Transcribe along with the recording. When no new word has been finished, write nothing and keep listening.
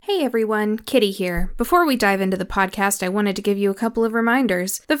Hey everyone, Kitty here. Before we dive into the podcast, I wanted to give you a couple of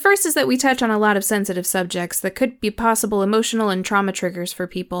reminders. The first is that we touch on a lot of sensitive subjects that could be possible emotional and trauma triggers for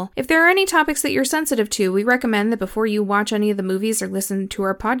people. If there are any topics that you're sensitive to, we recommend that before you watch any of the movies or listen to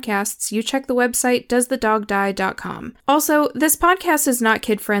our podcasts, you check the website doesthedogdie.com. Also, this podcast is not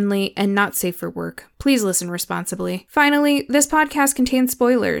kid-friendly and not safe for work. Please listen responsibly. Finally, this podcast contains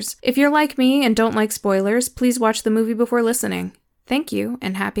spoilers. If you're like me and don't like spoilers, please watch the movie before listening. Thank you,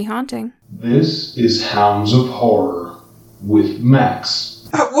 and happy haunting. This is Hounds of Horror with Max.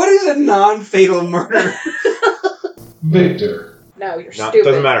 What is a non-fatal murder? Victor. No, you're stupid.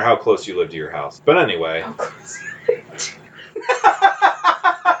 Doesn't matter how close you live to your house. But anyway. How close you live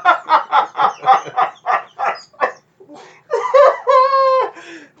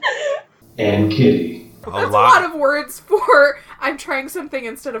And Kitty. That's a lot of words for I'm trying something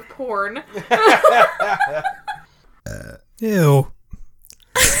instead of porn. Ew.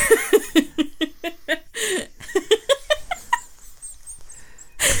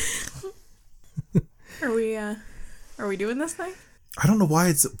 Are we doing this thing? I don't know why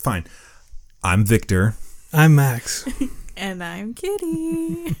it's fine. I'm Victor. I'm Max. And I'm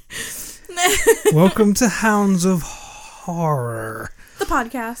Kitty. Welcome to Hounds of Horror. The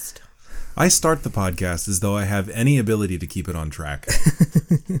podcast. I start the podcast as though I have any ability to keep it on track.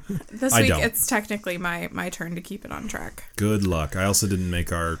 This I week don't. it's technically my turn to keep it on track. Good luck. I also didn't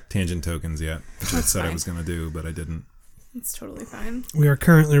make our tangent tokens yet, which I said I was going to do, but I didn't. It's totally fine. We are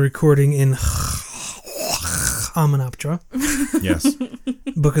currently recording in Amenoptera. Yes.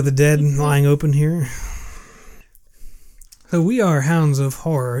 Book of the Dead lying open here. So we are Hounds of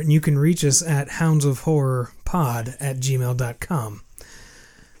Horror, and you can reach us at houndsofhorrorpod@gmail.com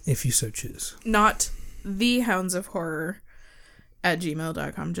if you so choose. Not the Hounds of Horror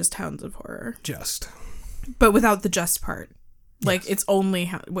 @gmail.com, just Hounds of Horror. Just. But without the just part. Like, Yes. it's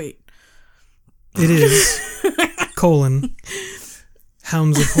only... Wait. It is,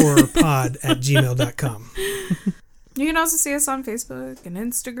 houndsofhorrorpod@gmail.com. You can also see us on Facebook and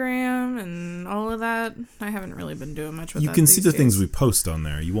Instagram and all of that. I haven't really been doing much with You that can see these the days. things we post on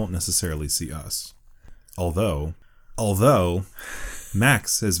there. You won't necessarily see us. Although,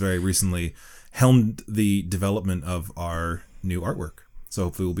 Max has very recently helmed the development of our new artwork. So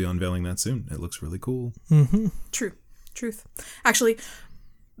hopefully we'll be unveiling that soon. It looks really cool. Mm-hmm. Truth. Actually,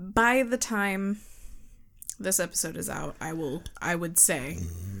 by the time this episode is out, I would say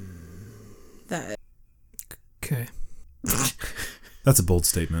that... Okay. That's a bold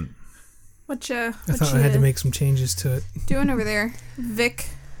statement. What I thought I had to make some changes to it. doing over there, Vic?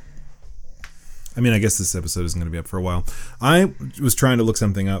 I mean, I guess this episode isn't going to be up for a while. I was trying to look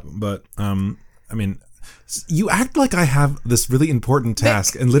something up, but, I mean, you act like I have this really important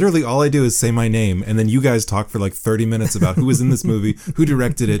task, and literally all I do is say my name, and then you guys talk for like 30 minutes about who was in this movie, who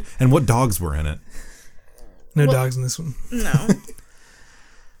directed it, and what dogs were in it. No dogs in this one. No.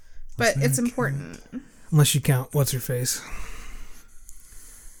 But it's important. Unless you count What's-Her-Face.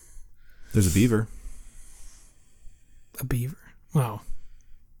 There's a beaver. A beaver. Wow.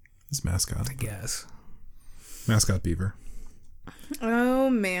 It's mascot. I guess. Mascot beaver. Oh,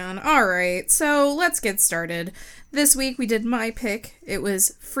 man. All right. So let's get started. This week we did my pick. It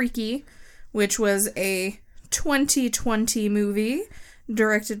was Freaky, which was a 2020 movie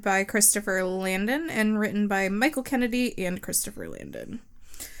directed by Christopher Landon and written by Michael Kennedy and Christopher Landon.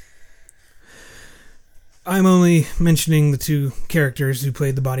 I'm only mentioning the two characters who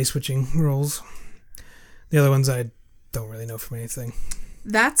played the body switching roles. The other ones I don't really know from anything.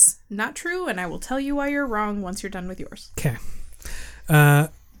 That's not true, and I will tell you why you're wrong once you're done with yours. Okay.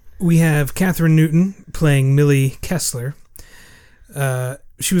 We have Catherine Newton playing Millie Kessler.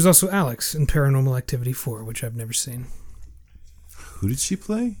 She was also Alex in Paranormal Activity 4, which I've never seen. Who did she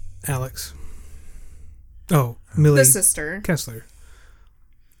play? Alex. Oh, Millie The sister. Kessler.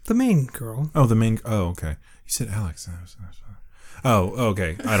 The main girl. Oh, the main... Oh, okay. You said Alex. Oh,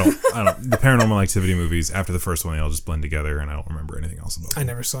 okay. I don't... The Paranormal Activity movies, after the first one, they all just blend together, and I don't remember anything else about them. I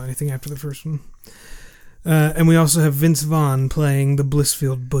never saw anything after the first one. And we also have Vince Vaughn playing the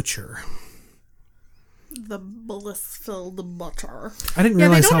Blissfield Butcher. The Blissfield Butcher. I didn't Yeah,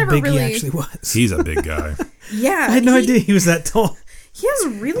 they realize don't how ever big really- he actually was. He's a big guy. Yeah. I had no idea he was that tall. He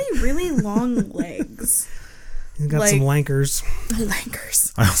has really, really long legs. He's got some lankers.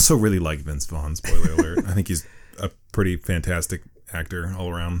 Lankers. I also really like Vince Vaughn, spoiler alert. I think he's a pretty fantastic actor all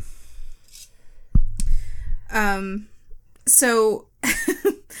around. So,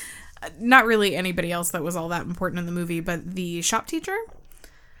 not really anybody else that was all that important in the movie, but the shop teacher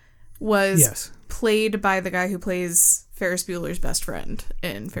was played by the guy who plays Ferris Bueller's best friend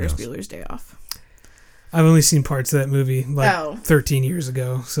in Ferris Bueller's Day Off. I've only seen parts of that movie like Oh. 13 years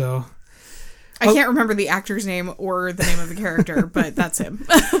ago, so I can't remember the actor's name or the name of the character, but that's him.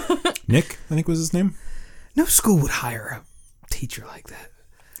 Nick, I think was his name. no school would hire a teacher like that.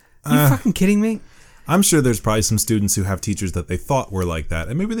 Are you fucking kidding me? I'm sure there's probably some students who have teachers that they thought were like that,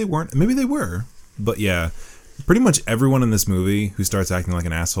 and maybe they weren't, and maybe they were. But yeah, pretty much everyone in this movie who starts acting like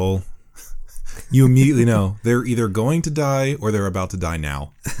an asshole, you immediately know they're either going to die or they're about to die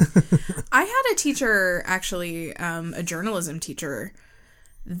now. I had a teacher, actually, a journalism teacher,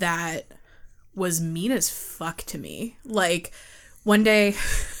 that was mean as fuck to me. Like, one day,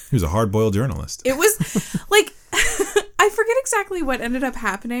 He was a hard-boiled journalist. it was, like, I forget exactly what ended up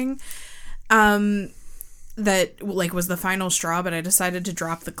happening, that, like, was the final straw, but I decided to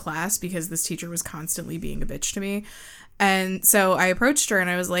drop the class because this teacher was constantly being a bitch to me. And so I approached her and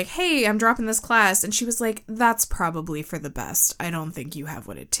I was like, hey, I'm dropping this class. And she was like, that's probably for the best. I don't think you have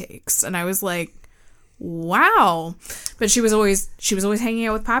what it takes. And I was like, wow. But she was always hanging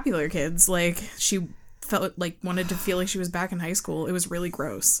out with popular kids. Like, she felt like wanted to feel like she was back in high school. It was really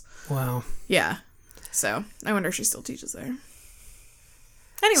gross. Wow. Yeah. So I wonder if she still teaches there.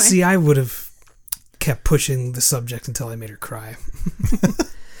 Anyway. See, I would have kept pushing the subject until I made her cry.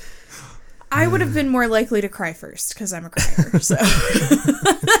 I would have been more likely to cry first because I'm a crier. So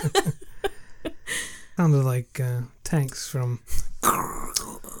Sounded like tanks from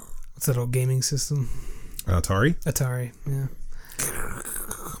what's that old gaming system? Atari? Atari. Yeah.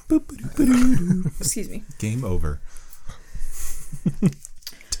 excuse me. Game over.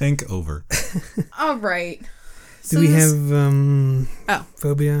 Tank over. All right. Do we have Oh.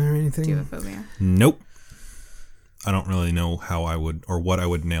 phobia or anything? Do you have a phobia? Nope. I don't really know how I would, or what I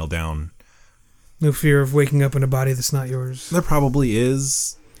would nail down. No fear of waking up in a body that's not yours. There probably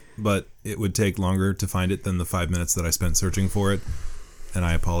is, but it would take longer to find it than the 5 minutes that I spent searching for it. And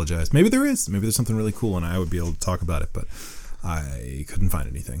I apologize. Maybe there is. Maybe there's something really cool and I would be able to talk about it, but I couldn't find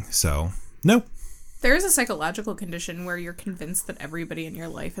anything. So, no. There is a psychological condition where you're convinced that everybody in your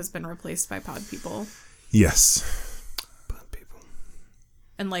life has been replaced by pod people. Yes. But people.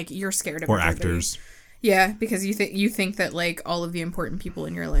 And, like, you're scared of Or everybody. actors. Yeah, because you think that, like, all of the important people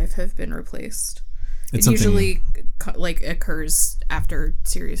in your life have been replaced. It's It something- usually, like, occurs after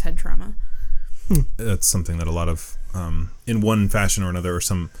serious head trauma. That's something that a lot of, in one fashion or another, or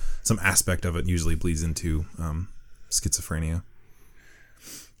some aspect of it usually bleeds into schizophrenia.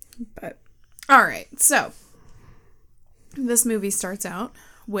 But, all right, so this movie starts out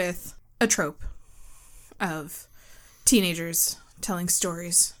with a trope of teenagers telling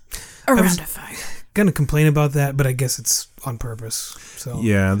stories around a fire. Gonna complain about that, but I guess it's on purpose. So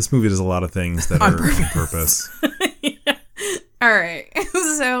Yeah, this movie does a lot of things that are on purpose. All right.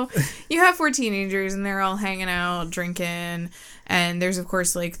 So you have 4 teenagers and they're all hanging out, drinking. And there's, of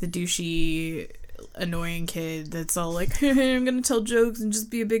course, like the douchey, annoying kid that's all like, hey, I'm going to tell jokes and just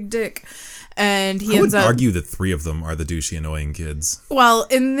be a big dick. And he I ends would up. argue that 3 of them are the douchey, annoying kids. Well,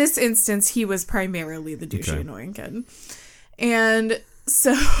 in this instance, he was primarily the douchey, Okay. annoying kid. And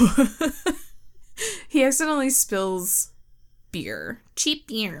so he accidentally spills beer, cheap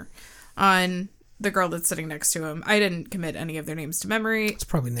beer, on the girl that's sitting next to him. I didn't commit any of their names to memory. it's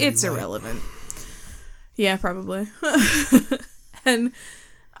probably Natty It's White. irrelevant. Yeah, probably. And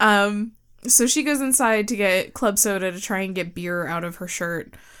so she goes inside to get club soda to try and get beer out of her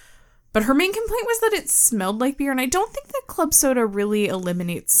shirt. But her main complaint was that it smelled like beer, and I don't think that club soda really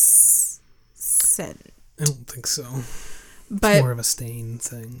eliminates scent. I don't think so. It's But more of a stain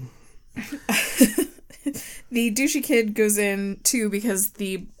thing. the douchey kid goes in too because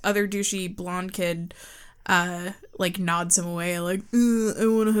the other douchey blonde kid like nods him away like, I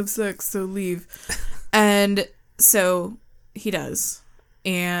want to have sex, so leave. And so he does.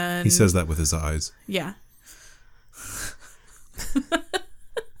 And He says that with his eyes. yeah.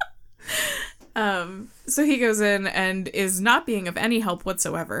 So he goes in and is not being of any help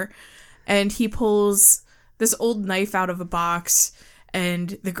whatsoever. And he pulls this old knife out of a box,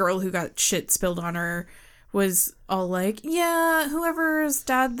 and the girl who got shit spilled on her was all like, yeah, whoever's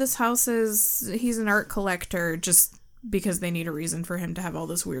dad this house is, he's an art collector, just because they need a reason for him to have all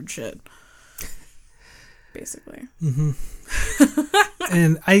this weird shit. Basically.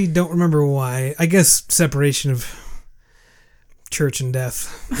 And I don't remember why. I guess separation of church and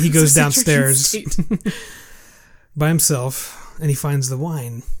death. He goes downstairs by himself, and he finds the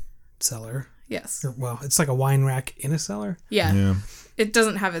wine cellar. Yes. Or, well, it's like a wine rack in a cellar. Yeah. Yeah. It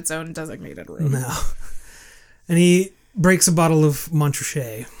doesn't have its own designated room. No. And he breaks a bottle of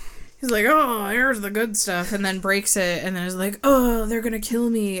Montrachet. He's like, oh, here's the good stuff, and then breaks it, and then is like, oh, they're gonna kill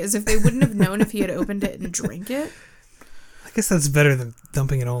me, as if they wouldn't have known if he had opened it and drank it. guess that's better than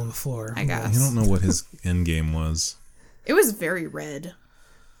dumping it all on the floor. I guess. You don't know what his end game was. It was very red.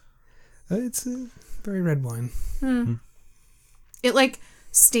 It's a very red wine. It like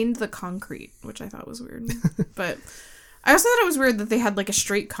stained the concrete, which I thought was weird. But I also thought it was weird that they had like a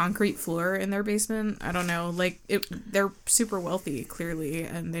straight concrete floor in their basement. I don't know. Like they're super wealthy, clearly,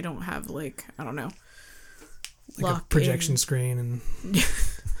 and they don't have like, I don't know, Like a projection screen and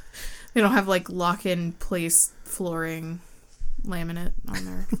they don't have like lock-in place flooring laminate on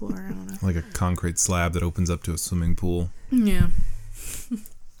their floor. I don't know. Like a concrete slab that opens up to a swimming pool. Yeah.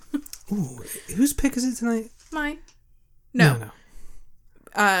 Ooh, whose pick is it tonight? Mine. No.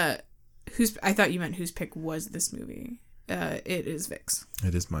 I thought you meant whose pick was this movie. It is Vic's.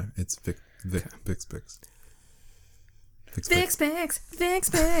 It is mine. It's Vic's picks. Vic's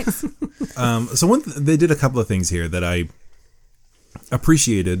picks. So they did a couple of things here that I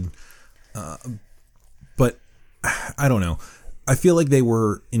appreciated, but I don't know. I feel like they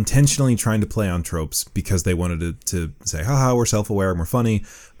were intentionally trying to play on tropes because they wanted to say, haha, we're self-aware and we're funny.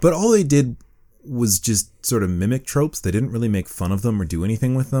 But all they did was just sort of mimic tropes. They didn't really make fun of them or do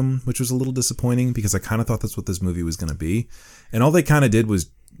anything with them, which was a little disappointing because I kind of thought that's what this movie was going to be. And all they kind of did was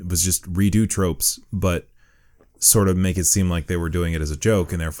just redo tropes, but sort of make it seem like they were doing it as a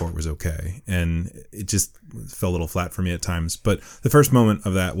joke and therefore it was okay. And it just fell a little flat for me at times. But the first moment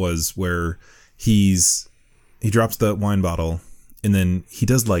of that was where he drops the wine bottle and then he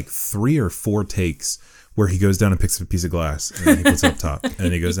does like 3 or 4 takes where he goes down and picks up a piece of glass and then he puts it up top and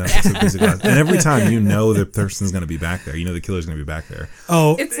then he goes down and picks up a piece of glass. And every time you know the person's going to be back there. You know the killer's going to be back there.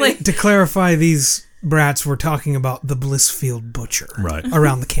 Oh, It's like- to clarify, these brats were talking about the Blissfield Butcher Right.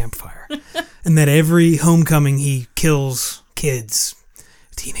 around the campfire. And that every homecoming he kills kids,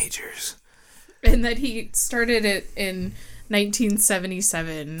 teenagers. And that he started it in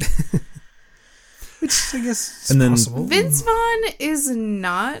 1977. Which I guess is And then- possible. Vince Vaughn is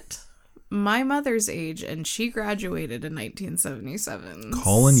not my mother's age, and she graduated in 1977.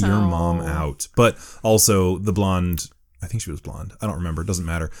 Calling your so- mom out. But also the blonde, I think she was blonde. I don't remember. It doesn't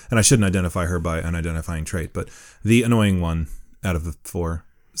matter. And I shouldn't identify her by an identifying trait. But the annoying one out of the 4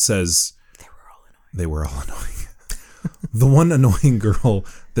 says... They were all annoying. The one annoying girl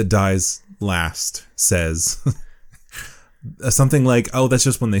that dies last says something like, "Oh, that's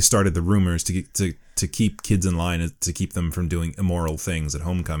just when they started the rumors to keep kids in line, to keep them from doing immoral things at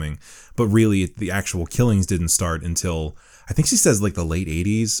homecoming." But really, the actual killings didn't start until I think she says like the late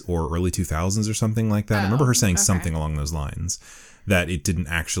 80s or early 2000s or something like that. I remember her saying something along those lines. That it didn't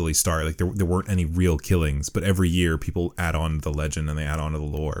actually start. Like there weren't any real killings, but every year people add on to the legend and they add on to the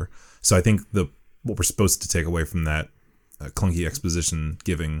lore. So I think what we're supposed to take away from that clunky exposition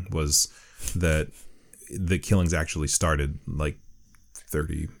giving was that the killings actually started like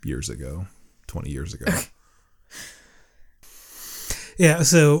 30 years ago, 20 years ago. Yeah,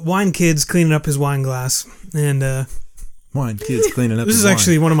 so wine kid's cleaning up his wine glass. And Wine kids cleaning up. this his is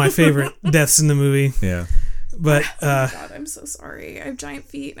actually wine. one of my favorite deaths in the movie. Yeah. But God, I'm so sorry. I have giant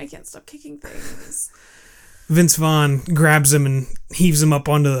feet and I can't stop kicking things. Vince Vaughn grabs him and heaves him up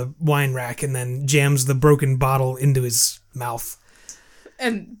onto the wine rack and then jams the broken bottle into his mouth.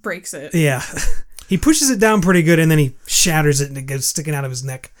 And breaks it. Yeah. He pushes it down pretty good and then he shatters it and it goes sticking out of his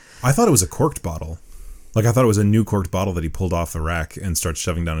neck. I thought it was a corked bottle. Like I thought it was a new corked bottle that he pulled off the rack and starts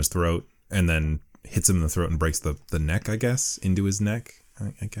shoving down his throat and then hits him in the throat and breaks the neck, I guess, into his neck,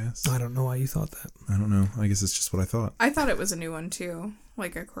 I guess. I don't know why you thought that. I don't know. I guess it's just what I thought. I thought it was a new one too.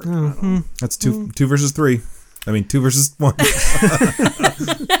 Like a cork bottle. That's 2 versus 3. I mean, 2 versus 1.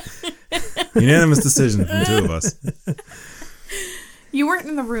 Unanimous decision from 2 of us. You weren't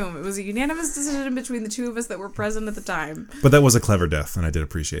in the room. It was a unanimous decision between the 2 of us that were present at the time. But that was a clever death, and I did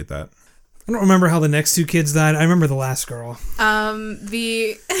appreciate that. I don't remember how the next 2 kids died. I remember the last girl.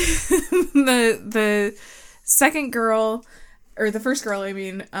 The the second girl, or the first girl, I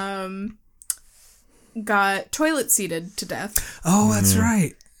mean, got toilet seated to death. Oh, that's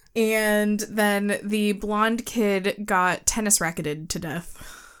right. And then the blonde kid got tennis racketed to death.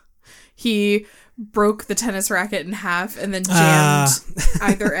 He broke the tennis racket in half and then jammed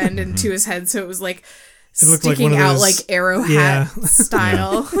either end into his head, so it was like It looked like sticking one of out those- like arrow yeah. hat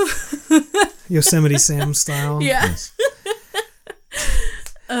style. Yosemite Sam style. Yeah. Yes.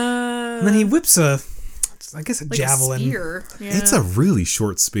 And then he whips a Like javelin. a spear. Yeah. It's a really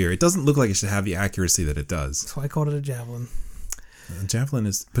short spear. It doesn't look like it should have the accuracy that it does. That's why I called it a javelin. A javelin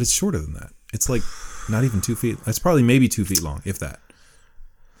is, but it's shorter than that. It's like not even 2 feet. It's probably maybe 2 feet long, if that.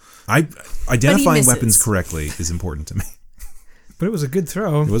 Identifying misses. weapons correctly is important to me. But it was a good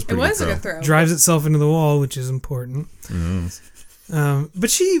throw. It was It pretty was good a throw. good throw. Drives itself into the wall, which is important. But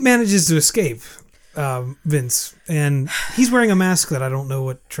she manages to escape. Vince, and he's wearing a mask that I don't know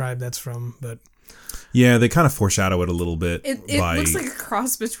what tribe that's from, but Yeah, they kind of foreshadow it a little bit. It looks like a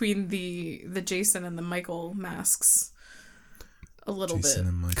cross between the Jason and the Michael masks. A little Jason bit.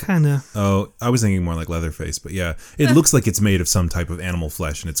 and Michael. kind of. Oh, I was thinking more like Leatherface, but yeah, it looks like it's made of some type of animal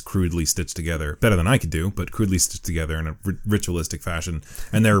flesh and it's crudely stitched together. Better than I could do, but crudely stitched together in a ritualistic fashion.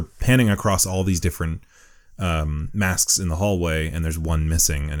 And they're panning across all these different masks in the hallway, and there's one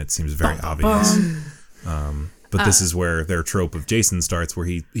missing, and it seems very obvious. But this is where their trope of Jason starts, where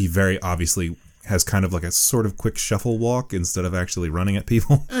he very obviously has kind of like a sort of quick shuffle walk instead of actually running at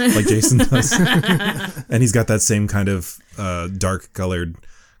people like Jason does. And he's got that same kind of dark colored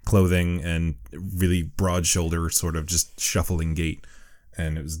clothing and really broad shoulder sort of just shuffling gait.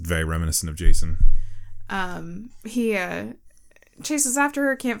 And it was very reminiscent of Jason. He chases after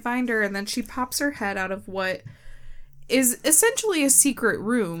her, can't find her, and then she pops her head out of what is essentially a secret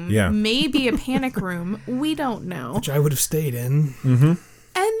room. Yeah. Maybe a panic room. We don't know. Which I would have stayed in. Mm-hmm.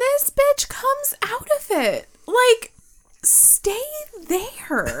 And this bitch comes out of it. Like, stay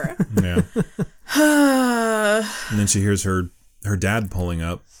there. Yeah. And then she hears her dad pulling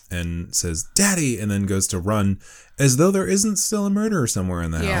up and says, "Daddy," and then goes to run as though there isn't still a murderer somewhere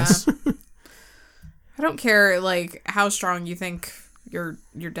in the house. I don't care, like, how strong you think your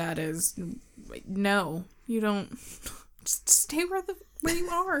dad is. No, you don't. Just stay where you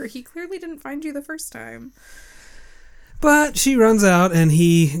are. He clearly didn't find you the first time. But she runs out, and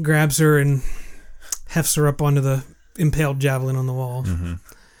he grabs her and hefts her up onto the impaled javelin on the wall. Mm-hmm.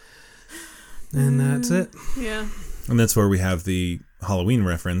 And that's it. Yeah. And that's where we have the Halloween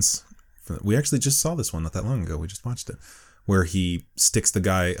reference. We actually just saw this one not that long ago. We just watched it. Where he sticks the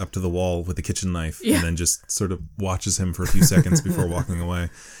guy up to the wall with a kitchen knife and then just sort of watches him for a few seconds before walking away.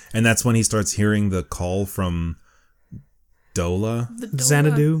 And that's when he starts hearing the call from Dola.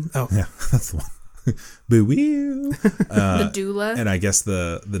 Xanadu. Oh. Yeah, that's the one. Boo-wee. The doula. And I guess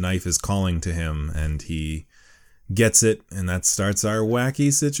the knife is calling to him, and he gets it, and that starts our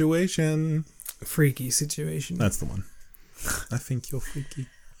wacky situation. Freaky situation. That's the one. I think you're freaky.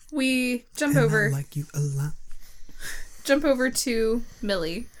 We jump And over. I like you a lot. Jump over to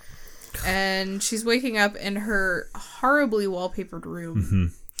Millie, and she's waking up in her horribly wallpapered room.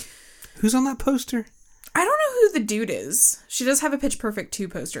 Mm-hmm. Who's on that poster? I don't know who the dude is. She does have a Pitch Perfect 2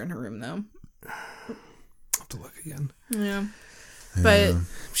 poster in her room, though. I'll have to look again. Yeah. But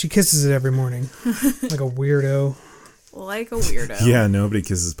She kisses it every morning. Like a weirdo. like a weirdo. Yeah, nobody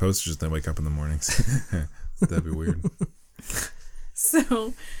kisses posters and they wake up in the mornings. That'd be weird.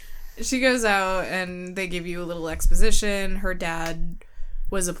 So she goes out and they give you a little exposition. Her dad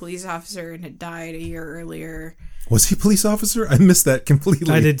was a police officer and had died a year earlier. Was he a police officer? I missed that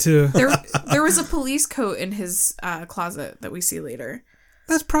completely. I did too. There was a police coat in his closet that we see later.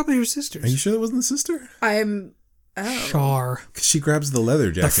 That's probably her sister's. Are you sure that wasn't the sister? I'm... Oh. Char. Because she grabs the leather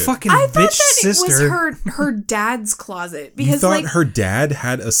The jacket. fucking I thought bitch that sister. it was her dad's closet. You Because, thought like, her dad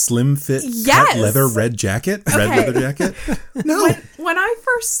had a slim fit Yes. cut leather red jacket? Red Okay. leather jacket? No. when I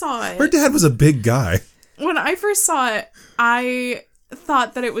first saw it... Her dad was a big guy. When I first saw it, I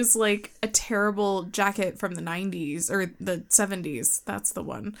thought that it was like a terrible jacket from the 90s or the 70s. That's the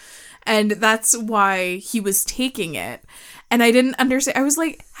one. And that's why he was taking it. And I didn't understand. I was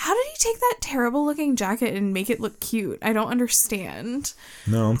like, how did he take that terrible looking jacket and make it look cute? I don't understand.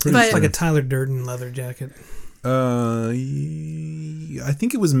 No, I'm pretty But- sure. Like a Tyler Durden leather jacket. I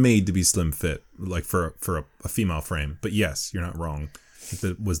think it was made to be slim fit, like for a female frame. But yes, you're not wrong.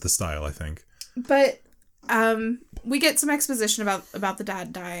 That was the style, I think. But we get some exposition about the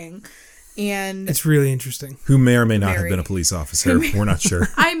dad dying. And It's really interesting. Who may or may not have Very. been a police officer. We're not sure.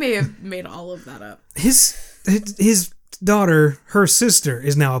 I may have made all of that up. His daughter, her sister,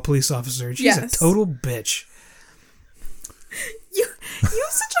 is now a police officer. She's Yes. a total bitch. You have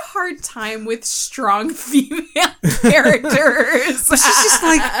such a hard time with strong female characters. But she's just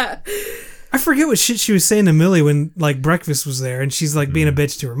like, I forget what shit she was saying to Millie when like breakfast was there, and she's like being a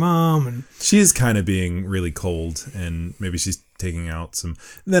bitch to her mom, and She is kind of being really cold, and maybe she's taking out some.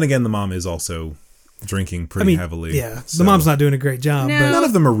 Then again, the mom is also drinking pretty heavily. Yeah, so the mom's not doing a great job. No. But None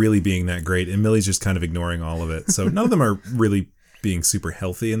of them are really being that great, and Millie's just kind of ignoring all of it. So none of them are really being super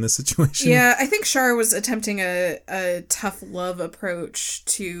healthy in this situation. Yeah, I think Char was attempting a tough love approach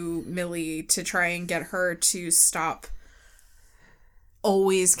to Millie to try and get her to stop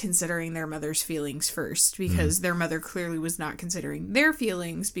always considering their mother's feelings first, because their mother clearly was not considering their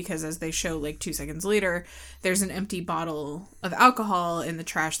feelings, because as they show like 2 seconds later, there's an empty bottle of alcohol in the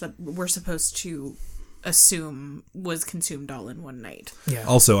trash that we're supposed to assume was consumed all in one night. yeah,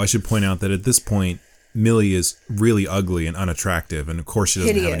 Also, I should point out that at this point, Millie is really ugly and unattractive, and of course she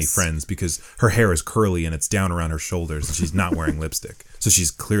doesn't have any Hideous. friends because her hair is curly and it's down around her shoulders, and she's not wearing lipstick, so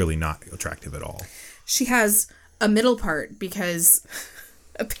she's clearly not attractive at all. She has a middle part because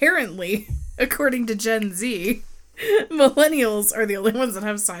apparently, according to Gen Z, millennials are the only ones that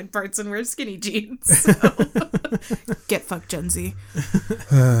have side parts and wear skinny jeans. So. Get fucked, Gen Z.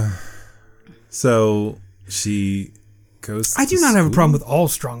 So she goes. I do to not have a school? problem with all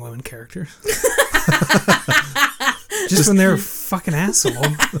strong women characters. Just when they're a fucking asshole.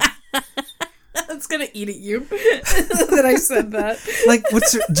 It's gonna eat at you that I said that. Like,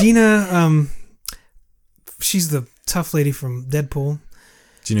 what's her... Gina, she's the tough lady from Deadpool.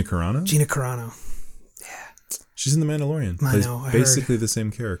 Gina Carano? Gina Carano. She's in The Mandalorian. I Plays know, I basically the same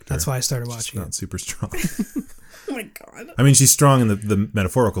character. That's why I started She's watching not it. super strong. Oh my god. I mean, she's strong in the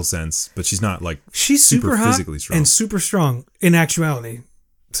metaphorical sense, but she's not like She's super hot physically strong. and super strong in actuality.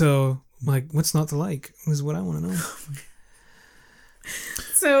 So, like, what's not to like is what I want to know.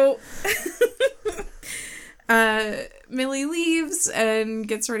 So, Millie leaves and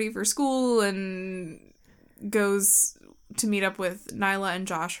gets ready for school and goes to meet up with Nyla and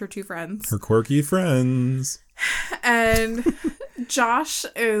Josh, her two friends. Her quirky friends. And Josh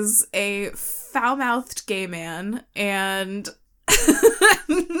is a foul-mouthed gay man, and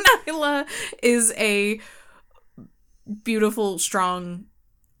Nyla is a beautiful, strong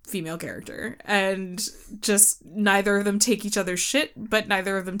female character. And just neither of them take each other's shit, but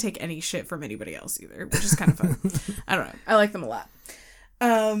neither of them take any shit from anybody else either, which is kind of fun. I don't know. I like them a lot.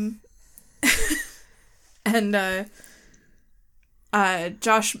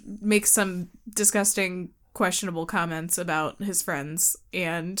 Josh makes some disgusting, questionable comments about his friends,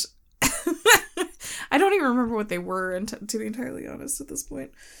 and I don't even remember what they were, to be entirely honest at this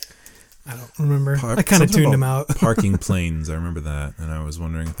point. I don't remember. I kind of tuned him out. Parking planes, I remember that, and I was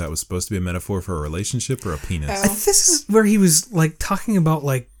wondering if that was supposed to be a metaphor for a relationship or a penis. This is where he was, like, talking about,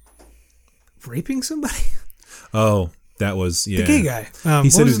 like, raping somebody? Oh, that was, yeah. The gay guy. He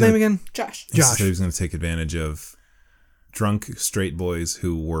What said was his name again? Josh. He said he was going to take advantage of drunk straight boys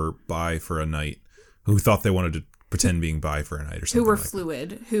who were bi for a night, who thought they wanted to pretend being bi for a night or something. Who were like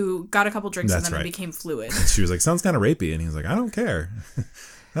fluid, who got a couple drinks That's and then right. became fluid. that. She was like, sounds kind of rapey, and he was like, I don't care.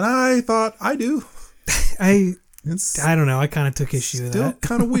 And I thought, I do. I It's don't know. I kind of took issue with still that.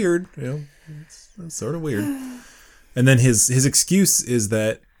 kind of weird. You know, it's sort of weird. And then his excuse is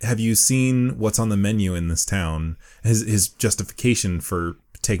that, have you seen what's on the menu in this town? His justification for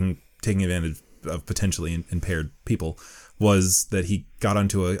taking advantage of potentially impaired people was that he got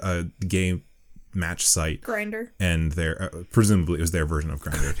onto a gay match site, Grindr. and presumably it was their version of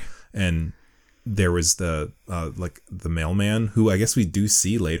Grindr, and there was the mailman, who I guess we do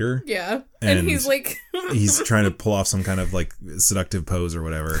see later. Yeah. And he's like... He's trying to pull off some kind of like seductive pose or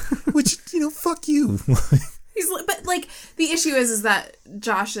whatever, which, fuck you. But like, the issue is that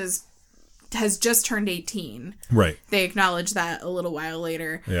Josh has just turned 18. Right. They acknowledge that a little while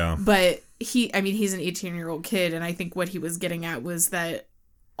later. Yeah. But he's an 18-year-old kid, and I think what he was getting at was that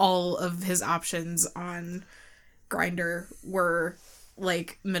all of his options on Grindr were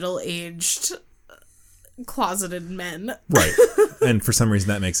like middle-aged, closeted men. Right. And for some reason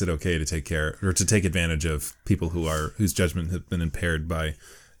that makes it okay to take advantage of people whose judgment have been impaired by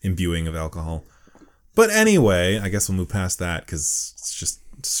imbuing of alcohol. But anyway, I guess we'll move past that because it's just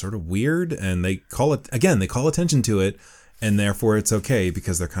sort of weird, and they call attention to it, and therefore it's okay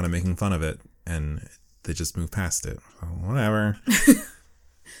because they're kind of making fun of it, and they just move past it. So whatever.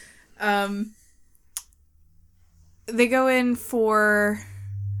 They go in for...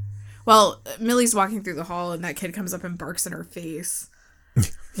 Well, Millie's walking through the hall, and that kid comes up and barks in her face.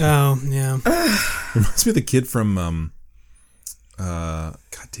 Oh, yeah. Reminds me of the kid from God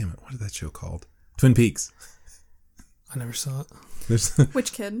damn it, what is that show called? Twin Peaks. I never saw it.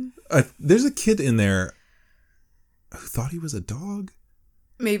 Which kid? There's a kid in there who thought he was a dog.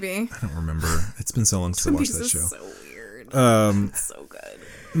 Maybe. I don't remember. It's been so long since I watched that show. Is so weird. It's so good.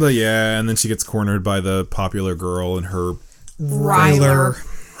 But yeah, and then she gets cornered by the popular girl and her. Ryler.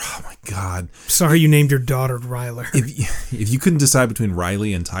 Oh my god! Sorry you named your daughter Ryler. If you couldn't decide between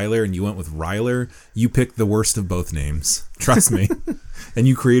Riley and Tyler, and you went with Ryler, you picked the worst of both names. Trust me. And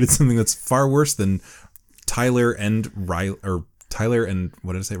you created something that's far worse than Tyler and Riley, or Tyler and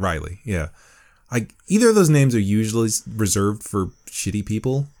what did I say? Riley. Yeah. Either of those names are usually reserved for shitty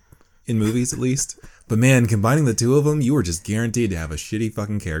people in movies, at least. But man, combining the two of them, you were just guaranteed to have a shitty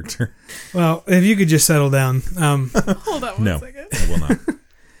fucking character. Well, if you could just settle down. Hold on one second. I will not.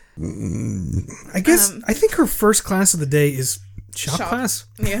 I guess I think her first class of the day is shop class.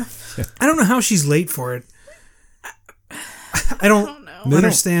 Yeah. I don't know how she's late for it. I don't know.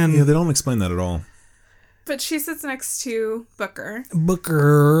 understand. Yeah, they don't explain that at all. But she sits next to Booker.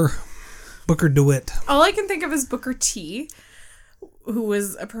 Booker DeWitt. All I can think of is Booker T, who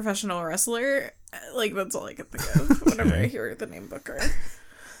was a professional wrestler. Like, that's all I can think of whenever I hear the name Booker.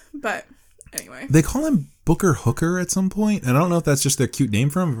 But anyway. They call him Booker Hooker at some point, and I don't know if that's just their cute name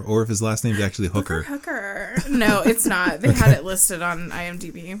for him or if his last name's actually Hooker. Hooker. No, it's not. They had it listed on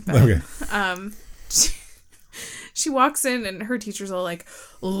IMDb. But, Okay. She walks in and her teacher's all like,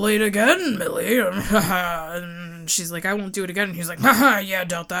 late again, Millie. And she's like, I won't do it again. And he's like, haha, yeah,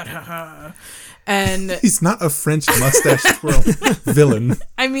 doubt that, haha. And He's not a French mustache twirl villain.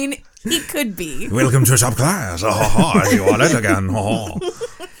 I mean, he could be. Welcome to shop class. You want it again?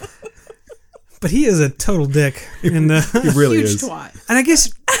 But he is a total dick. And, He really Huge is. twat. and I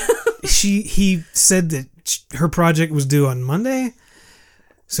guess he said that her project was due on Monday.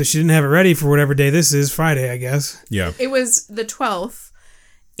 So she didn't have it ready for whatever day this is, Friday, I guess. Yeah. It was the 12th,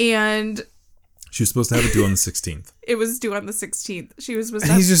 and She was supposed to have it due on the 16th. it was due on the 16th. She was supposed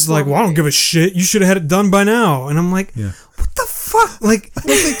to And he's have just like, well, I don't give a shit. You should have had it done by now. And I'm like, Yeah. what the fuck? Like, I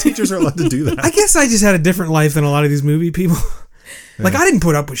don't think teachers are allowed to do that. I guess I just had a different life than a lot of these movie people. Like, I didn't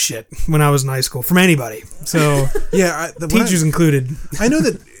put up with shit when I was in high school from anybody. So, Yeah. teachers included. I know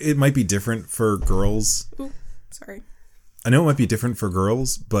that it might be different for girls. Ooh, sorry. I know it might be different for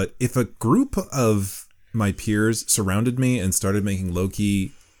girls, but if a group of my peers surrounded me and started making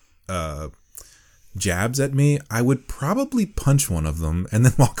low-key jabs at me, I would probably punch one of them and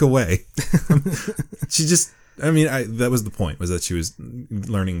then walk away. That was the point, was that she was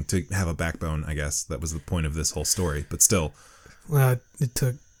learning to have a backbone, I guess. That was the point of this whole story. But still.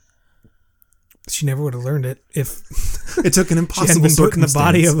 She never would have learned it if It took an she hadn't impossible been put in the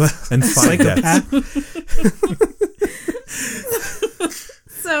body of a and 5 deaths. psychopath.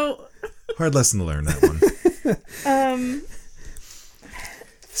 So, Hard lesson to learn, that one.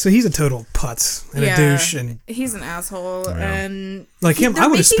 So he's a total putz and a douche. And he's an asshole. And like him, they're I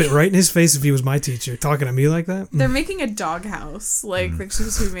would have making- spit right in his face if he was my teacher, talking to me like that. They're making a doghouse. Like, they're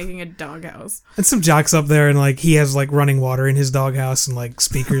supposed to be making a doghouse. And some jocks up there, and like he has like running water in his doghouse and like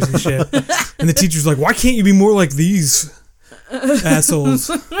speakers and shit. And the teacher's like, "Why can't you be more like these assholes?"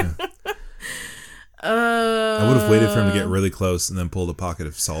 I would have waited for him to get really close and then pulled a pocket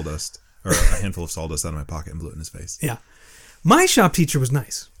of sawdust, or a handful of sawdust out of my pocket and blew it in his face. Yeah, my shop teacher was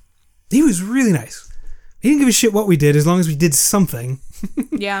nice. He was really nice. He didn't give a shit what we did as long as we did something,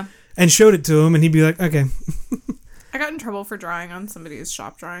 Yeah. and showed it to him, and he'd be like, "Okay." I got in trouble for drawing on somebody's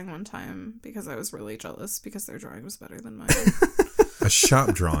shop drawing one time because I was really jealous because their drawing was better than mine. A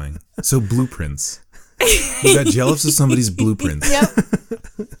shop drawing. So blueprints. You got jealous of somebody's blueprints. Yep.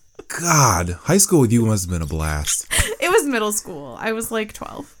 God, high school with you must have been a blast. It was middle school. I was like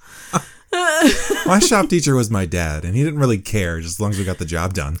 12. My shop teacher was my dad, and he didn't really care just as long as we got the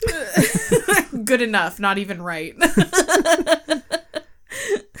job done. Good enough, not even right.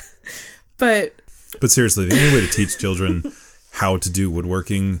 But seriously, the only way to teach children how to do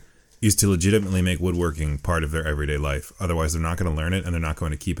woodworking is to legitimately make woodworking part of their everyday life. Otherwise, they're not going to learn it, and they're not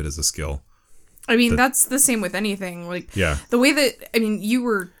going to keep it as a skill. I mean, that's the same with anything. Like, Yeah. the way that, I mean, you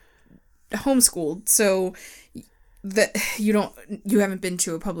were homeschooled, so that you haven't been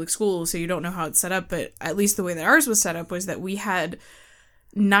to a public school, so you don't know how it's set up, but at least the way that ours was set up was that we had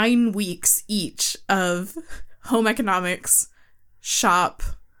 9 weeks each of home economics, shop,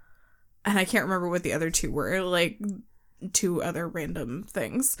 and I can't remember what the other 2 were, like 2 other random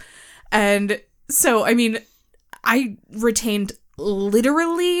things. And so, I mean, I retained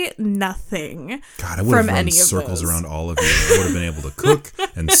literally nothing. God, I would have from run any of circles those. around all of you. I would have been able to cook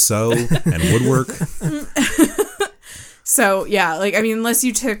and sew and woodwork. So, yeah, like, I mean, unless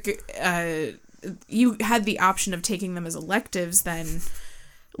you took, you had the option of taking them as electives then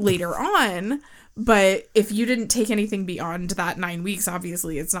later on, but if you didn't take anything beyond that 9 weeks,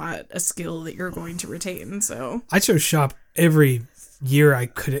 obviously it's not a skill that you're going to retain, so. I chose shop every year I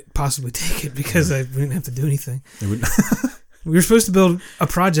could possibly take it because I didn't have to do anything. We were supposed to build a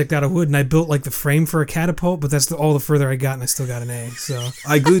project out of wood, and I built like the frame for a catapult, but that's all the further I got, and I still got an A. So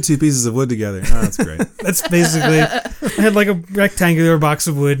I glued 2 pieces of wood together. Oh, that's great. that's basically. I had like a rectangular box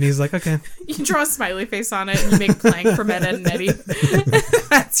of wood, and he's like, "Okay." You draw a smiley face on it, and you make plank from Ed, Ed and Eddie.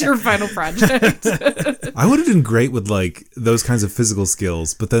 That's your final project. I would have been great with like those kinds of physical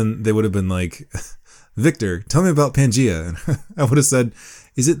skills, but then they would have been like, Victor, tell me about Pangaea. And I would have said,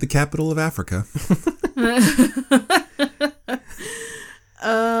 is it the capital of Africa?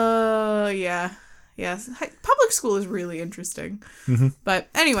 Yeah. Yes. Public school is really interesting. Mm-hmm. But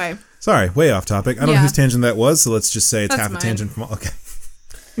anyway. Sorry, way off topic. I don't know Yeah. whose tangent that was, so let's just say it's That's half mine. a tangent from... Okay.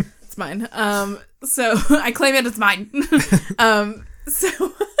 It's mine. So I claim it as mine.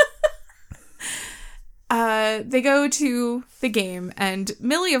 So they go to the game, and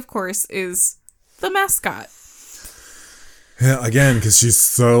Millie, of course, is the mascot. Yeah, again, because she's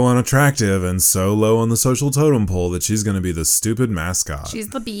so unattractive and so low on the social totem pole that she's going to be the stupid mascot. She's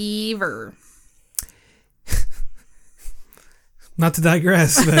the beaver. Not to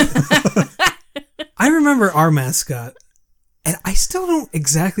digress, but I remember our mascot, and I still don't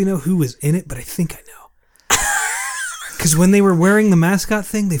exactly know who was in it, but I think I know. Because when they were wearing the mascot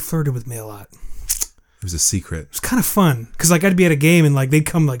thing, they flirted with me a lot. It was a secret. It was kind of fun, because like I'd be at a game and like they'd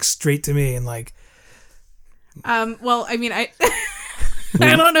come like straight to me and like. Well, I mean, I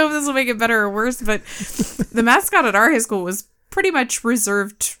don't know if this will make it better or worse, but the mascot at our high school was pretty much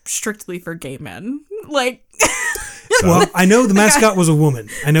reserved strictly for gay men. Like, well, I know the mascot was a woman.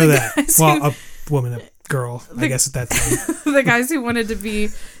 I know that. guys Well, who- a woman, a girl, I guess at that time. the guys who wanted to be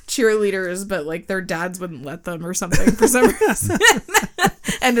cheerleaders, but like their dads wouldn't let them or something for some reason,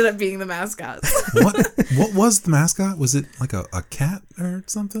 ended up being the mascots. What was the mascot? Was it like a cat or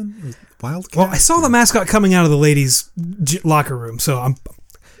something? It was a wild cat? Well, I saw the mascot coming out of the ladies' locker room, so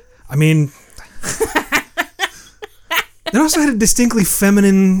I mean, it also had a distinctly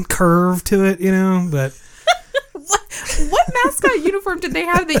feminine curve to it, you know, but. What mascot uniform did they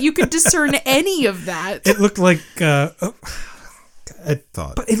have that you could discern any of that? It looked like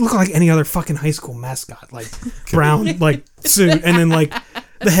thought. but it looked like any other fucking high school mascot, like brown like suit, and then like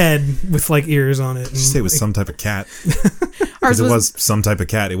the head with like ears on it. Did you say it was some type of cat? Ours Because it was some type of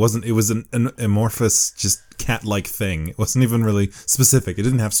cat. It wasn't. It was an amorphous, just cat-like thing. It wasn't even really specific. It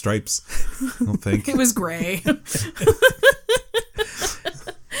didn't have stripes. I don't think. It was gray.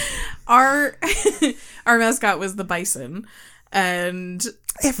 Our mascot was the bison, and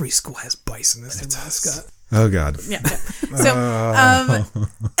Every school has bison as their mascot. Oh God. yeah. So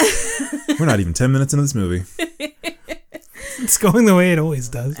We're not even 10 minutes into this movie. It's going the way it always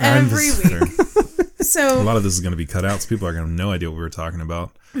does. every Sure. week. A So lot of this is going to be cut out, so people are going to have no idea what we were talking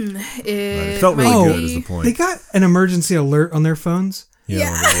about. it felt really might good be- is the point. They got an emergency alert on their phones,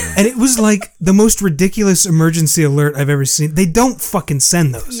 Yeah. and it was like the most ridiculous emergency alert I've ever seen. They don't fucking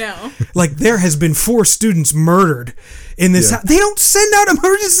send those. No. Like, there has been 4 students murdered in this Yeah. house. They don't send out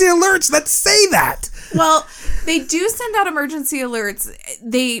emergency alerts that say that. Well, they do send out emergency alerts.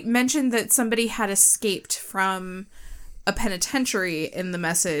 They mentioned that somebody had escaped from a penitentiary in the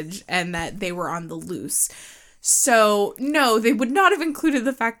message and that they were on the loose. So, no, they would not have included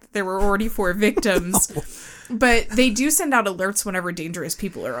the fact that there were already 4 victims. But they do send out alerts whenever dangerous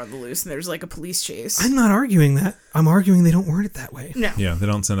people are on the loose and there's like a police chase. I'm not arguing that. I'm arguing they don't word it that way. No. Yeah, they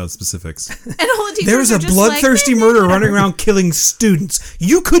don't send out specifics. And all the teachers There's are a just bloodthirsty like, murderer running around killing students.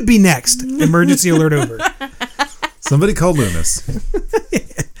 You could be next. Emergency alert over. Somebody called Loomis.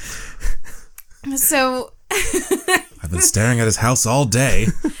 So, I've been staring at his house all day.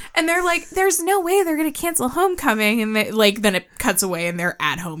 and they're like, there's no way they're going to cancel homecoming. And they, like, then it cuts away and they're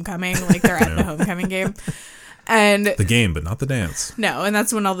at homecoming. Like, they're at the homecoming game. And The game, but not the dance. no, and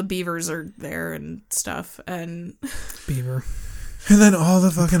that's when all the beavers are there and stuff. And Beaver. And then all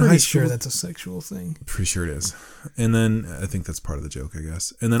the fucking high Pretty school. sure that's a sexual thing. Pretty sure it is. And then I think that's part of the joke, I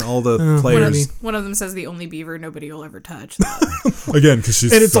guess. And then all the maybe. players. one of them says the only beaver nobody will ever touch. Again, because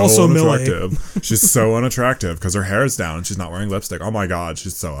she's And it's so also Millie. unattractive. She's so unattractive because her hair is down and she's not wearing lipstick. Oh my God,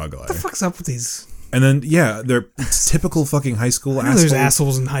 she's so ugly. What the fuck's up with these? And then, yeah, they're typical fucking high school I know there's asshole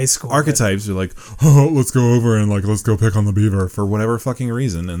assholes in high school. archetypes. Are like, oh, let's go over and like, let's go pick on the beaver for whatever fucking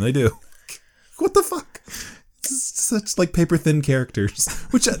reason. And they do. What the fuck? Such like paper thin characters.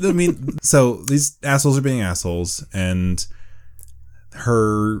 Which, I mean, so these assholes are being assholes. And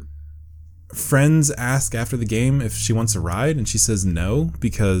her friends ask after the game if she wants a ride. And she says no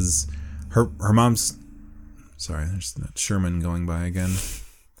because her mom's... Sorry, there's that Sherman going by again.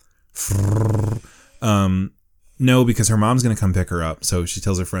 No, because her mom's going to come pick her up. So she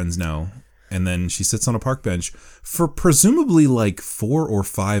tells her friends no. And then she sits on a park bench for presumably like 4 or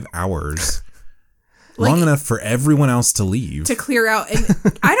 5 hours. Long Like- enough for everyone else to leave. To clear out. And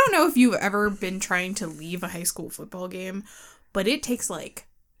I don't know if you've ever been trying to leave a high school football game, but it takes like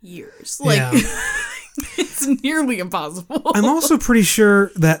years. Like, Yeah. it's nearly impossible. I'm also pretty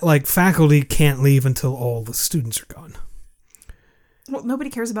sure that like faculty can't leave until all the students are gone. Well, nobody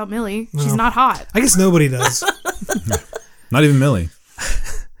cares about Millie. She's No. not hot. I guess nobody does. Not even Millie.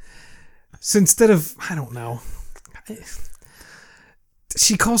 So instead of, I don't know,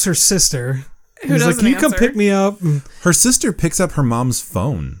 she calls her sister. Who He's like, doesn't can you come answer? pick me up? And Her sister picks up her mom's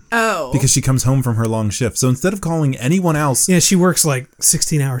phone Oh. because she comes home from her long shift. So instead of calling anyone else, yeah, she works like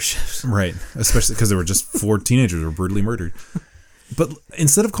 16-hour shifts. right, especially because there were just 4 teenagers who were brutally murdered. But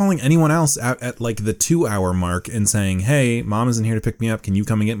instead of calling anyone else at like the 2-hour mark and saying, hey, mom isn't here to pick me up, can you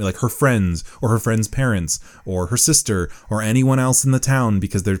come and get me? Like her friends or her friend's parents or her sister or anyone else in the town,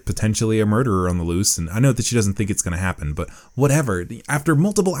 because there's potentially a murderer on the loose. And I know that she doesn't think it's going to happen, but whatever. After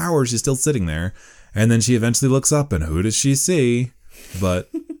multiple hours, she's still sitting there. And then she eventually looks up, and who does she see? But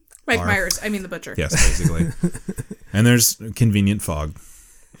Mike Myers, I mean the butcher. Yes, basically. And there's convenient fog.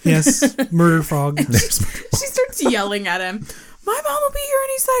 Yes, murder fog. She starts yelling at him. My mom will be here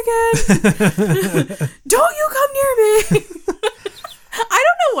any second. Don't you come near me. I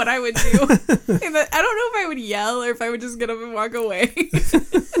don't know what I would do. I don't know if I would yell or if I would just get up and walk away.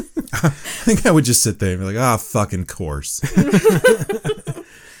 I think I would just sit there and be like, fucking course.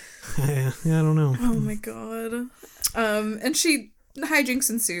 Yeah, I don't know. Oh my god. And hijinks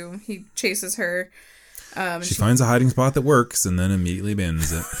ensue. He chases her. She finds a hiding spot that works and then immediately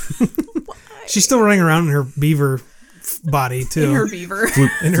bends it. She's still running around in her beaver body, too. In her beaver.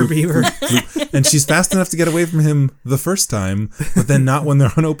 In her beaver. And she's fast enough to get away from him the first time, but then not when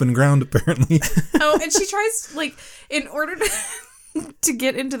they're on open ground, apparently. Oh, and she tries, like, in order to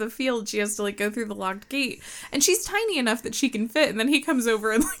get into the field, she has to, like, go through the locked gate. And she's tiny enough that she can fit, and then he comes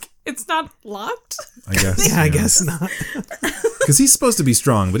over and, like, it's not locked? I guess. Yeah, I guess not. Because he's supposed to be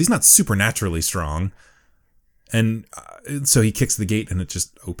strong, but he's not supernaturally strong. And so he kicks the gate and it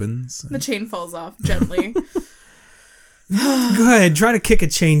just opens. The chain falls off gently. Go ahead, try to kick a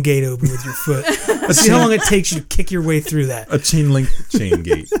chain gate open with your foot. See how long it takes you to kick your way through that. A chain link chain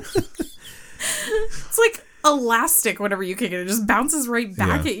gate. It's like elastic whenever you kick it. It just bounces right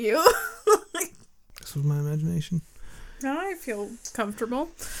back at you. This was my imagination. Now I feel comfortable.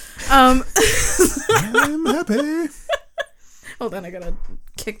 I'm happy. Hold on, I gotta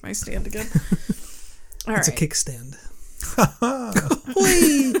kick my stand again. All It's right. a kickstand.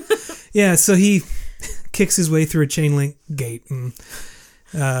 Yeah, so he kicks his way through a chain link gate and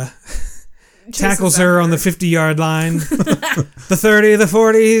tackles her on the 50-yard line. The 30, the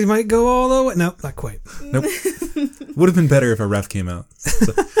 40, he might go all the way. Nope, not quite. Nope. Would have been better if a ref came out.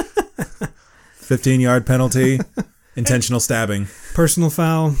 15-yard penalty, intentional stabbing. Personal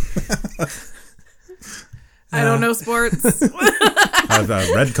foul. I don't know sports.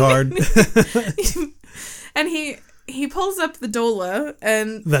 Red card. And he pulls up the Dola,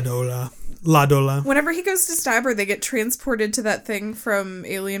 and La Dola. whenever he goes to stab her, they get transported to that thing from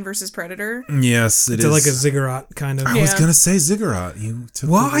Alien vs. Predator. Yes, it It's is. like a ziggurat, kind of. I was gonna say ziggurat. You took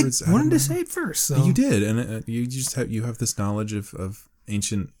Well, the I words out of wanted my to mouth. say it first. So. You did, and you just have this knowledge of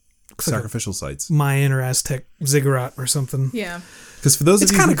ancient sacrificial sites. Mayan or Aztec ziggurat or something. Yeah. Because for those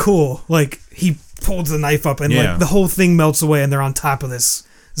It's of you kind of cool. Like, he pulls the knife up and like the whole thing melts away and they're on top of this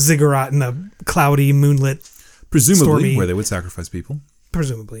ziggurat in a cloudy, moonlit, presumably stormy- where they would sacrifice people,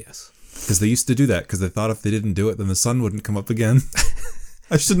 presumably, yes. because they used to do that because they thought if they didn't do it, then the sun wouldn't come up again.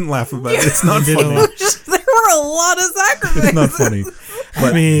 I shouldn't laugh about it. It's not They did funny. There were a lot of sacrifices. It's not funny.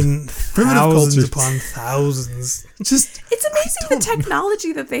 I mean, thousands cultures. upon thousands. Just It's amazing the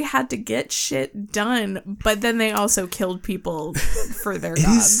technology that they had to get shit done, but then they also killed people for their it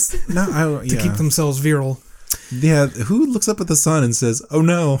gods. is no. To keep themselves virile. Yeah, who looks up at the sun and says, "Oh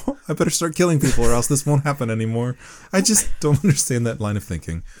no, I better start killing people, or else this won't happen anymore"? I just don't understand that line of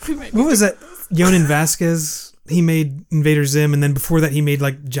thinking. What was that? Yonan Vasquez? He made Invader Zim, and then before that, he made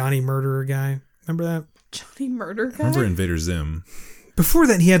like Johnny Murderer guy. Remember that? Johnny Murder guy? Remember Invader Zim? Before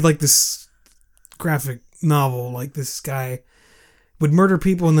that, he had like this graphic novel. Like this guy would murder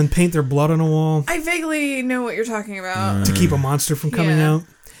people and then paint their blood on a wall I vaguely know what you're talking about. to keep a monster from coming Yeah. out.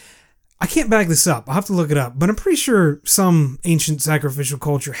 I can't back this up. I'll have to look it up. But I'm pretty sure some ancient sacrificial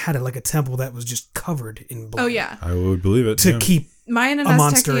culture had like a temple that was just covered in blood. Oh, yeah. I would believe it. To keep Mayan and a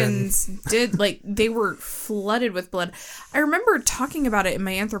monster Aztecians did, like, they were flooded with blood. I remember talking about it in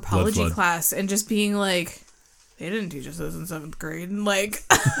my anthropology flood. class and just being like, they didn't teach us this in 7th grade. And, like,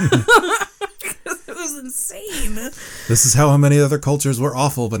 it was insane. This is how many other cultures were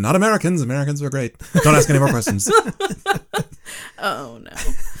awful, but not Americans. Americans were great. Don't ask any more questions. Oh, no.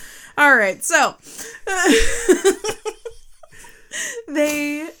 All right, so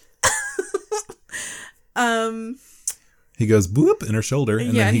they He goes boop in her shoulder,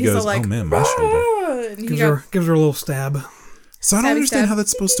 and yeah, then he he's goes, all like, "Oh man, my shoulder." and he gives her a little stab. So I don't Stabby understand stab. how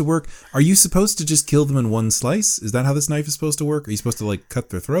that's supposed to work. Are you supposed to just kill them in one slice? Is that how this knife is supposed to work? Are you supposed to like cut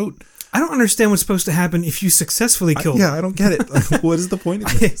their throat? I don't understand what's supposed to happen if you successfully kill them. Yeah, I don't get it. Like, what is the point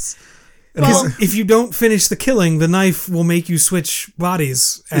of this? Well, If you don't finish the killing, the knife will make you switch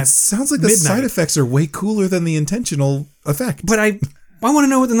bodies It at sounds like the midnight. side effects are way cooler than the intentional effect. But I want to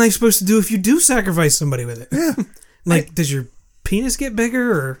know what the knife's supposed to do if you do sacrifice somebody with it. Yeah. Like, does your penis get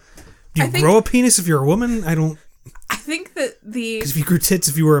bigger, or do I you think- grow a penis if you're a woman? I don't. think that Because if you grew tits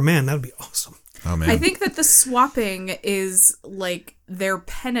if you were a man, that would be awesome. Oh man. I think that the swapping is like their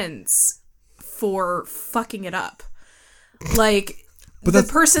penance for fucking it up. Like, But the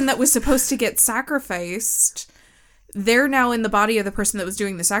that's- person that was supposed to get sacrificed, they're now in the body of the person that was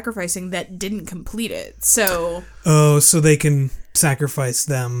doing the sacrificing that didn't complete it. So Oh, so they can sacrifice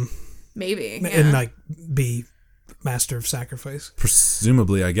them maybe. and Yeah. like be master of sacrifice.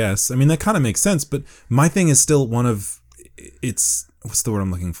 Presumably, I guess. I mean, that kind of makes sense, but my thing is still one of it's what's the word I'm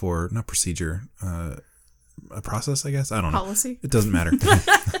looking for? Not procedure, a process, I guess. I don't know. Policy? It doesn't matter.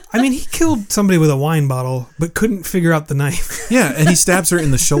 I mean, he killed somebody with a wine bottle, but couldn't figure out the knife. Yeah, and he stabs her in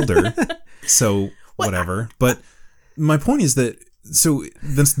the shoulder. So whatever. But my point is that so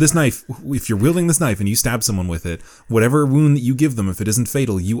this knife, if you're wielding this knife and you stab someone with it, whatever wound that you give them, if it isn't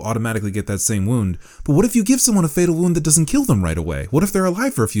fatal, you automatically get that same wound. But what if you give someone a fatal wound that doesn't kill them right away? What if they're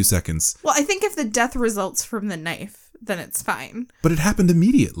alive for a few seconds? Well, I think if the death results from the knife, then it's fine. But it happened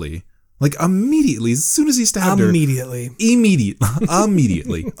immediately. Like immediately, as soon as he stabbed her. Immediately. Immediately.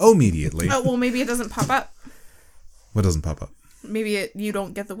 Oh, well, maybe it doesn't pop up. What doesn't pop up? Maybe you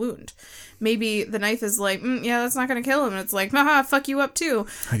don't get the wound. Maybe the knife is like, yeah, that's not going to kill him. And it's like, haha, fuck you up too.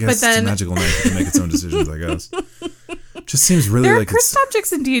 I guess but then, it's a magical knife. It can make its own decisions, I guess. Just seems really there are like cursed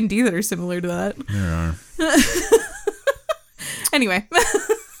objects in D&D that are similar to that. There are. Anyway.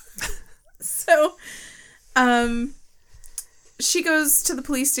 So, she goes to the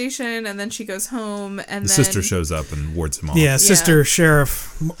police station and then she goes home and The sister shows up and wards him off. Yeah, sister,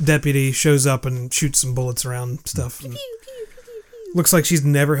 sheriff, deputy shows up and shoots some bullets around stuff. And looks like she's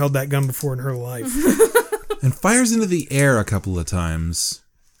never held that gun before in her life. And fires into the air a couple of times.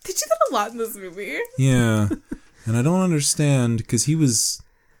 They do that a lot in this movie. Yeah. And I don't understand because he was...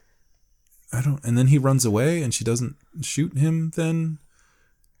 And then he runs away and she doesn't shoot him then?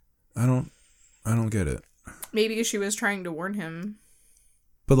 I don't get it. Maybe she was trying to warn him.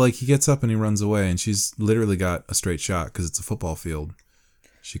 But like he gets up and he runs away and she's literally got a straight shot because it's a football field.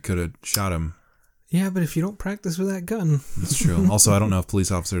 She could have shot him. Yeah, but if you don't practice with that gun... That's true. Also, I don't know if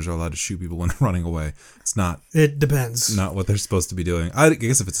police officers are allowed to shoot people when they're running away. It's not It depends. not what they're supposed to be doing. I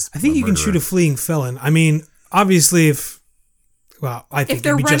guess if it's I think you can shoot a fleeing felon. I mean, obviously if... Well, I think If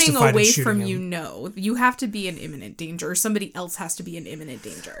they're it'd be running justified in away shooting from him. you, no. You have to be in imminent danger. Somebody else has to be in imminent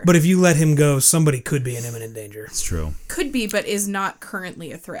danger. But if you let him go, somebody could be in imminent danger. It's true. Could be, but is not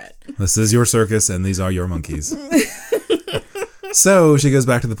currently a threat. This is your circus and these are your monkeys. So she goes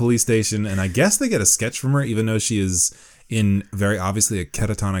back to the police station and I guess they get a sketch from her even though she is in very obviously a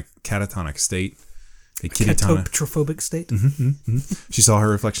catatonic state. A kitty-tonic. Catastrophic state. She saw her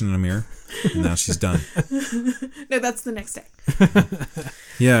reflection in a mirror and now she's done. No, that's the next day.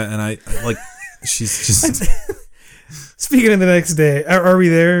 Yeah, and I like she's just Speaking of the next day, are we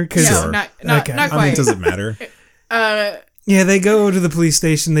there? 'Cause- No, Sure. not Okay. quite. I mean, does it matter? Yeah, they go to the police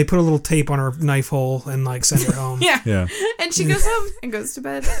station. They put a little tape on her knife hole and like send her home. Yeah. Yeah. And she goes home and goes to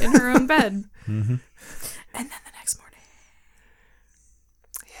bed in her own bed. And then the next morning.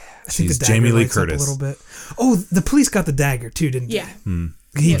 I think She's the dagger Jamie Lee lights up Curtis. a little bit. Oh, the police got the dagger too, didn't Yeah.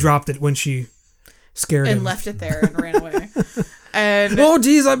 they? He dropped it when she scared And him. left it there and ran away. And Oh,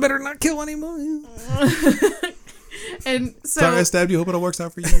 geez, I better not kill anyone. and Sorry, I so stabbed you. Hope it all works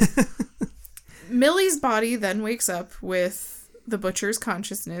out for you. Millie's body then wakes up with the butcher's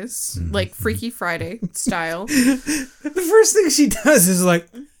consciousness, like Freaky Friday style. The first thing she does is like,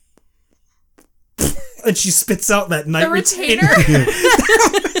 and she spits out that knife. The retainer.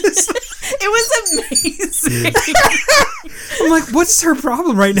 It was amazing. I'm like, what's her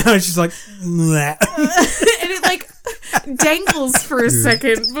problem right now? And she's like, "Bleh." And it like dangles for a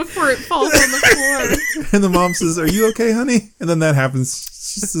second before it falls on the floor. And the mom says, "Are you okay, honey?" And then that happens.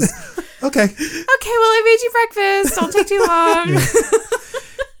 She says, "Okay." Okay, well, I made you breakfast. Don't take too long.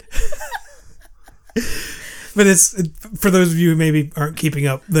 But it's, for those of you who maybe aren't keeping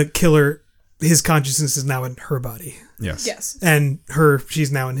up, the killer, his consciousness is now in her body. Yes. Yes. And she's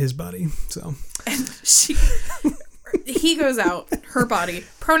now in his body. So He goes out, her body,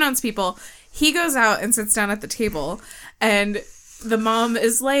 pronouns people. He goes out and sits down at the table, and the mom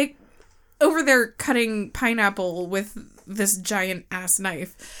is like over there cutting pineapple with this giant ass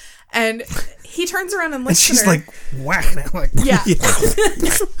knife. And he turns around and and looks she's at her. like whacking it. Like, Yeah. You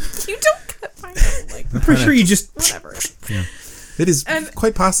don't cut pineapple like that. Pretty sure you just. Whatever. It is And-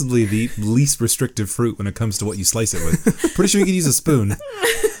 quite possibly the least restrictive fruit when it comes to what you slice it with. Pretty sure you could use a spoon.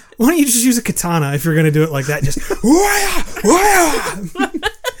 Why don't you just use a katana if you're going to do it like that? Just. Wah!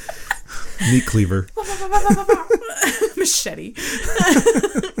 Meat cleaver. Machete.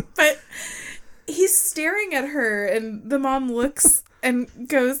 But he's staring at her, and the mom looks and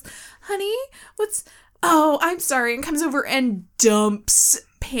goes, "Honey, oh, I'm sorry, and comes over and dumps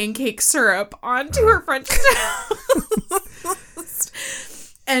pancake syrup onto her French toast.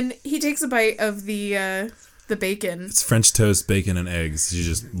 And he takes a bite of the bacon. It's French toast, bacon, and eggs. She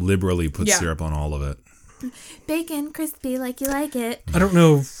just liberally puts syrup on all of it. Bacon, crispy, like you like it. I don't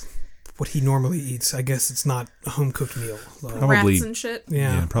know what he normally eats. I guess it's not a home-cooked meal. Probably, rats and shit.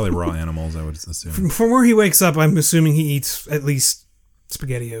 Yeah. probably raw animals, I would assume. From where he wakes up, I'm assuming he eats at least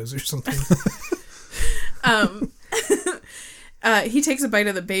SpaghettiOs or something. He takes a bite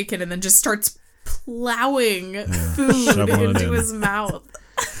of the bacon and then just starts plowing food Shoveling it into in. his mouth.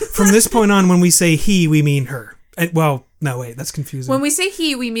 From this point on, when we say he, we mean her. Well, no, wait, that's confusing. When we say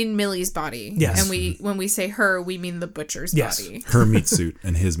he, we mean Millie's body. Yes. And when we say her, we mean the butcher's Yes. body. Her meat suit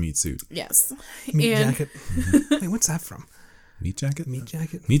and his meat suit. Yes. Meat And jacket. Wait, what's that from? Meat jacket? Meat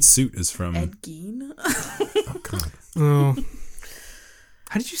jacket? Meat suit is from... Ed Gein. Oh, God. Oh.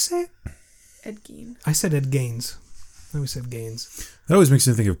 How did you say it? Ed Gein. I said Ed Gaines. I always said Gaines. That always makes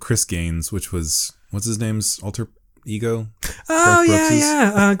me think of Chris Gaines, which was... What's his name's alter ego? Oh, Garth yeah, Brooks's?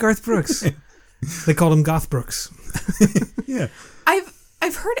 yeah. Garth Brooks. They called him Goth Brooks. Yeah.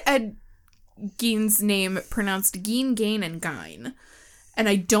 I've heard Ed Gein's name pronounced Gein, Gain, and Gine. And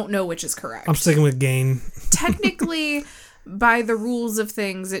I don't know which is correct. I'm sticking with Gain. Technically, by the rules of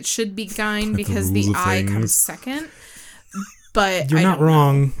things, it should be Gine because the rules of I things. comes second. But You're I not don't know.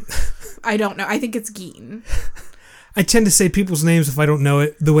 wrong. I don't know. I think it's Gein. I tend to say people's names if I don't know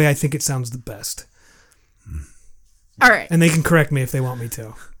it the way I think it sounds the best. All right. And they can correct me if they want me.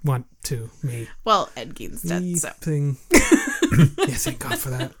 Well, Ed Gein's dead, so. Thing. Yeah, thank God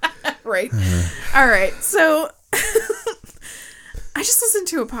for that. Right. All right. So I just listened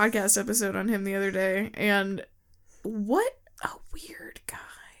to a podcast episode on him the other day, and what a weird guy.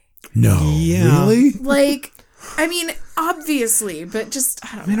 No. Yeah. Really? Like, I mean, obviously, but just,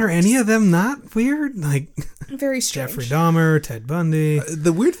 I don't I mean, know. are any of them not weird? Like Very strange. Jeffrey Dahmer, Ted Bundy.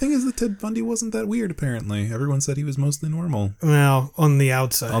 The weird thing is that Ted Bundy wasn't that weird, apparently. Everyone said he was mostly normal Well, on the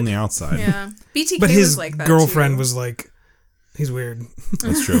outside. on the outside. Yeah. BTK But his was like that, girlfriend too. was like, he's weird.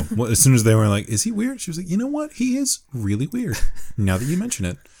 That's true. Well, as soon as they were like, is he weird? She was like, you know what? He is really weird. Now that you mention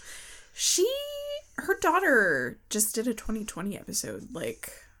it. Her daughter just did a 2020 episode,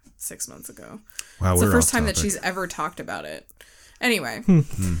 like, 6 months ago. Wow, It's we're the first off time that topic. she's ever talked about it. Anyway.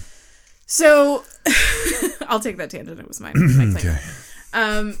 So, I'll take that tangent. It was my thing. Okay.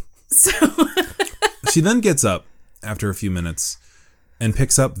 So, She then gets up after a few minutes and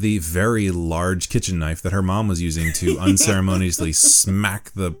picks up the very large kitchen knife that her mom was using to unceremoniously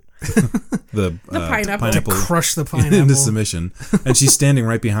smack the pineapple. Crush the pineapple. into submission. And she's standing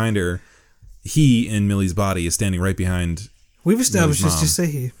right behind her. He, in Millie's body, is standing right behind... We've established Millie's this. mom. Just say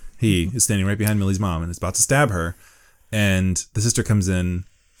he. He is standing right behind Millie's mom and is about to stab her. And the sister comes in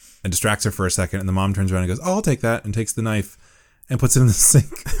and distracts her for a second. And the mom turns around and goes, oh, I'll take that. And takes the knife and puts it in the sink.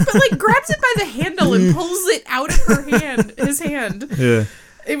 but, like, grabs it by the handle and pulls it out of her hand, his hand. Yeah.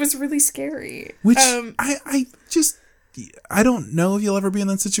 It was really scary. Which I don't know if you'll ever be in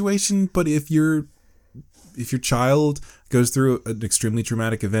that situation, but if your child goes through an extremely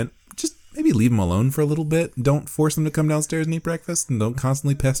traumatic event, just maybe leave them alone for a little bit. Don't force them to come downstairs and eat breakfast, and don't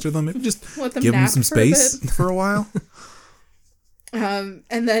constantly pester them. Maybe just Let them give them nap some for a space bit. for a while. And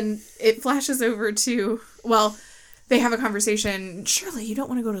then it flashes over to, well, they have a conversation. Shirley, you don't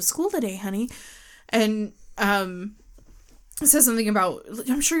want to go to school today, honey. And it says something about,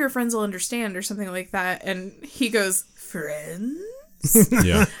 I'm sure your friends will understand or something like that. And he goes, friends?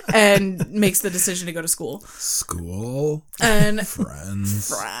 Yeah. And makes the decision to go to school. School. And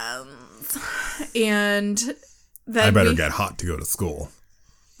Friends. And then I better get hot to go to school.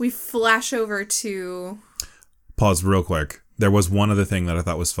 we flash over to, Pause real quick. There was one other thing that I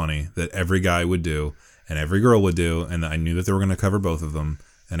thought was funny that every guy would do and every girl would do, and I knew that they were going to cover both of them,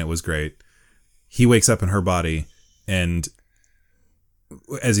 and it was great. He wakes up in her body, and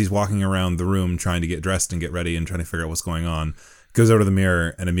as he's walking around the room trying to get dressed and get ready and trying to figure out what's going on, goes over to the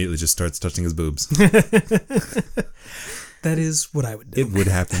mirror and immediately just starts touching his boobs. That is what I would do. It would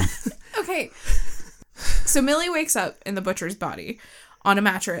happen. okay. So Millie wakes up in the butcher's body on a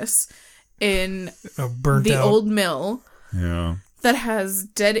mattress in Burnt the out. old mill Yeah. that has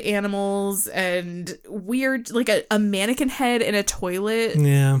dead animals and weird, like a mannequin head in a toilet.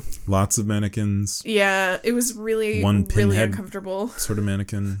 Yeah. Lots of mannequins. Yeah, it was really, One really pinhead. uncomfortable. Sort of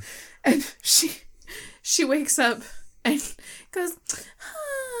mannequin. And she wakes up and goes,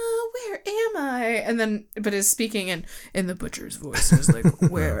 where am I? And then, but is speaking in the butcher's voice. Is like,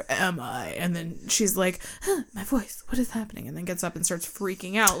 where am I? And then she's like, my voice, what is happening? And then gets up and starts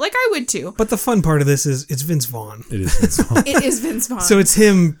freaking out. Like I would too. But the fun part of this is it's Vince Vaughn. It is Vince Vaughn. It is Vince Vaughn. So it's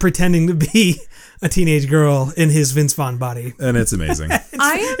him pretending to be a teenage girl in his Vince Vaughn body. And it's amazing.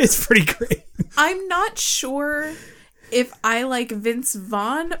 It's pretty great. I'm not sure if I like Vince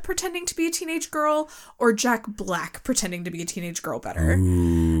Vaughn pretending to be a teenage girl or Jack Black pretending to be a teenage girl better.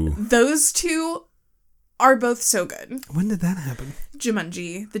 Ooh. Those two are both so good. When did that happen?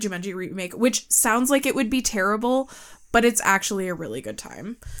 Jumanji, the Jumanji remake, which sounds like it would be terrible, but it's actually a really good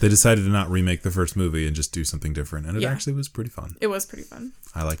time. They decided to not remake the first movie and just do something different, and it Yeah. actually was pretty fun. It was pretty fun.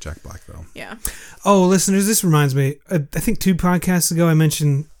 I like Jack Black, though. Yeah. Oh, listeners, this reminds me. I think 2 podcasts ago I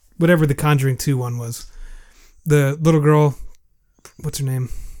mentioned whatever the Conjuring 2 one was. The little girl, what's her name?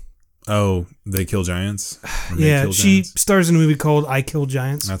 Oh, They Kill Giants? Or They Yeah, Kill she Giants? stars in a movie called I Kill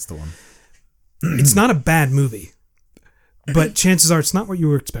Giants. That's the one. It's not a bad movie, but chances are it's not what you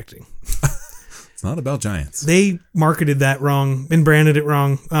were expecting. It's not about giants. They marketed that wrong and branded it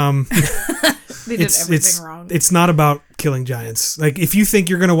wrong. They did everything wrong. It's not about killing giants. Like, if you think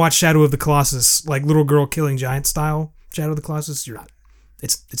you're going to watch Shadow of the Colossus, like little girl killing giant style Shadow of the Colossus, you're not.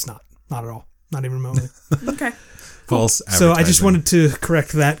 It's not. Not at all. Not even remotely. Okay. False So I just advertising. wanted to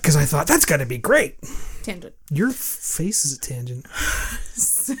correct that because I thought that's got to be great. Tangent. Your face is a tangent.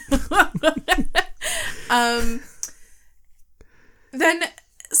 Then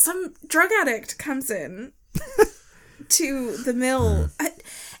some drug addict comes in to the mill. And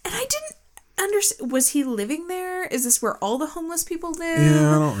I didn't understand. Was he living there? Is this where all the homeless people live?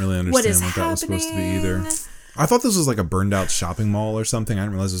 Yeah, I don't really understand What is what that was supposed to be either. happening? I thought this was like a burned out shopping mall or something. I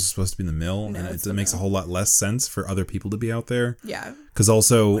didn't realize this was supposed to be in the mill, No, and it's it the makes a mill. whole lot less sense for other people to be out there. Yeah. Because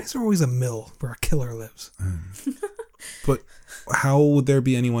also, Why is there always a mill where a killer lives? but how would there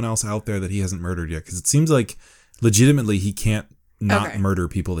be anyone else out there that he hasn't murdered yet? Because it seems like legitimately he can't not Okay. murder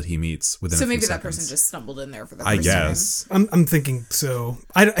people that he meets within So a few maybe that seconds. person just stumbled in there for the I first guess. I'm thinking so.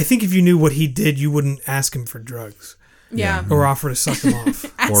 I think if you knew what he did, you wouldn't ask him for drugs time. Yeah. or offer to suck him off.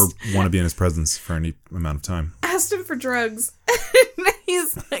 Or want to be in his presence for any amount of time. Asked him for drugs.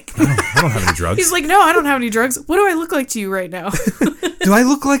 He's like, I don't have any drugs. he's like, no, I don't have any drugs. What do I look like to you right now? Do I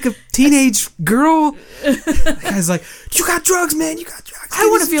look like a teenage girl? The guy's like, you got drugs, man. You got drugs. I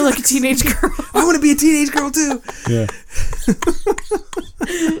want to feel like a teenage girl. I want to be a teenage girl too. Yeah,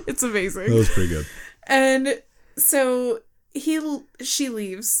 It's amazing. that was pretty good. And so she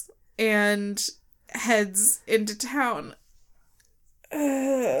leaves and heads into town.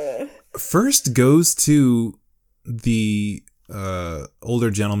 First goes to the older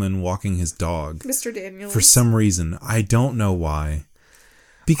gentleman walking his dog. Mr. Daniels. For some reason. I don't know why.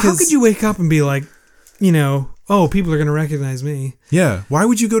 Because How could you wake up and be like, oh, people are going to recognize me? Yeah, why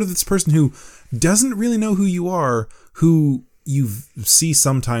would you go to this person who doesn't really know who you are, who you see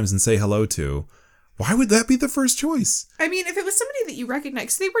sometimes and say hello to? Why would that be the first choice? I mean, if it was somebody that you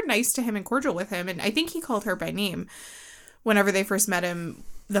recognize, they were nice to him and cordial with him, and I think he called her by name whenever they first met him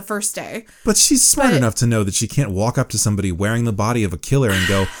the first day. But she's smart But- enough to know that she can't walk up to somebody wearing the body of a killer and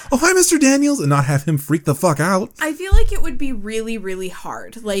go, "Oh, hi, Mr. Daniels," and not have him freak the fuck out. I feel like it would be really, really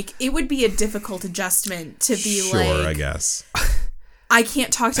hard. Like, it would be a difficult adjustment to be Sure, like, I guess. I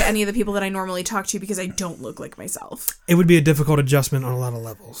can't talk to any of the people that I normally talk to because I don't look like myself. It would be a difficult adjustment on a lot of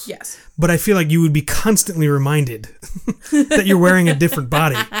levels. Yes. But I feel like you would be constantly reminded that you're wearing a different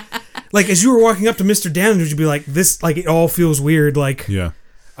body. Like, as you were walking up to Mr. Daniels, you'd be like, this, like, it all feels weird. Like, Yeah.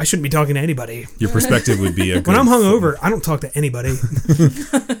 I shouldn't be talking to anybody. Your perspective would be a good... When I'm hungover, I don't talk to anybody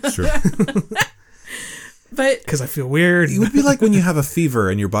Sure. But because I feel weird. It would be like when you have a fever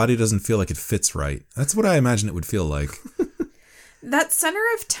and your body doesn't feel like it fits right. That's what I imagine it would feel like. that center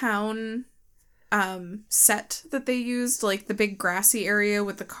of town set that they used, like the big grassy area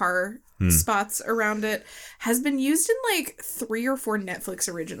with the car spots around it, has been used in like 3 or 4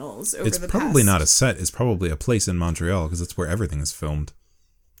 Netflix originals over It's the probably past. not a set. It's probably a place in Montreal because that's where everything is filmed.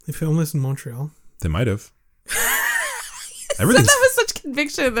 They filmed this in Montreal. They might have. Said Everything's that with such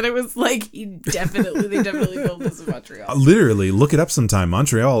conviction that it was like they definitely filmed this in Montreal. literally, look it up sometime.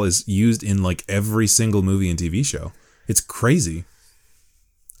 Montreal is used in like every single movie and TV show. It's crazy.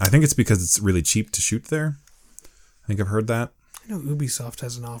 I think it's because it's really cheap to shoot there. I think I've heard that. I know Ubisoft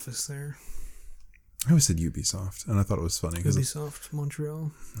has an office there. I always said Ubisoft, and I thought it was funny because it's Ubisoft,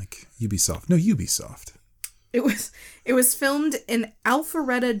 Montreal. like Ubisoft. No, Ubisoft. It was filmed in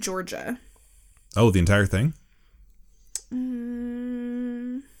Alpharetta, Georgia. Oh, the entire thing?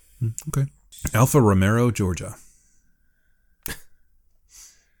 Mm, Okay. Alpha Romero, Georgia.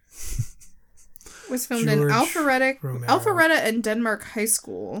 was filmed in George Alpharetta Romero. and Denmark High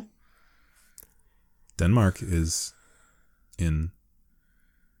School. Denmark is in.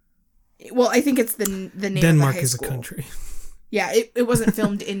 Well, I think it's the name Denmark of the high is school. a country. Yeah, it wasn't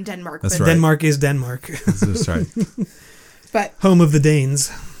filmed in Denmark. That's but, right. Denmark is Denmark. That's right. But Home of the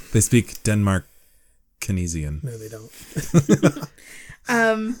Danes. They speak Denmark Canesian. No, they don't.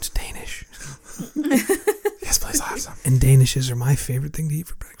 It's Danish. Yes, please, I'll have some. And Danishes are my favorite thing to eat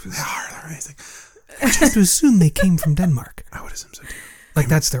for breakfast. They're amazing. I just assume they came from Denmark. I would assume so too. Like,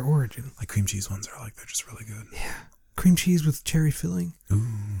 that's their origin. Like cream cheese ones are like, they're just really good. Yeah. Cream cheese with cherry filling. Ooh,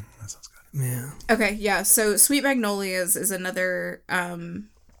 that sounds good. Yeah. okay, yeah. So Sweet Magnolias is another.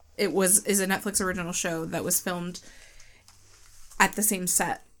 Is a Netflix original show that was filmed at the same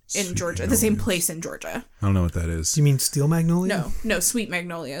set in Sweet Georgia, the same Magnolias. place in Georgia. I don't know what that is. Do you mean Steel Magnolia? No, Sweet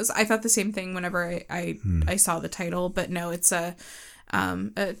Magnolias. I thought the same thing whenever I saw the title, but no, it's a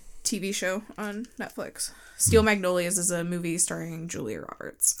TV show on Netflix. Steel Magnolias is a movie starring Julia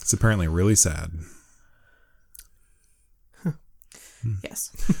Roberts. It's apparently really sad. Yes.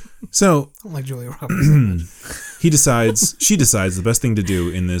 So I don't like Julia Roberts that much. she decides the best thing to do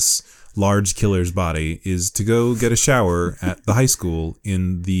in this large killer's body is to go get a shower at the high school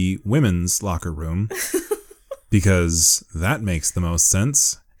in the women's locker room because that makes the most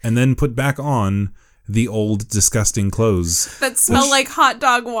sense, and then put back on the old disgusting clothes. That smell like hot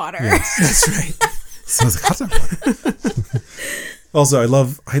dog water. That's right. Smells like hot dog water. Also, I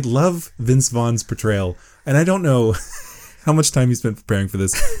love Vince Vaughn's portrayal, and I don't know how much time he spent preparing for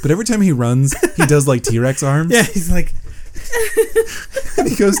this, but every time he runs, he does like T-Rex arms. Yeah, he's like, And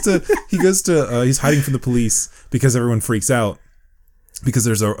he's hiding from the police because everyone freaks out because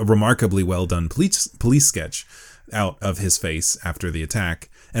there's a remarkably well done police sketch out of his face after the attack,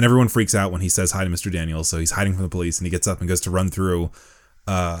 and everyone freaks out when he says hi to Mr. Daniels. So he's hiding from the police, and he gets up and goes to run through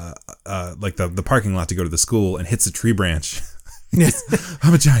like the parking lot to go to the school, and hits a tree branch. yes.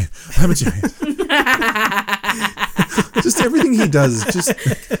 I'm a giant. Just everything he does,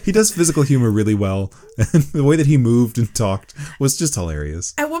 he does physical humor really well, and the way that he moved and talked was just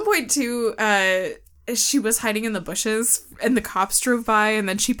hilarious. At one point, too, she was hiding in the bushes, and the cops drove by, and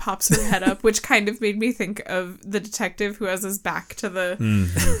then she pops her head up, which kind of made me think of the detective who has his back to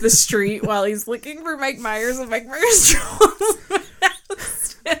the street while he's looking for Mike Myers, and Mike Myers draws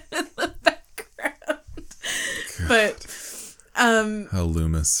in the background. But Oh,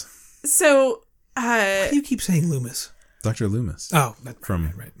 Loomis. so Why do you keep saying Loomis? Dr. Loomis. Oh, that's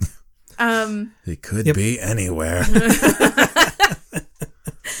From right. It could Yep. be anywhere.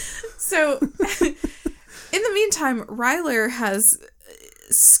 So, in the meantime, Ryler has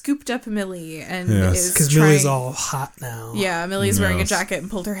scooped up Millie and Yes. is Because trying... Millie's all hot now. Yeah, Millie's wearing a Yes. jacket and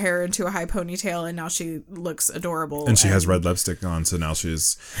pulled her hair into a high ponytail, and now she looks adorable. And she has red lipstick on, so now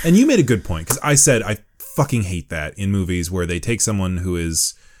she's... And you made a good point, because I said I fucking hate that in movies where they take someone who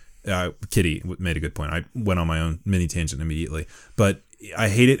is... Kitty made a good point. I went on my own mini tangent immediately. But I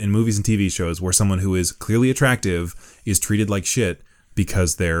hate it in movies and TV shows where someone who is clearly attractive is treated like shit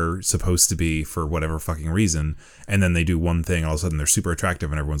because they're supposed to be for whatever fucking reason, and then they do one thing, all of a sudden they're super attractive,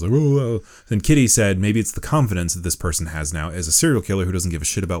 and everyone's like, whoa, whoa. Then Kitty said maybe it's the confidence that this person has now as a serial killer who doesn't give a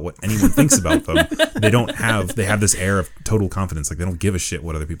shit about what anyone thinks about them. They have this air of total confidence, like they don't give a shit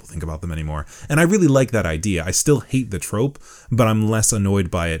what other people think about them anymore. And I really like that idea. I still hate the trope, but I'm less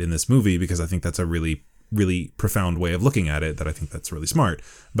annoyed by it in this movie because I think that's a really, really profound way of looking at it that I think that's really smart.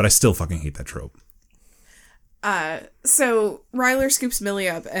 But I still fucking hate that trope. So Ryler scoops Millie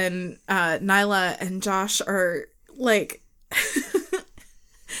up, and Nyla and Josh are like,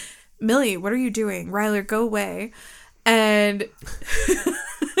 Millie, what are you doing? Ryler, go away. And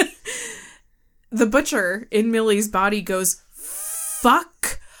the butcher in Millie's body goes,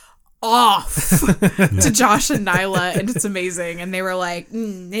 fuck off to Josh and Nyla, and it's amazing. And they were like,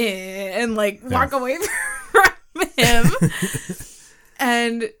 and like walk away from him.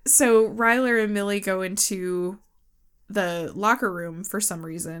 And so Ryler and Millie go into the locker room for some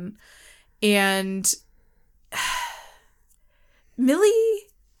reason, and Millie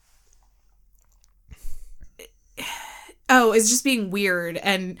is just being weird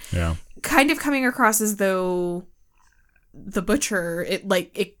and kind of coming across as though the butcher,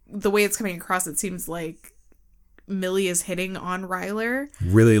 the way it's coming across, it seems like Millie is hitting on Ryler.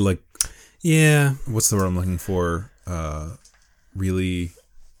 Really, like, Yeah. what's the word I'm looking for? Really,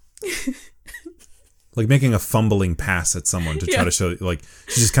 like making a fumbling pass at someone to try to show, like,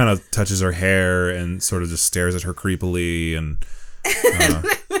 she just kind of touches her hair and sort of just stares at her creepily, and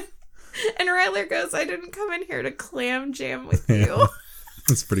And Ryler goes, I didn't come in here to clam jam with you.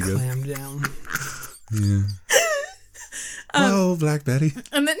 it's pretty good. Clam down. Yeah. Whoa, Black Betty.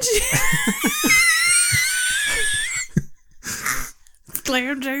 And then she...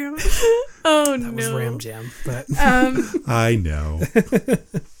 clam jam. Oh, That was Ram Jam, but I know.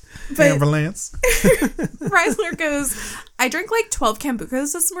 But Ambulance. Ryler goes, I drank like 12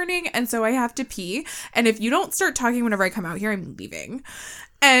 Kombuchas this morning, and so I have to pee. And if you don't start talking whenever I come out here, I'm leaving.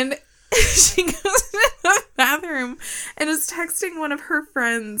 And she goes to the bathroom and is texting one of her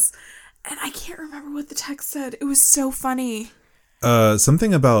friends. And I can't remember what the text said. It was so funny.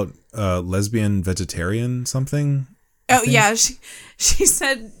 Something about lesbian vegetarian something. Oh, yeah. She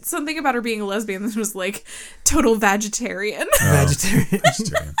said something about her being a lesbian that was like total vegetarian. vegetarian.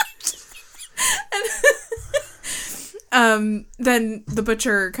 Then the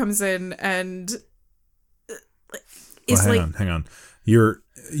butcher comes in and Well, hang on. You're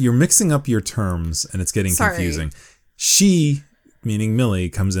mixing up your terms and it's getting confusing. She, meaning Millie,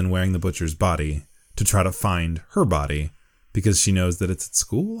 comes in wearing the butcher's body to try to find her body because she knows that it's at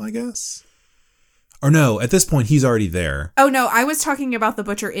school, I guess. Or no, at this point he's already there. Oh no, I was talking about the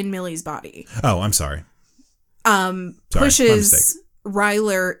butcher in Millie's body. Oh, I'm sorry. Pushes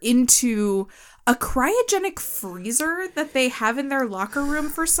Ryler into a cryogenic freezer that they have in their locker room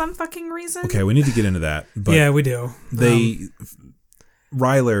for some fucking reason. Okay, we need to get into that. But yeah, we do.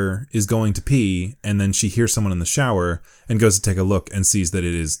 Ryler is going to pee, and then she hears someone in the shower and goes to take a look and sees that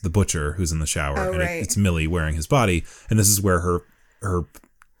it is the butcher who's in the shower. Oh, and right. It's Millie wearing his body. And this is where her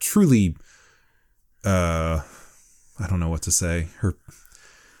truly, I don't know what to say, her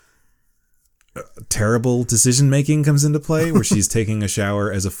terrible decision-making comes into play, where she's taking a shower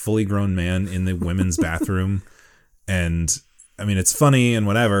as a fully grown man in the women's bathroom. And I mean, it's funny and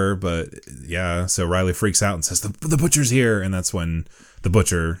whatever, but yeah, so Riley freaks out and says, the butcher's here. And that's when the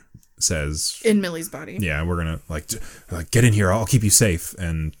butcher says, in Millie's body. yeah, we're going to like get in here. I'll keep you safe.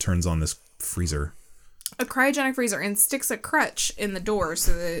 And turns on this freezer. A cryogenic freezer, and sticks a crutch in the door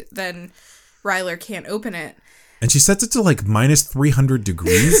so that then Ryler can't open it. And she sets it to like minus 300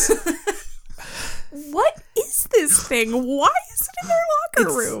 degrees. What is this thing? Why is it in their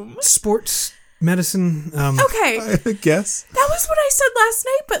locker room? Sports medicine. Okay. I guess. That was what I said last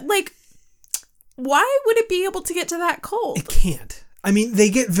night, but like, why would it be able to get to that cold? It can't. I mean, they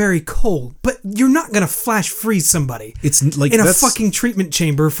get very cold, but you're not going to flash freeze somebody. It's like in a fucking treatment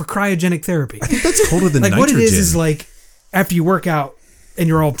chamber for cryogenic therapy. I think that's colder than like nitrogen. What it is like after you work out and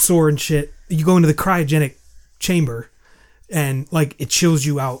you're all sore and shit, you go into the cryogenic chamber and like it chills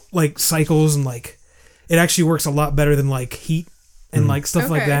you out, like cycles, and like it actually works a lot better than like heat and like stuff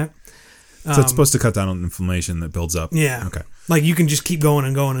like that. So it's supposed to cut down on inflammation that builds up. Yeah. Okay. Like you can just keep going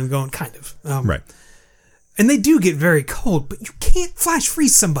and going and going, kind of. Right. And they do get very cold, but you can't flash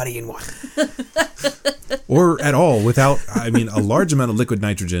freeze somebody in one. Or at all without, I mean, a large amount of liquid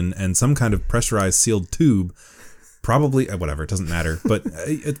nitrogen and some kind of pressurized sealed tube. Probably, whatever, it doesn't matter. But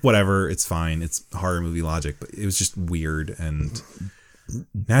whatever, it's fine. It's horror movie logic. But it was just weird and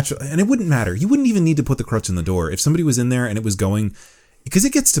natural. And it wouldn't matter. You wouldn't even need to put the crutch in the door. If somebody was in there and it was going, because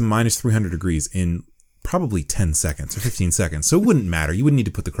it gets to minus 300 degrees in probably 10 seconds or 15 seconds. So it wouldn't matter. You wouldn't need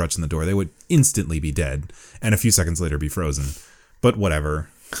to put the crutch in the door. They would instantly be dead. And a few seconds later be frozen. But whatever.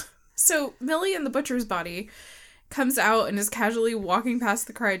 So Millie in the butcher's body comes out and is casually walking past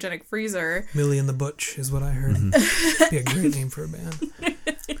the cryogenic freezer. Millie and the Butch is what I heard. Be a great name for a band.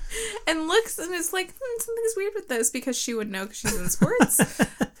 And looks and is like, something's weird with this, because she would know because she's in sports.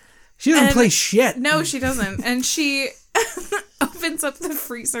 She doesn't play shit. No, she doesn't. And she opens up the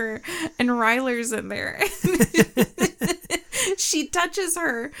freezer and Ryler's in there. She touches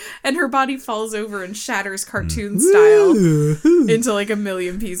her and her body falls over and shatters cartoon style into like a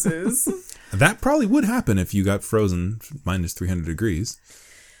million pieces. That probably would happen if you got frozen minus 300 degrees.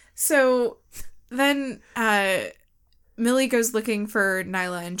 So then Millie goes looking for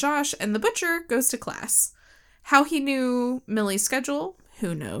Nyla and Josh, and the butcher goes to class. How he knew Millie's schedule,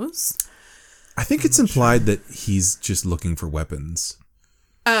 who knows? I think it's implied that he's just looking for weapons.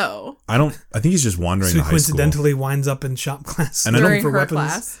 Oh. I think he's just wandering So to he high school. coincidentally winds up in shop class. And I don't During for her weapons.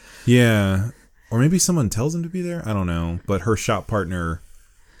 class. Yeah. Or maybe someone tells him to be there. I don't know. But her shop partner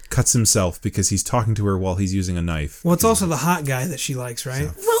cuts himself because he's talking to her while he's using a knife. Well, it's also the hot guy that she likes, right?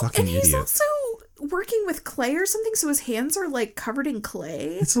 Well, Fucking and he's idiot. also working with clay or something, so his hands are like covered in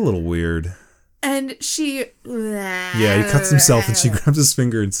clay. It's a little weird. And she... Yeah, he cuts himself and she grabs his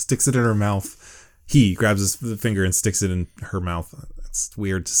finger and sticks it in her mouth. He grabs his finger and sticks it in her mouth. It's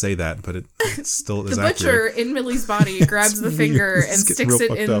weird to say that, but it still is The accurate. butcher in Millie's body grabs the finger weird. and This is getting sticks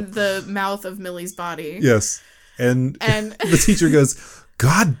it real in fucked up. the mouth of Millie's body. Yes. And And- the teacher goes,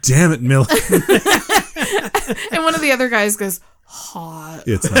 God damn it, Millie. And one of the other guys goes, hot.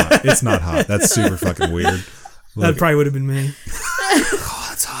 It's not hot. That's super fucking weird. That probably would have been me. Oh,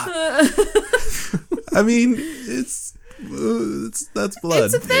 that's hot. I mean, it's that's blood.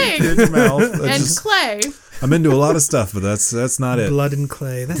 It's a thing. In your mouth. And clay. I'm into a lot of stuff, but that's not it. Blood and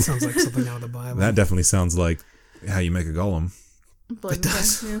clay. That sounds like something out of the Bible. That definitely sounds like how you make a golem. Blood and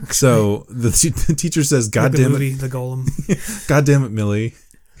does. clay, yeah. So the teacher says, "God Like the damn movie, it, The Golem. God damn it, Millie,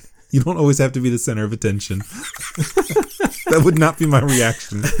 you don't always have to be the center of attention." That would not be my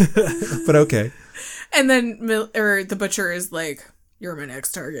reaction, but okay. And then the butcher is like, "You're my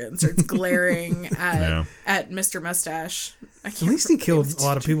next target," and starts glaring at Mr. Mustache. At least he killed a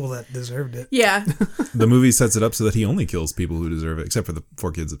lot of people that deserved it. Yeah. The movie sets it up so that he only kills people who deserve it, except for the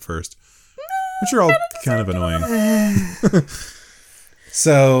 4 kids at first, which are all kind of annoying.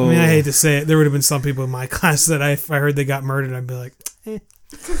 So, I mean, I hate to say it. There would have been some people in my class that if I heard they got murdered, I'd be like, eh.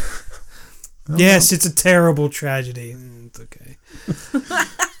 Yes, it's a terrible tragedy. It's okay.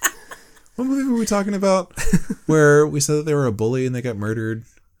 What movie were we talking about where we said that they were a bully and they got murdered,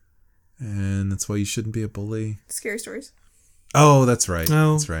 and that's why you shouldn't be a bully? Scary Stories. Oh, that's right.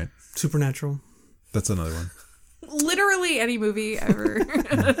 Oh. That's right. Supernatural. That's another one. Literally any movie ever.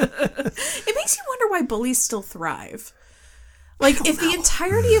 It makes you wonder why bullies still thrive. Like, if the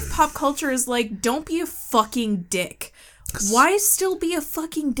entirety of pop culture is like, don't be a fucking dick, why still be a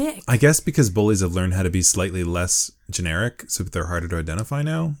fucking dick? I guess because bullies have learned how to be slightly less generic, so they're harder to identify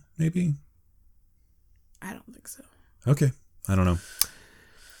now, maybe? I don't think so. Okay. I don't know.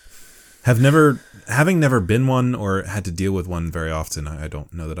 Having never been one or had to deal with one very often, I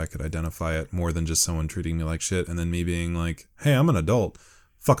don't know that I could identify it more than just someone treating me like shit and then me being like, hey, I'm an adult.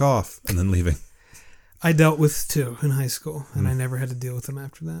 Fuck off. And then leaving. I dealt with 2 in high school, and I never had to deal with them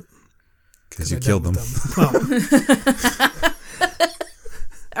after that. Because you killed them. Well,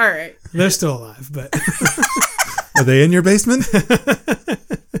 All right. they're still alive, but Are they in your basement?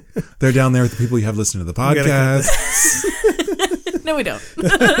 They're down there with the people you have listening to the podcast. No, we don't.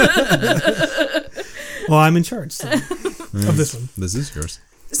 well, I'm in charge of this one. This is yours.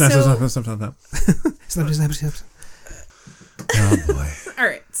 So- Snap. Snap. Oh, boy. All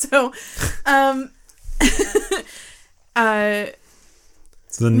right. So,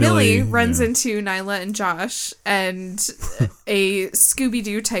 So then Millie runs into Nyla and Josh, and a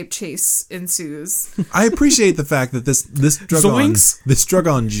Scooby-Doo type chase ensues. I appreciate the fact that this Zoinks. drug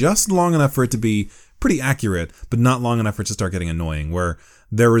on just long enough for it to be pretty accurate, but not long enough for it to start getting annoying. Where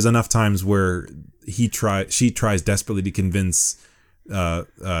there was enough times where she tries desperately to convince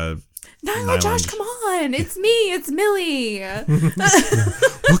Nyla, Josh, come on! It's me! It's Millie!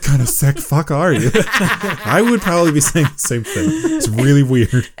 what kind of sick fuck are you? I would probably be saying the same thing. It's really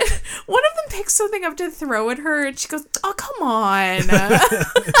weird. One of them picks something up to throw at her, and she goes, "Oh, come on!"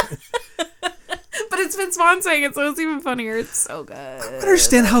 But it's Vince Vaughn saying it, so it's even funnier. It's so good. I don't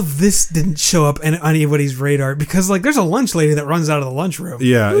understand how this didn't show up on anybody's radar, because like there's a lunch lady that runs out of the lunchroom,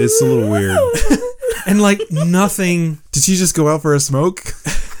 Yeah, it's a little weird. and like nothing Did she just go out for a smoke?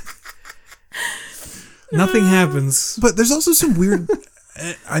 happens. But there's also some weird.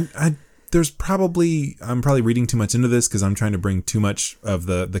 I'm probably reading too much into this because I'm trying to bring too much of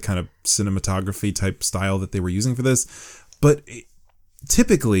the kind of cinematography type style that they were using for this. But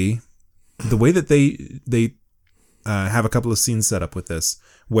typically, the way that they have a couple of scenes set up with this,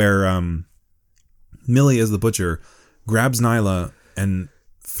 where Millie as the butcher grabs Nyla and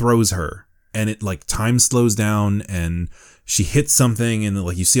throws her, and it like time slows down and she hits something and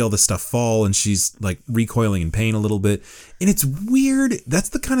like you see all this stuff fall and she's like recoiling in pain a little bit. And it's weird. That's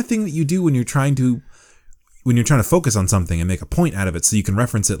the kind of thing that you do when you're trying to focus on something and make a point out of it so you can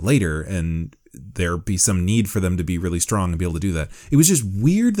reference it later and there be some need for them to be really strong and be able to do that. It was just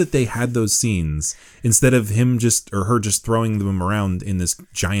weird that they had those scenes instead of her just throwing them around in this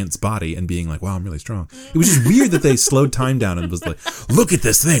giant's body and being like, wow, I'm really strong. It was just weird that they slowed time down and was like, look at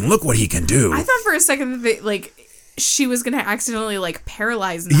this thing. Look what he can do. I thought for a second that she was gonna accidentally like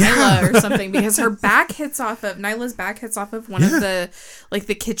paralyze Nyla or something because Nyla's back hits off of one of the like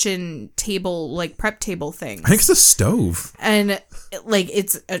the kitchen table, like prep table things. I think it's a stove. And like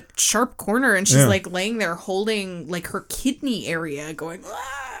it's a sharp corner and she's like laying there holding like her kidney area going,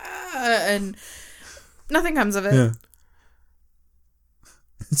 and nothing comes of it. Yeah.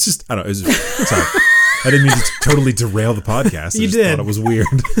 It's just, I don't know. Sorry. I didn't mean to totally derail the podcast. I just thought it was weird.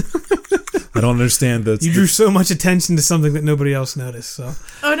 I don't understand that. You drew so much attention to something that nobody else noticed. So.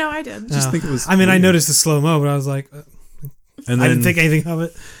 Oh no, I did. Just think it was. I mean, weird. I noticed the slow mo, but I was like, and I didn't think anything of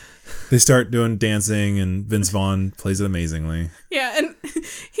it. They start doing dancing, and Vince Vaughn plays it amazingly. Yeah, and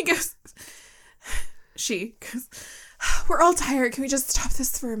she goes, we're all tired. Can we just stop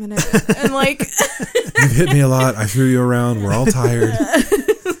this for a minute? And like, you've hit me a lot. I threw you around. We're all tired.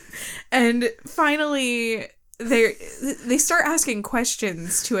 And finally, they start asking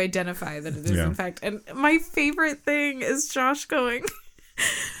questions to identify that it is in fact. And my favorite thing is Josh going,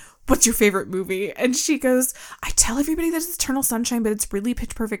 "What's your favorite movie?" And she goes, "I tell everybody that it's Eternal Sunshine, but it's really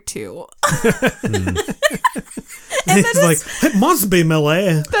Pitch Perfect too." And it's like, it must be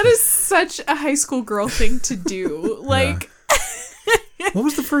Millie. That is such a high school girl thing to do. Like, what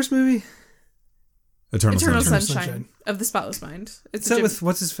was the first movie? Eternal Sunshine. Sunshine of the Spotless Mind. It's Is that with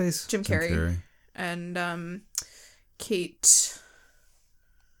what's his face? Jim Carrey. And Kate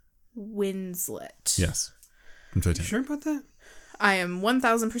Winslet. Yes. I'm You sure about that? I am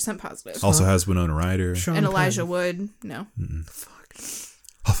 1000% positive. Also has Winona Ryder. Sean and Penn. Elijah Wood. No. Fuck.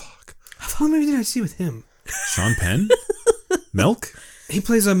 Oh, fuck. What movie did I see with him? Sean Penn? Milk? He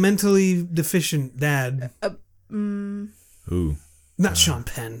plays a mentally deficient dad. Ooh. Not Sean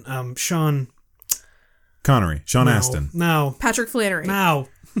Penn. Sean Connery. Sean no, Astin. No. Patrick Flannery. No.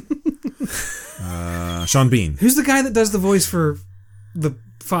 Sean Bean. Who's the guy that does the voice for the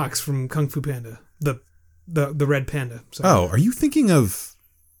fox from Kung Fu Panda? The red panda. Sorry. Oh, are you thinking of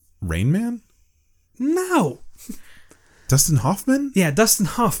Rain Man? No. Dustin Hoffman? Yeah, Dustin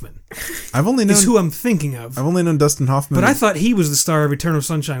Hoffman I've only known is who I'm thinking of. I've only known Dustin Hoffman. But I thought he was the star of Eternal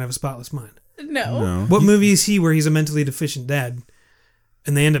Sunshine of a Spotless Mind. No. What movie is he where he's a mentally deficient dad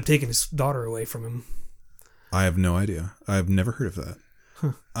and they end up taking his daughter away from him? I have no idea. I've never heard of that.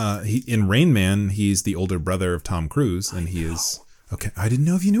 He in Rain Man, he's the older brother of Tom Cruise, and he is okay. I didn't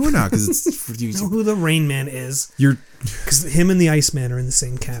know if you knew or not because it's for you. You know who the Rain Man is? Because him and the Iceman are in the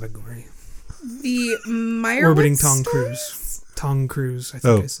same category. The Meyerowitz Orbiting Tom stories? Cruise. Tom Cruise, I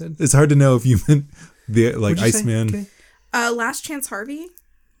think I said. It's hard to know if you meant the like What'd you say? Iceman. Okay. Last Chance Harvey.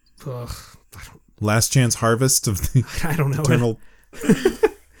 Ugh, Last Chance Harvest of the I don't know. Eternal.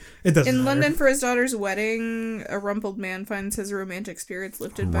 It doesn't In matter. London for his daughter's wedding, a rumpled man finds his romantic spirits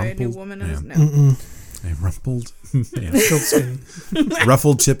lifted by a new Rumpled woman. And his, no. A rumpled man. Silkskin.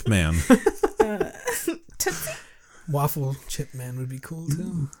 Ruffled chip man. Tootsie? Waffle Chip Man would be cool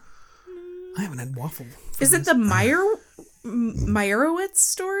too. I haven't had waffle. Is it the Meyerowitz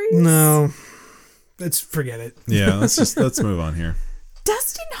stories? No. Forget it. Yeah, let's move on here.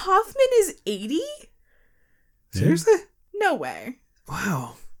 Dustin Hoffman is 80? Seriously? No way.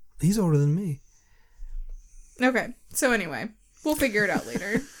 Wow. He's older than me. Okay, so anyway, we'll figure it out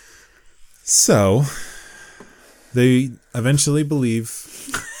later. So, they eventually believe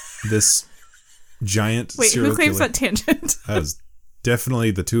this giant Wait, serial who claims killer. that tangent? That was definitely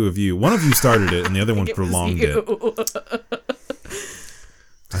the two of you. One of you started it, and the other one It was prolonged you. it.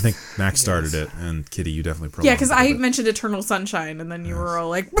 I think Max started it, and Kitty, you definitely prolonged it. Yeah, because I a bit. mentioned Eternal Sunshine, and then you were all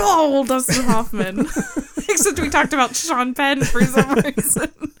like, "Oh, Dustin Hoffman." Except we talked about Sean Penn for some reason.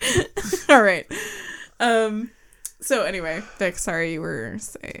 All right. So anyway, Vic, sorry, you were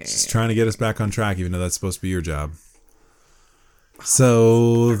saying. Just trying to get us back on track, even though that's supposed to be your job.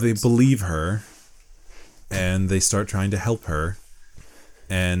 So they believe her, and they start trying to help her,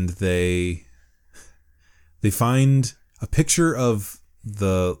 and they find a picture of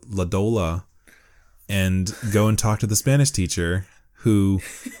the La Dola and go and talk to the Spanish teacher, who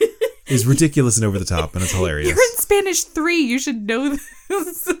is ridiculous and over the top, and it's hilarious. You're in Spanish 3. You should know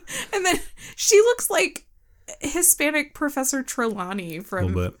this. And then she looks like Hispanic Professor Trelawney from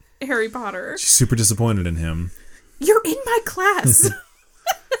Little bit. Harry Potter. She's super disappointed in him. You're in my class.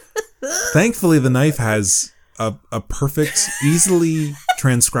 Thankfully, the knife has a perfect, easily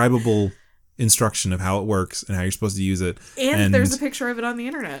transcribable instruction of how it works and how you're supposed to use it. And there's a picture of it on the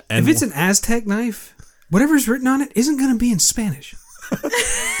internet. And If it's an Aztec knife, whatever's written on it isn't going to be in Spanish.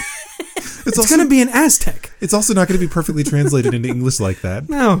 It's going to be in Aztec. It's also not going to be perfectly translated into English like that.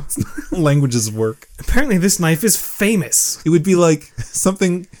 No. Languages work. Apparently this knife is famous. It would be like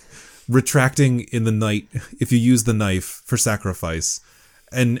something retracting in the night if you use the knife for sacrifice.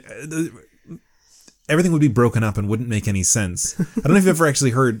 And everything would be broken up and wouldn't make any sense. I don't know if you've ever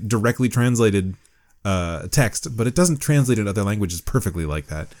actually heard directly translated text, but it doesn't translate in other languages perfectly like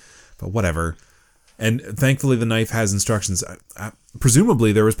that. But whatever. And thankfully the knife has instructions.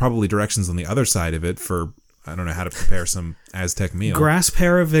 Presumably there was probably directions on the other side of it for, I don't know, how to prepare some Aztec meal. Grasp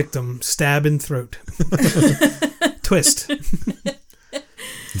hair of victim, stab in throat. Twist.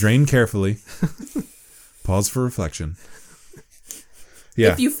 Drain carefully. Pause for reflection.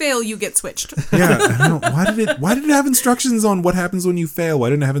 Yeah. If you fail, you get switched. Yeah, I don't know. Why did it have instructions on what happens when you fail? Why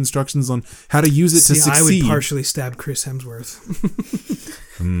didn't it have instructions on how to use it to See, I succeed? would partially stab Chris Hemsworth.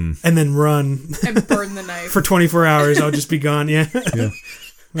 And then run. And burn the knife. For 24 hours, I'll just be gone, yeah.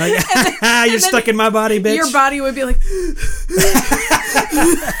 Like, you're stuck in my body, bitch. Your body would be like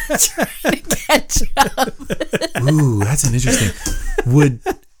trying to catch up. Ooh, that's an interesting.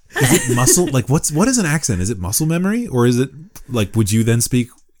 Is it muscle? Like, what is an accent? Is it muscle memory, or is it like? Would you then speak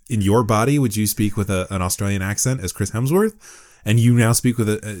in your body? Would you speak with an Australian accent as Chris Hemsworth, and you now speak with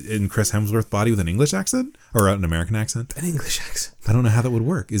in Chris Hemsworth's body with an English accent or an American accent? An English accent. I don't know how that would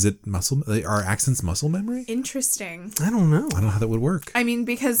work. Is it muscle? Are accents muscle memory? Interesting. I don't know. I don't know how that would work. I mean,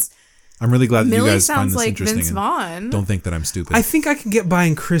 because I'm really glad that Millie you guys find sounds this like interesting. Vince and Vaughn. don't think that I'm stupid. I think I can get by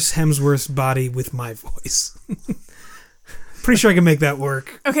in Chris Hemsworth's body with my voice. Pretty sure I can make that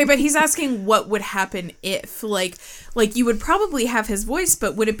work. Okay, but he's asking what would happen if, like you would probably have his voice,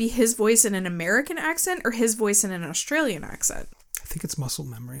 but would it be his voice in an American accent or his voice in an Australian accent? I think it's muscle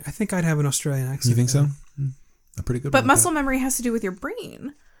memory. I think I'd have an Australian accent. You think so? A pretty good But one. muscle memory has to do with your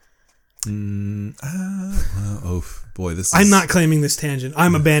brain. Boy, this is... I'm not claiming this tangent.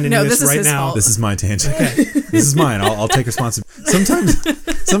 I'm abandoning No, this this is right his now. fault. This is my tangent. This is mine. I'll take responsibility.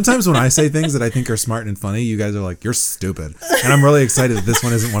 Sometimes when I say things that I think are smart and funny, you guys are like, "You're stupid," and I'm really excited that this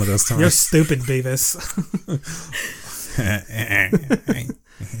one isn't one of those times. You're stupid, Beavis.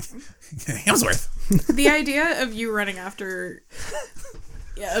 Hemsworth. The idea of you running after...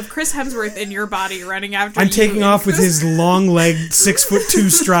 Yeah, of Chris Hemsworth in your body running after I'm you taking off with his long-legged 6'2"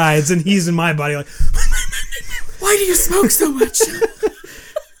 strides, and he's in my body like, Why do you smoke so much?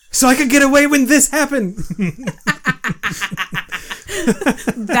 so I could get away when this happened.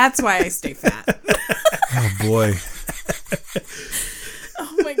 That's why I stay fat. Oh boy.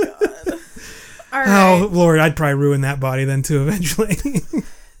 Oh my god. All right. Oh Lord, I'd probably ruin that body then too eventually.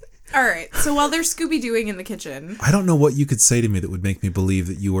 All right. So while they're Scooby-Dooing in the kitchen, I don't know what you could say to me that would make me believe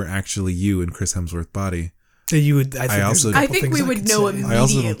that you were actually you in Chris Hemsworth's body. You would. I think we would know immediately. I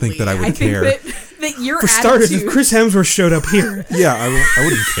also don't think that I would care. That your For starters, attitude... if Chris Hemsworth showed up here, Yeah, I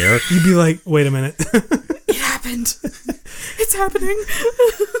wouldn't care. you'd be like, "Wait a minute." It happened. It's happening.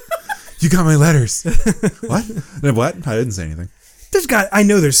 You got my letters. What? No, what? I didn't say anything. I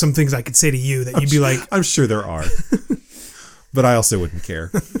know there's some things I could say to you that you'd be like, I'm sure there are. But I also wouldn't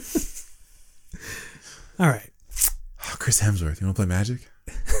care. "All right." Oh, Chris Hemsworth, you want to play Magic?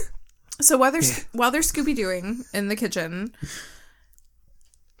 So while they're Scooby-Dooing in the kitchen,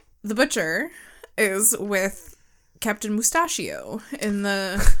 the butcher is with Captain Mustachio in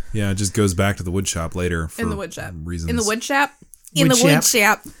the... Yeah, it just goes back to the wood shop later for In the wood shop. reasons. In the wood shop? Wood In the wood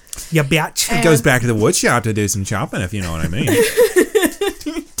shop. shop. Yeah, bitch. It goes back to the wood shop to do some chopping, if you know what I mean.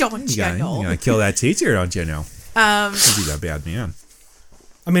 Don't You know? gotta kill that teacher, don't you know? He's a bad man.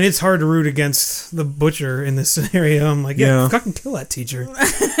 I mean, it's hard to root against the butcher in this scenario. I'm like, yeah, fucking kill that teacher.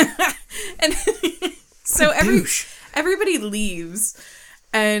 And so everybody leaves,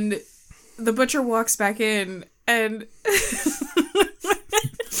 and the butcher walks back in, and the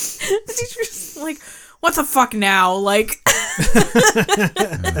teacher's like, "What the fuck now?" Like,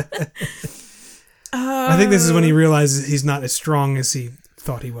 I think this is when he realizes he's not as strong as he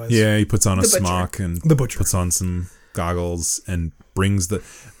thought he was. Yeah, he puts on a The butcher. smock and The butcher. puts on some goggles and brings the...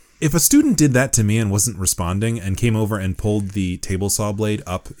 If a student did that to me and wasn't responding and came over and pulled the table saw blade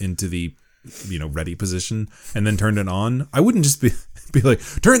up into the, ready position and then turned it on, I wouldn't just be like,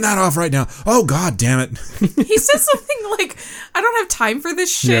 turn that off right now. Oh, God damn it. he says something like, "I don't have time for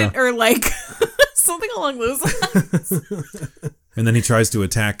this shit," Yeah. or like something along those lines. And then he tries to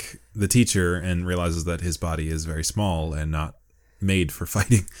attack the teacher and realizes that his body is very small and not made for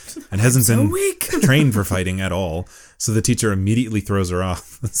fighting and hasn't been weak. trained for fighting at all. So the teacher immediately throws her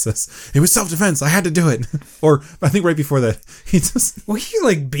off and says, "It was self-defense. I had to do it." Or I think right before that, he just... Well,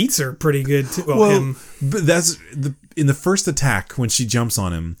 he beats her pretty good too. Well, him. But that's in the first attack when he jumps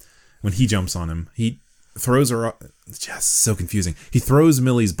on him, he throws her off. Just so confusing. He throws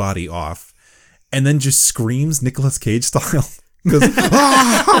Millie's body off and then just screams Nicolas Cage style. Goes,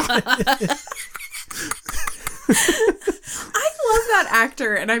 "Ah!" I love that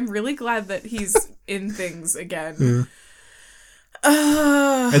actor, and I'm really glad that he's in things again.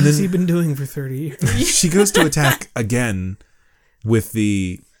 And What's then he been doing for 30 years? she goes to attack again with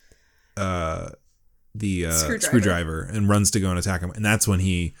the screwdriver and runs to go and attack him. And that's when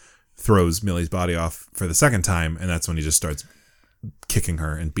he throws Millie's body off for the second time. And that's when he just starts kicking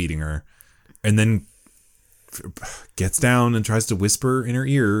her and beating her. And then gets down and tries to whisper in her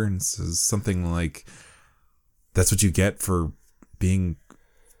ear and says something like, "That's what you get for being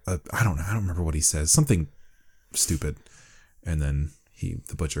I don't remember what he says. Something stupid. And then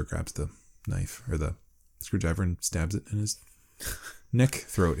the butcher grabs the knife or the screwdriver and stabs it in his neck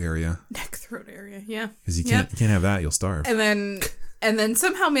throat area. Yeah. Because you can't have that, you'll starve. And then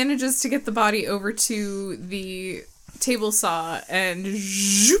somehow manages to get the body over to the table saw and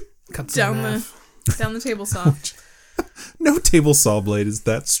zoop, Cuts down him in the half. down the table saw. No table saw blade is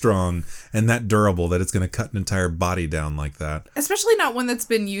that strong and that durable that it's going to cut an entire body down like that. Especially not one that's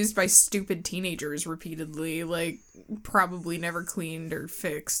been used by stupid teenagers repeatedly, like probably never cleaned or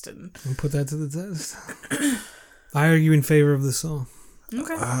fixed. And We'll put that to the test. I argue in favor of the saw.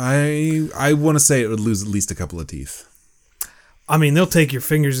 okay. I want to say it would lose at least a couple of teeth. I mean, they'll take your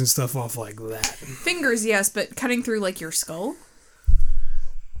fingers and stuff off like that. Fingers, yes, but cutting through like your skull?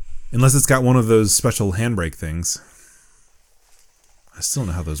 Unless it's got one of those special handbrake things. I still don't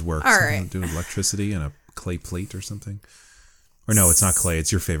know how those work. All Something right. to do with electricity and a clay plate or something. Or no, it's not clay.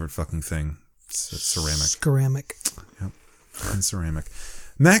 It's your favorite fucking thing. It's ceramic. Ceramic. Yep. And ceramic.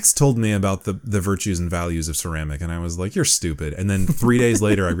 Max told me about the virtues and values of ceramic, and I was like, you're stupid. And then 3 days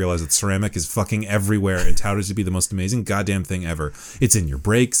later, I realized that ceramic is fucking everywhere and touted to be the most amazing goddamn thing ever. It's in your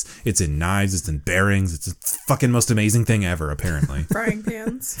brakes, it's in knives, it's in bearings, it's the fucking most amazing thing ever, apparently. Frying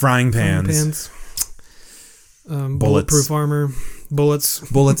pans. Frying pans. Bullets. Bulletproof armor. Bullets.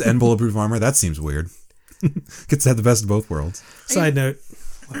 Bullets and bulletproof armor. That seems weird. Gets to have the best of both worlds. Side note.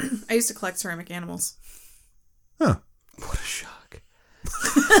 I used to collect ceramic animals. Huh. What a shock.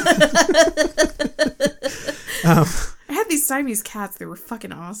 I had these Siamese cats. They were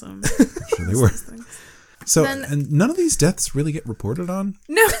fucking awesome. Sure they were. So, Then- and none of these deaths really get reported on?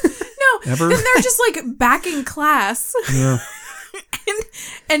 No. Ever? And they're just like back in class. Yeah.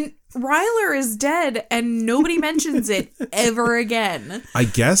 And Ryler is dead and nobody mentions it ever again. I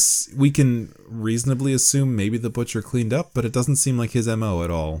guess we can reasonably assume maybe the butcher cleaned up, but it doesn't seem like his MO at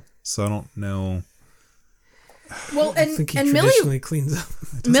all. So I don't know. Well, I think he and traditionally Millie cleans up.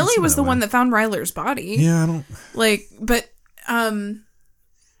 Millie seem was that the one way. that found Ryler's body. Yeah, I don't. Like, but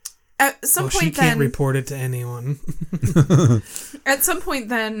at some Well, she point can't then report it to anyone. at some point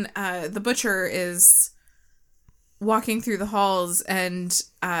then the butcher is walking through the halls and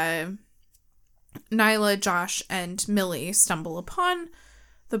Nyla, Josh, and Millie stumble upon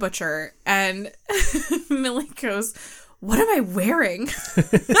the butcher and Millie goes, "What am I wearing?"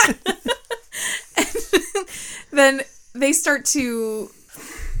 And then they start to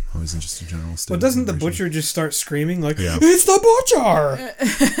Always just a general state. Well, of doesn't the vibration. butcher just start screaming like, Yeah. "It's the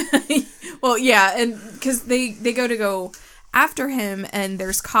butcher!" well, yeah, and because they go after him, and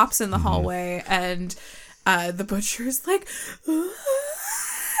there's cops in the hallway, and the butcher is like,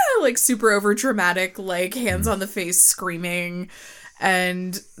 like super over dramatic, like hands on the face, screaming,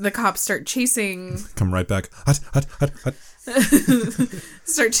 and the cops start chasing Come right back. Hut.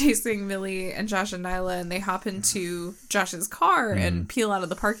 start chasing Millie and Josh and Nyla, and they hop into Josh's car and peel out of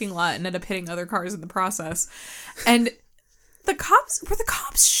the parking lot and end up hitting other cars in the process. And were the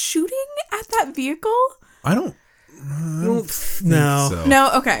cops shooting at that vehicle? I don't No. so.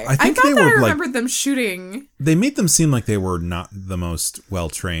 No, okay. I think thought they that I were, like- remembered them shooting. They made them seem like they were not the most well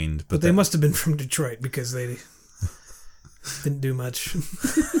trained, But they must have been from Detroit because they didn't do much.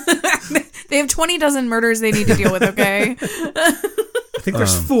 They have 20 dozen murders they need to deal with, okay? I think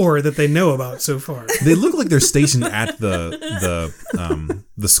there's 4 that they know about so far. They look like they're stationed at the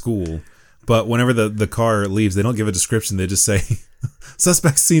school, but whenever the car leaves, they don't give a description. They just say,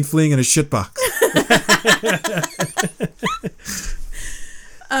 "Suspect seen fleeing in a shitbox."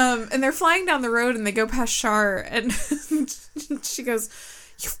 And they're flying down the road and they go past Shar and she goes,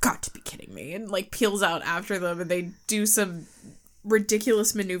 "You've got to be kidding me," and like peels out after them, and they do some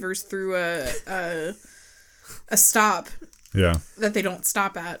ridiculous maneuvers through a stop Yeah. that they don't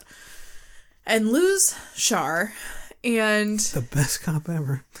stop at and lose Shar and The best cop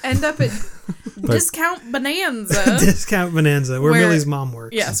ever. end up at Discount Bonanza. Discount Bonanza, where Where- Millie's mom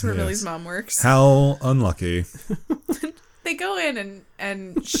works. Yes, where Yes. Millie's mom works. How unlucky. They go in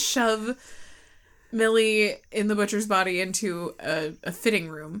and shove Millie in the butcher's body into a fitting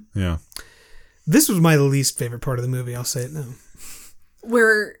room Yeah. This was my least favorite part of the movie, I'll say it now.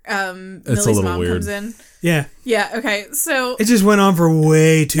 where a Millie's little mom weird. comes in. Yeah, Yeah, okay. So it just went on for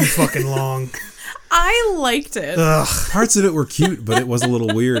way too fucking long. I liked it. Ugh. Parts of it were cute, but it was a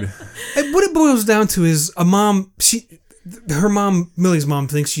little weird. And what it boils down to is a mom, her mom, Millie's mom,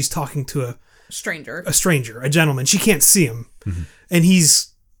 thinks she's talking to a Stranger. stranger, a gentleman. She can't see him. And he's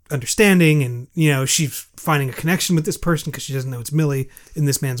understanding, and, she's finding a connection with this person because she doesn't know it's Millie in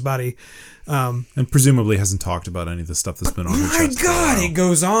this man's body. And presumably hasn't talked about any of the stuff that's been on her My chest. for a God, while. it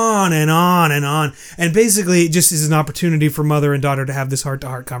goes on and on and on. And basically, it just is an opportunity for mother and daughter to have this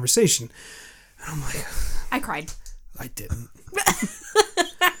heart-to-heart conversation. And I'm like, I cried. I didn't.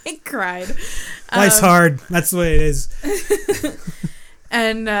 I cried. Life's hard. That's the way it is.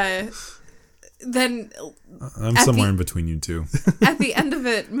 And then I'm At somewhere the- in between you two. at the end of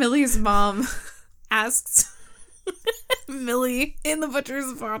it, Millie's mom asks Millie in the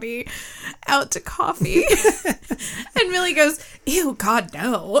butcher's body out to coffee. And Millie goes, ew, God,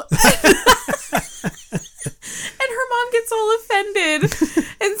 no. And her mom gets all offended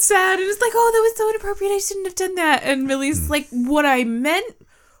and sad and is like, oh, that was so inappropriate. I shouldn't have done that. And Millie's like, what I meant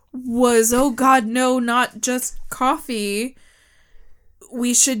was, oh, God, no, not just coffee.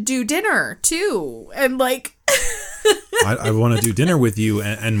 We should do dinner, too. And like... I want to do dinner with you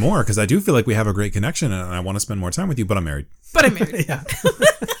and more because I do feel like we have a great connection and I want to spend more time with you, but I'm married. Yeah.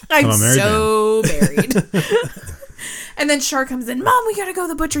 I'm a married so married. And then Char comes in, Mom, we gotta go,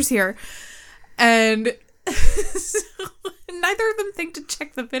 the butcher's here. And so neither of them think to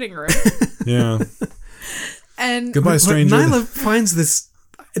check the fitting room. Yeah. And Goodbye, stranger. Nyla finds this.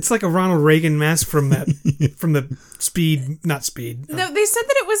 It's like a Ronald Reagan mask from the Speed, not Speed. no, they said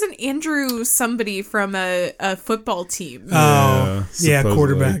that it was an Andrew somebody from a football team. Yeah, supposedly.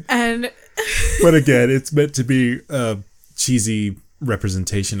 quarterback. And But again, it's meant to be a cheesy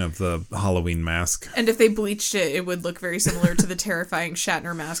representation of the Halloween mask. and if they bleached it, it would look very similar to the terrifying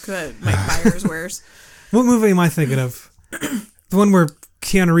Shatner mask that Mike Myers wears. What movie am I thinking of? The one where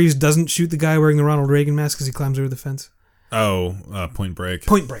Keanu Reeves doesn't shoot the guy wearing the Ronald Reagan mask because he climbs over the fence. Oh, Point Break.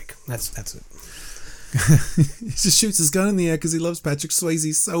 Point Break. That's it. He just shoots his gun in the air because he loves Patrick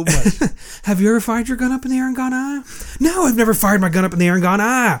Swayze so much. Have you ever fired your gun up in the air and gone, ah? No, I've never fired my gun up in the air and gone,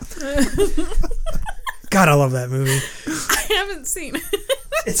 ah. God, I love that movie. I haven't seen it.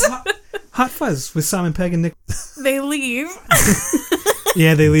 It's Hot Fuzz with Simon Pegg and Nick. They leave.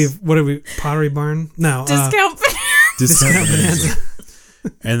 Yeah, they leave. What are we? Pottery Barn? No. Discount. Discount Bonanza.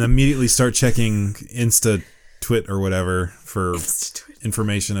 And immediately start checking Twit or whatever for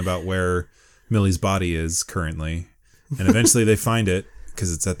information about where Millie's body is currently. And eventually they find it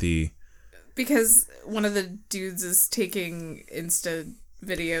because it's at the... Because one of the dudes is taking Insta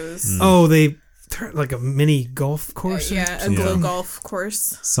videos. Oh, they're like a mini golf course? Yeah, a glow golf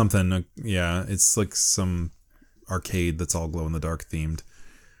course. Something, yeah. It's like some arcade that's all glow-in-the-dark themed.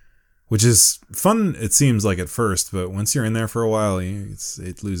 Which is fun, it seems like at first, but once you're in there for a while,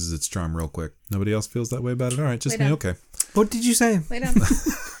 it loses its charm real quick. Nobody else feels that way about it? All right, just me? Okay. What did you say? Lay down.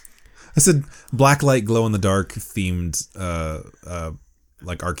 I said blacklight glow-in-the-dark themed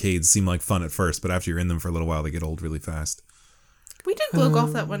like arcades seem like fun at first, but after you're in them for a little while, they get old really fast. We did glow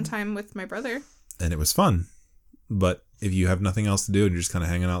golf that one time with my brother. And it was fun. But if you have nothing else to do and you're just kind of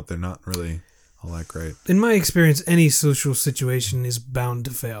hanging out, they're not really... all that great. In my experience, any social situation is bound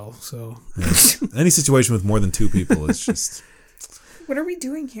to fail. So any situation with more than two people is just What are we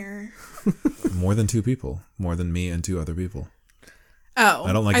doing here? more than two people, more than me and two other people. Oh,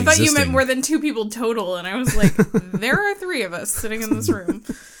 I don't like I thought you meant existing. more than two people total, and I was like, there are three of us sitting in this room.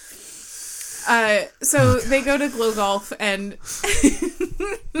 So they go to glow golf, and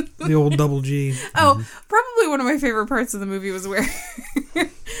the old double G. Probably one of my favorite parts of the movie was where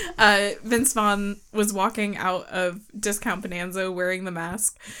Vince Vaughn was walking out of Discount Bonanza wearing the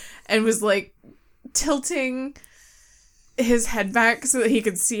mask and was like tilting his head back so that he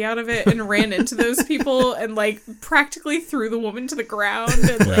could see out of it, and ran into those people and like practically threw the woman to the ground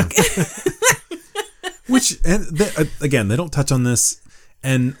and like Which, and again, they don't touch on this.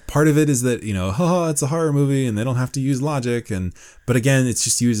 And part of it is that, it's a horror movie and they don't have to use logic. But again, it's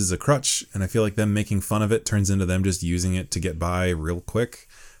just used as a crutch. And I feel like them making fun of it turns into them just using it to get by real quick.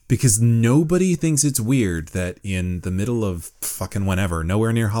 Because nobody thinks it's weird that in the middle of fucking whenever,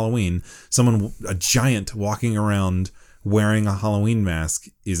 nowhere near Halloween, a giant walking around wearing a Halloween mask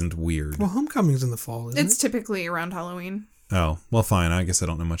isn't weird. Well, Homecoming's in the fall, isn't it's typically around Halloween. Oh, well, fine. I guess I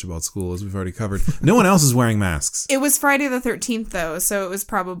don't know much about school, as we've already covered. No one else is wearing masks. It was Friday the 13th, though, so it was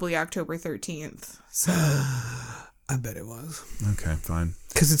probably October 13th. So I bet it was. Okay, fine.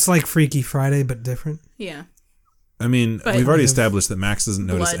 Because it's like Freaky Friday, but different. yeah. I mean, But- we've already established that Max doesn't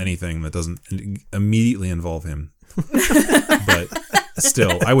notice Blood. anything that doesn't immediately involve him. But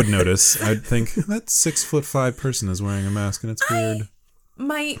still, I would notice. I'd think, that 6'5" person is wearing a mask and it's weird.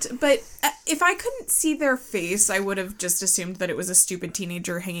 Might, but if I couldn't see their face, I would have just assumed that it was a stupid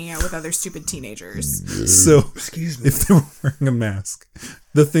teenager hanging out with other stupid teenagers. So, Excuse me. if they were wearing a mask,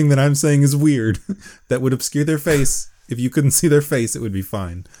 the thing that I'm saying is weird. That would obscure their face. If you couldn't see their face, it would be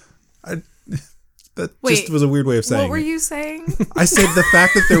fine. That Wait, just was a weird way of saying What were it. you saying? I said the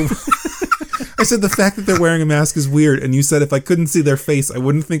fact that they're wearing a mask is weird, and you said if I couldn't see their face, I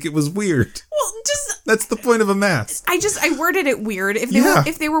wouldn't think it was weird. Well, That's the point of a mask. I worded it weird.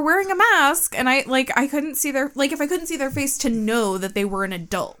 If they were wearing a mask and I couldn't see their, like, if I couldn't see their face to know that they were an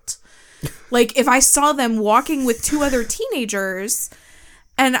adult. Like, if I saw them walking with two other teenagers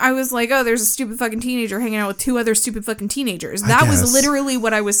And I was like, oh, there's a stupid fucking teenager hanging out with 2 other stupid fucking teenagers. That was guess. literally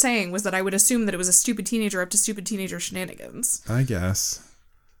what I was saying, was that I would assume that it was a stupid teenager up to stupid teenager shenanigans. I guess.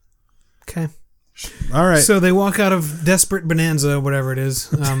 Okay. All right. So they walk out of Desperate Bonanza, whatever it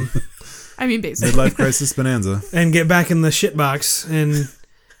is, I mean, basically. Midlife crisis bonanza. and get back in the shitbox. And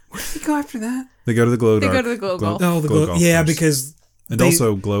Where did we go after that? They go to the glow They dark. go to the glow golf. oh, the Glow glow, golf yeah, course. because And they-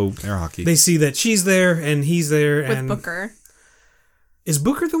 also glow air hockey. they see that she's there and he's there. With and Booker. Is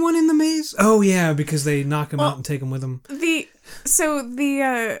Booker the one in the maze? Oh yeah, because they knock him Well- out and take him with them. The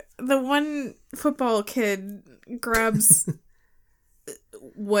one football kid grabs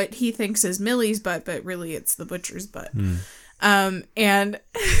what he thinks is Millie's butt, but really it's the butcher's butt. And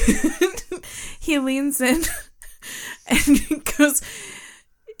he leans in and goes,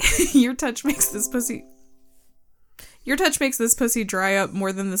 Your touch makes this pussy dry up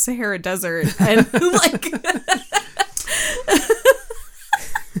more than the Sahara Desert. And like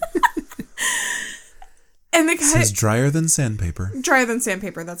and the guy Says drier than sandpaper. drier than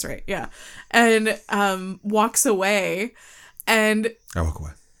sandpaper, that's right, yeah. And walks away, and I walk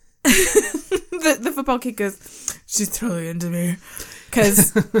away. the football kid goes, she's totally into me.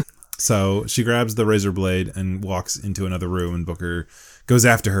 Because So she grabs the razor blade and walks into another room, and Booker goes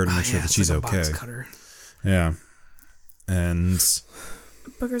after her to make sure that it's she's like a okay. box cutter. Yeah. And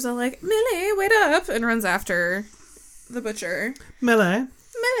Booker's all like, Millie, wait up, and runs after the butcher. Melee.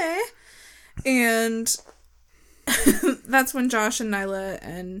 Millie. And that's when Josh and Nyla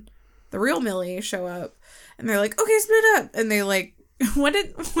and the real Millie show up, and they're like, okay, split up. And they like, what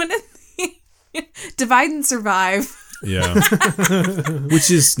did they divide and survive. yeah. Which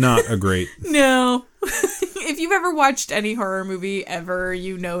is not a great. No. If you've ever watched any horror movie ever,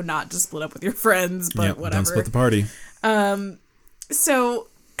 you know not to split up with your friends, but Yeah, whatever. don't split the party. So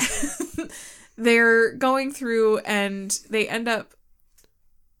they're going through and they end up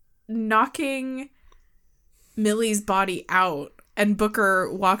knocking Millie's body out, and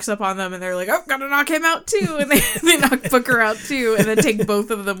Booker walks up on them and they're like, oh, gotta knock him out too. And they knock Booker out too, and then take both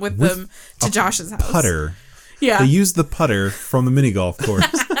of them with them to Josh's house. Putter. Yeah. They use the putter from the mini golf course,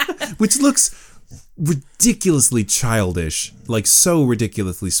 which looks ridiculously childish, like so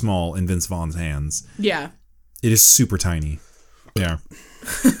ridiculously small in Vince Vaughn's hands. Yeah. It is super tiny. Yeah.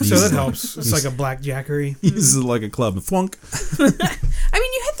 So that helps. It's like a blackjackery. He uses it like a club. Thwunk. I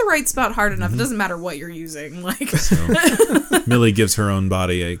mean, you hit the right spot hard enough. It doesn't matter what you're using. Like, Millie gives her own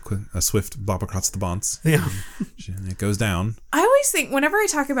body a swift bop across the bonds. Yeah. It goes down. I always think, whenever I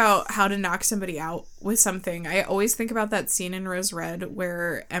talk about how to knock somebody out with something, I always think about that scene in Rose Red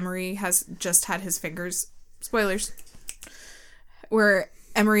where Emery has just had his fingers, spoilers, where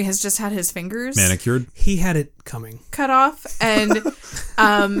Emery has just had his fingers Manicured. He had it coming. cut off, and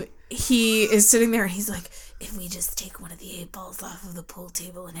he is sitting there and he's like, if we just take one of the 8 balls off of the pool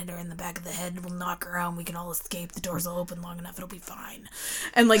table and hit her in the back of the head, we'll knock her out and we can all escape. The doors will open long enough, it'll be fine.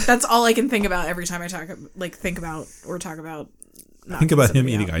 And like, that's all I can think about every time I talk about Think about him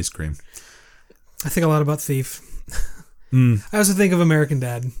somebody eating out. ice cream. I think a lot about Thief. I also think of American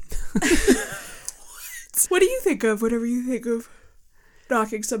Dad. What do you think of whenever you think of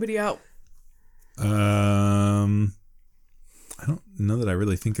knocking somebody out? I don't know that I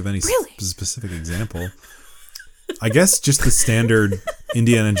really think of any Really? specific example. I guess just the standard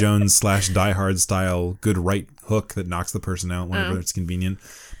Indiana Jones / Die Hard style good right hook that knocks the person out whenever it's convenient.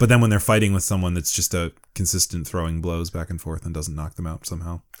 But then when they're fighting with someone that's just a consistent throwing blows back and forth and doesn't knock them out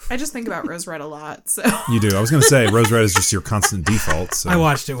somehow. I just think about Rose Red a lot, so. You do. I was going to say Rose Red is just your constant default. So. I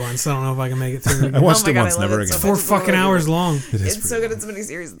watched it once. I don't know if I can make it through. I Again. watched Oh my it God, once, I love never it so again. much. 4 fucking hours long. It's so good. It's a mini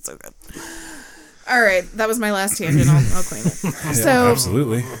series. It's so good. All right, that was my last tangent. I'll claim it. So,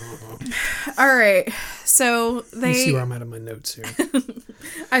 Absolutely. all right. So Let me see they, where I'm at in my notes here.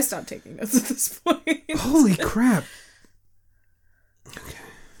 I stopped taking notes at this point. Holy crap.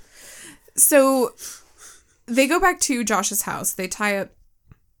 So they go back to Josh's house. They tie up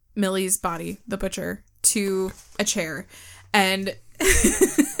Millie's body, the butcher, to a chair, and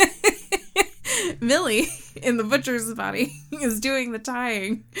Millie in the butcher's body is doing the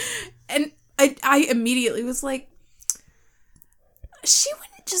tying, and I immediately was like, she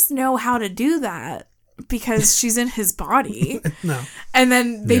wouldn't just know how to do that because she's in his body. No. And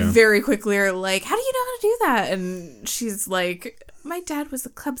then they Yeah. very quickly are like, how do you know how to do that? And she's like, my dad was a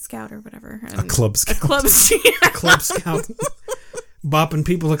Club Scout or whatever. And A Club Scout. Club Scout. Club Scout. Bopping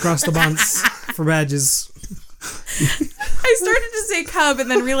people across the bunts for badges. I started to say Cub and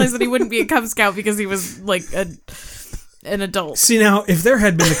then realized that he wouldn't be a Cub Scout because he was like an adult. See, now, if there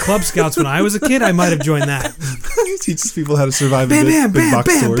had been the Club Scouts when I was a kid, I might have joined that. Teaches people how to survive Bam, in bam, big bam, box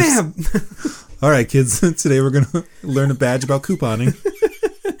bam, stores. bam. All right, kids. Today we're going to learn a badge about couponing.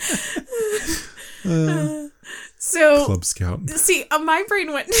 So Club Scout. see, my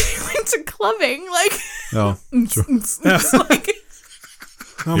brain went to clubbing, like, Oh, sure. like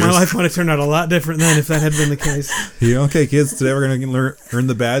Oh, my life would have turned out a lot different then if that had been the case. Yeah, okay, kids. Today we're gonna earn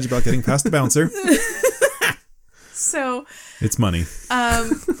the badge about getting past the bouncer. so. It's money.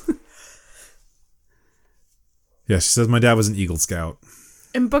 Yeah, she says my dad was an Eagle Scout.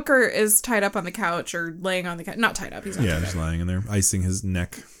 And Booker is tied up on the couch or laying on the couch. Not tied up. He's not Yeah, tied just lying in there, icing his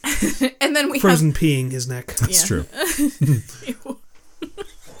neck. up. And then we Frozen peeing his neck. That's true. Ew.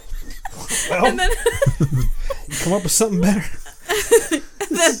 Well, And then, come up with something better.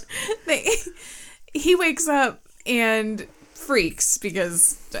 he wakes up and freaks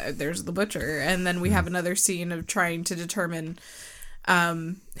because there's the butcher. And then we have another scene of trying to determine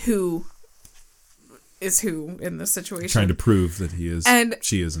who is who in this situation. Trying to prove that he is. And-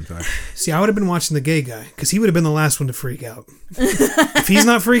 she is, in fact. See, I would have been watching the gay guy because he would have been the last one to freak out. If he's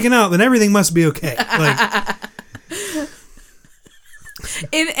not freaking out, then everything must be okay. Like,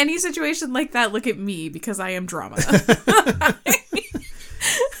 In any situation like that, look at me because I am drama.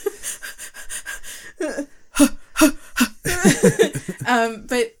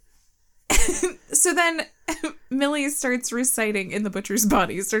 But so then Millie starts reciting in the butcher's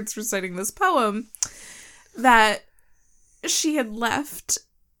body, starts reciting this poem that she had left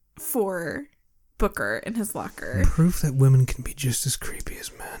for Booker in his locker. proof that women can be just as creepy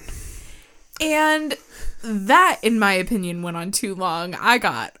as men. And that, in my opinion, went on too long. I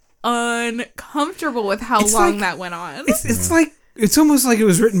got uncomfortable with how It's long like- that went on. It's like, it's almost like it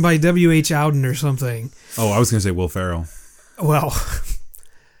was written by W.H. Auden or something. Oh, I was going to say Will Ferrell. Well,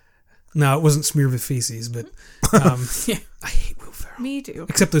 no, it wasn't smeared with feces, but Yeah. I hate Will Ferrell. Me too.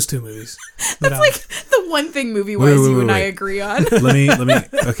 Except those two movies. But, That's like the one thing movie-wise Wait, you and I wait. agree on. Let me.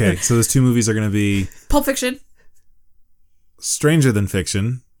 Okay, so those two movies are going to be Pulp Fiction. Stranger Than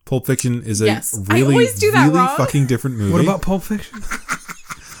Fiction. Pulp Fiction is a Yes. I really, always do that really wrong. fucking different movie. what about Pulp Fiction?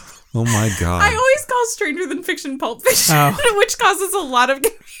 Oh my god! I always call Stranger Than Fiction Pulp Fiction, Oh. which causes a lot of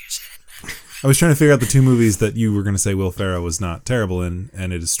confusion. I was trying to figure out the two movies that you were going to say Will Ferrell was not terrible in,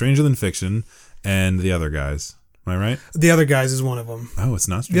 and it is Stranger Than Fiction and The Other Guys. Am I right? The Other Guys is one of them. Oh, it's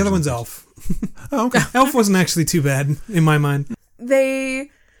not. The other Stranger one's Than Elf. Oh, okay. Elf wasn't actually too bad, in my mind. They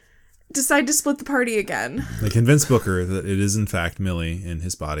decide to split the party again. They convince Booker that it is in fact Millie in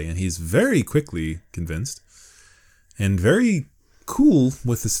his body, and he's very quickly convinced and very cool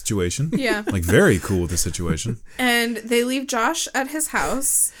with the situation. Yeah. Like very cool with the situation. And they leave Josh at his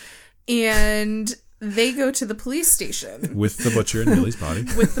house, and they go to the police station With the butcher in Millie's body.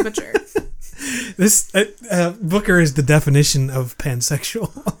 with the butcher. This Booker is the definition of pansexual,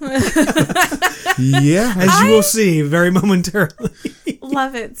 Yeah. as you will see very momentarily.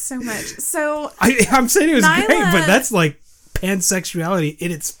 Love it so much. So I'm saying it was Nyla- great, but that's like pansexuality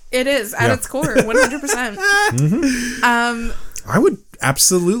in its. it is at Yeah. its core, 100%. I would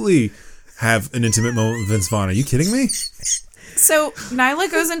absolutely have an intimate moment with Vince Vaughn. Are you kidding me? So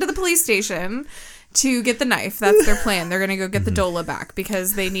Nyla goes into the police station to get the knife. That's their plan. They're going to go get the Dola back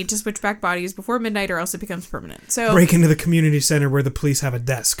because they need to switch back bodies before midnight or else it becomes permanent. So Break into the community center where the police have a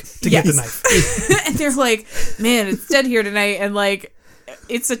desk to get the knife. and they're like, man, it's dead here tonight. And like,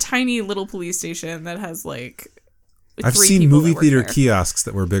 it's a tiny little police station that has like I've 3 seen people movie that work theater there. kiosks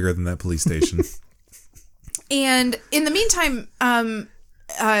that were bigger than that police station. And in the meantime,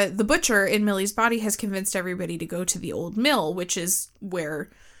 the butcher in Millie's body has convinced everybody to go to the old mill, which is where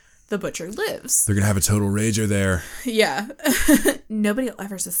the butcher lives. They're going to have a total rager there. Yeah. Nobody will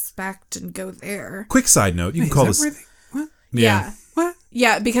ever suspect and go there. Quick side note. You Wait, can call is that this... where they- what? Yeah. What?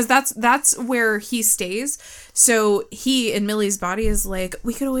 Yeah, because that's where he stays. So he in Millie's body is like,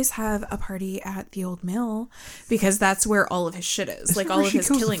 we could always have a party at the old mill because that's where all of his shit is. Like that all where of she his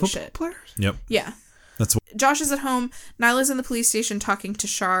kills the killing football shit. players? Yep. Yeah. That's Josh is at home. Nyla's in the police station talking to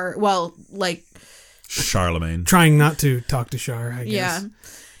Shar. Well, like, Charlemagne. Trying not to talk to Char, I guess. yeah.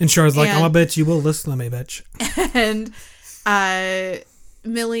 And Char's like, And- I'll bet you will listen to me, bitch. And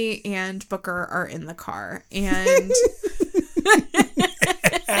Millie and Booker are in the car. And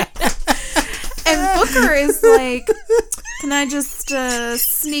and Booker is like, can I just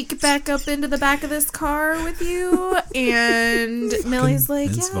sneak back up into the back of this car with you? And Millie's like,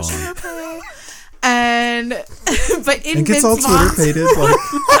 Vince yeah, Vaughn. sure, okay. And but in It gets Vince all Twitter Vaughn's pated. Like,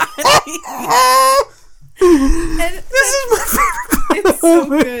 and this is my favorite. It's so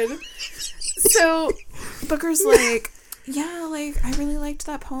good. So Booker's like, yeah, like I really liked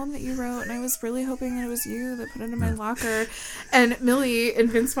that poem that you wrote, and I was really hoping that it was you that put it in my locker. And Millie in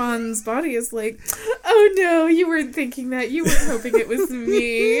Vince Vaughn's body is like, oh no, you weren't thinking that. You weren't hoping it was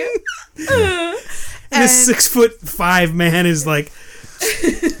me. This 6'5" man is like,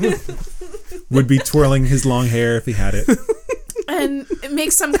 Would be twirling his long hair if he had it. And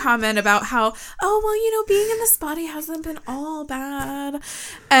makes some comment about how, oh, well, being in this body hasn't been all bad.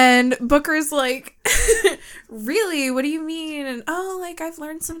 And Booker's like, really? What do you mean? And, oh, like, I've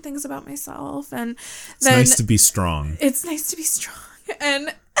learned some things about myself. And It's nice to be strong. It's nice to be strong.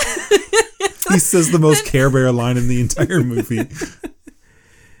 And he says the most Care Bear line in the entire movie.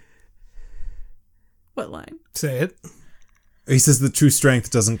 What line? Say it. He says the true strength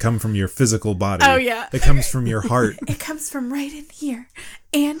doesn't come from your physical body. Oh, yeah. It comes from your heart. It comes from right in here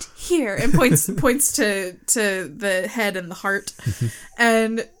and here. And points to the head and the heart.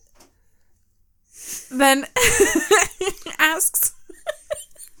 And then asks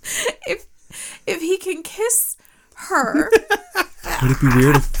if he can kiss her. Would it be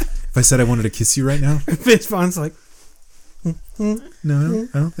weird if I said I wanted to kiss you right now? Vince Vaughn's like, No,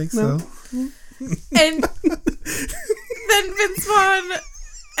 I don't think so. And then Vince Vaughn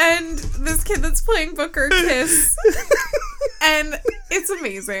and this kid that's playing Booker kiss. And it's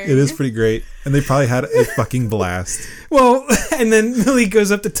amazing. It is pretty great. And they probably had a fucking blast. well, and then Millie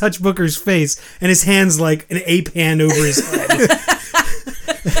goes up to touch Booker's face, and his hand's like an ape hand over his head.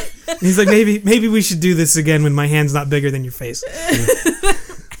 And he's like, maybe we should do this again when my hand's not bigger than your face.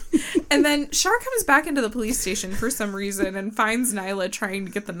 And then Shar comes back into the police station for some reason and finds Nyla trying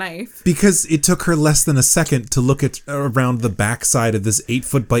to get the knife. Because it took her less than a second to look at around the backside of this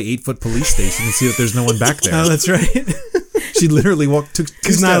 8-foot by 8-foot police station and see that there's no one back there. Oh, that's right. She literally walked, took 2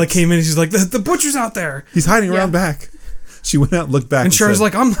 Because Nyla steps. came in and she's like, the butcher's out there. He's hiding around back. She went out, looked back, And Char's said,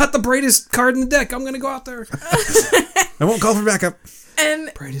 like, I'm not the brightest card in the deck. I'm going to go out there. I won't call for backup.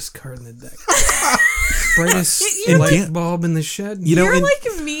 And Brightest card in the deck. Brightest You're light bulb in the shed. you're like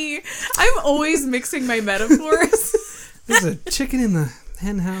me. I'm always mixing my metaphors. There's a chicken in the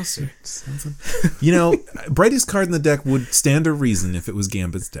hen house. Brightest card in the deck would stand to reason if it was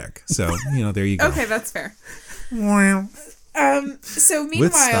Gambit's deck. So, there you go. Okay, that's fair. Wow. So style,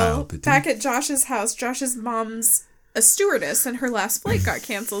 meanwhile, but back at Josh's house, Josh's mom's a stewardess and her last flight got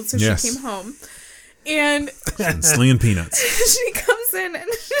canceled, so Yes. she came home. And Slinging peanuts. she comes in and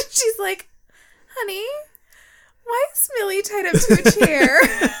she's like, honey, why is Millie tied up to a chair?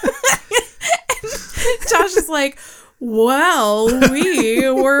 And Josh is like, well, we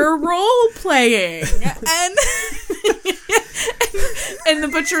were role playing. And the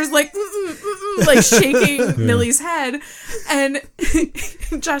butcher is like, like shaking Millie's head. And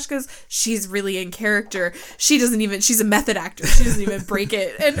Josh goes, she's really in character. She's a method actor. She doesn't even break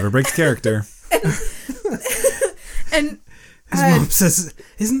it. And Never breaks character. and His mom says,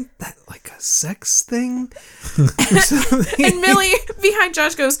 isn't that like a sex thing? Or something? And Millie behind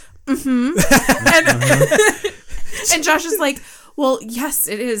Josh goes, and Josh is like, well, yes,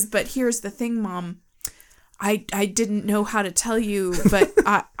 it is, but here's the thing, Mom. I didn't know how to tell you, but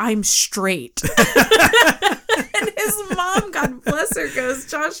I'm straight. And his mom, God bless her, goes,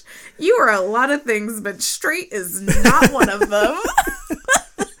 Josh, you are a lot of things, but straight is not one of them.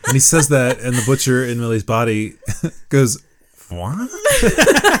 And he says that, and the butcher in Millie's body goes, what?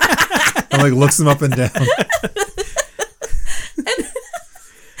 And looks him up and down.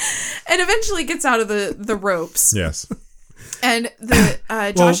 And eventually gets out of the ropes. Yes. And the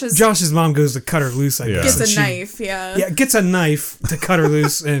Josh's mom goes to cut her loose, I guess. gets and a she- knife, yeah. Yeah, gets a knife to cut her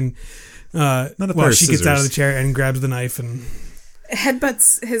loose, and Not a pair of she gets out of the scissors. chair and grabs the knife, and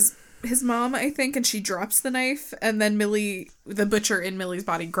Headbutts his mom, I think, and she drops the knife, and then Millie, the butcher in Millie's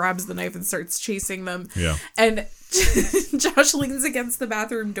body, grabs the knife and starts chasing them. Yeah. And Josh leans against the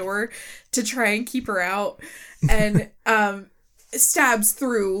bathroom door to try and keep her out, and stabs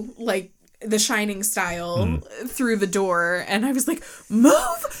through, like, The Shining style through the door, and I was like,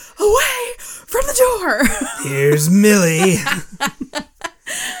 move away from the door. here's Millie.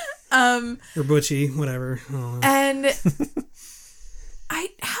 Or Butchie, whatever. I don't know. And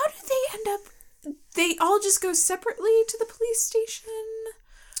how did they end up? They all just go separately to the police station,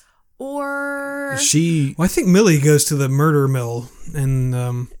 or Well, I think Millie goes to the murder mill, and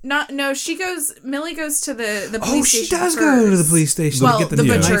not? No, Millie goes to the police oh, station. she does first. go to the police station Well, to get the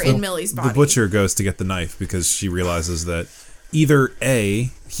knife. butcher in out. Millie's body. The butcher goes to get the knife because she realizes that he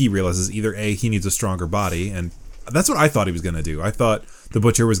realizes either A, he needs a stronger body, and that's what I thought he was going to do. I thought the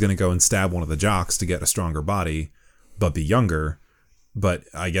butcher was going to go and stab one of the jocks to get a stronger body, but be younger. But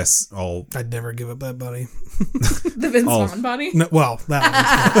I guess I'd never give up that body. The Vince Vaughn body. No, well, that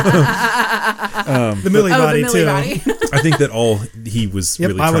one. The Millie body the Millie too. body. I think that all he was Yep,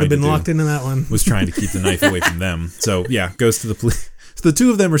 really I would trying have been to do locked into that one. was trying to keep the knife away from them. So yeah, goes to the police. So the two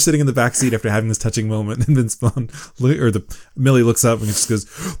of them are sitting in the back seat after having this touching moment, and Vince Vaughn, Millie looks up and just goes,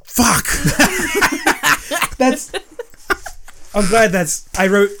 "Fuck." That's I'm glad I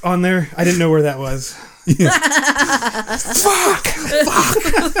wrote on there. I didn't know where that was. Fuck!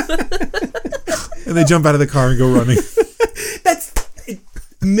 And they jump out of the car and go running.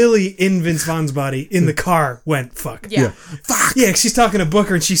 Millie in Vince Vaughn's body in the car went fuck. Yeah. Fuck! Yeah, she's talking to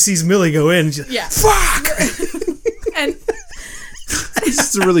Booker and she sees Millie go in. And she's like, fuck! And It's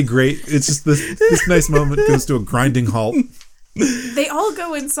just a really great, it's just this nice moment goes to a grinding halt. they all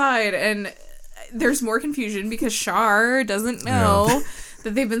go inside, and there's more confusion because Char doesn't know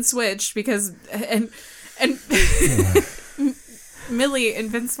that they've been switched because and Millie in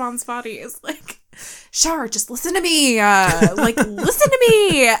Vince Vaughn's body is like, Char, just listen to me, like listen to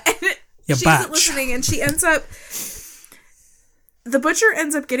me. And she isn't listening, and the butcher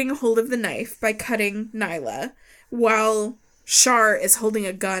ends up getting a hold of the knife by cutting Nyla, while Char is holding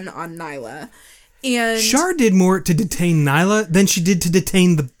a gun on Nyla. And Char did more to detain Nyla than she did to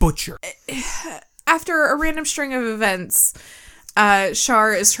detain the butcher. After a random string of events,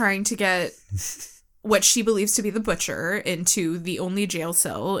 Char is trying to get what she believes to be the butcher into the only jail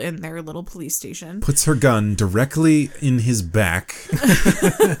cell in their little police station. Puts her gun directly in his back,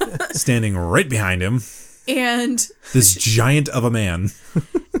 standing right behind him. And this giant of a man.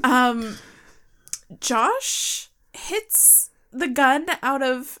 Josh hits the gun out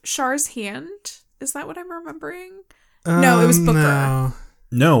of Char's hand. Is that what I'm remembering? No, it was Booker.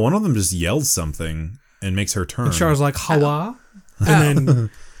 No, one of them just yells something and makes her turn. And Char's like, Hawa. And then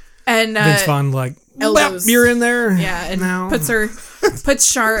Vince Vaughn like, you're in there. Yeah, and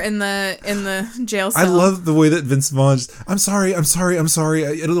puts Char in the jail cell. I love the way that Vince Vaughn I'm sorry.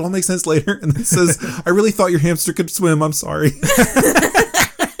 It'll all make sense later. And then says, I really thought your hamster could swim. I'm sorry.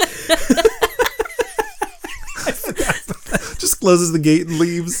 Just closes the gate and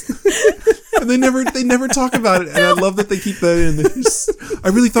leaves. And they never talk about it. And I love that they keep that in. I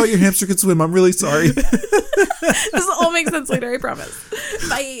really thought your hamster could swim. I'm really sorry. This will all make sense later, I promise.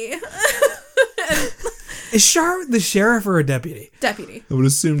 Bye. Is Char the sheriff or a deputy? Deputy. I would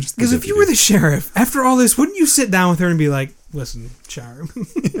assume just because if you were the sheriff, after all this, wouldn't you sit down with her and be like, listen, Char,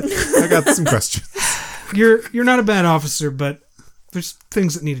 I got some questions. You're not a bad officer, but there's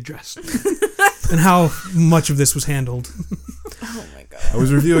things that need addressed. And how much of this was handled. Oh my god. I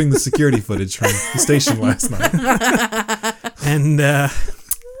was reviewing the security footage from the station last night. And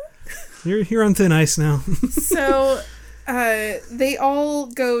you're on thin ice now. So they all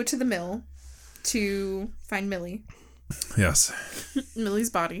go to the mill to find Millie. Yes. Millie's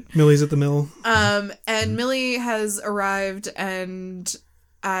body. Millie's at the mill. And Millie has arrived and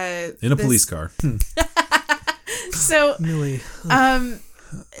in a police car. So Millie.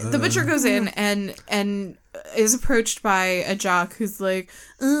 The butcher goes in and is approached by a jock who's like,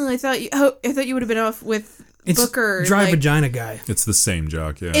 I thought you would have been off with Booker. It's dry like, vagina guy. It's the same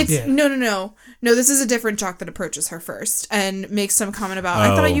jock, yeah. No. This is a different jock that approaches her first and makes some comment about,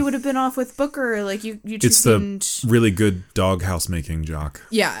 I thought you would have been off with Booker. Like you just It's the really good doghouse making jock.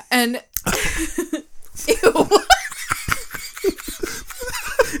 Yeah, and ew.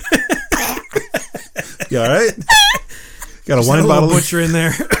 You all right? Got a wine bottle butcher in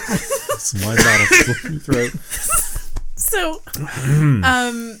there. Some wine bottles in your throat. So,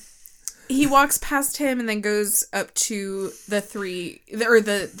 he walks past him and then goes up to the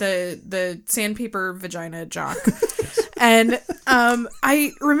sandpaper vagina jock, and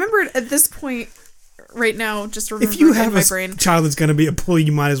I remembered at this point right now, just remember if you have my brain. Child that's going to be a pulley,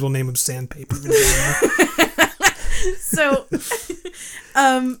 you might as well name him sandpaper vagina. So,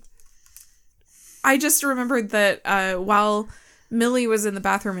 I just remembered that while Millie was in the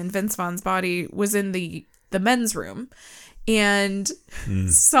bathroom and Vince Vaughn's body was in the men's room, and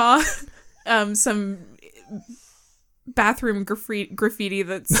saw some bathroom graffiti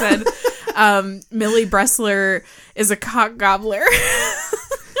that said Millie Bressler is a cock gobbler.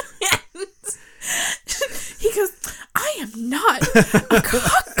 And he goes, I am not a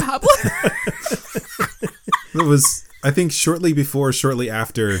cock gobbler. It was, I think, shortly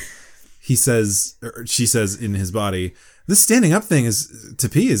after she says in his body, this standing up thing to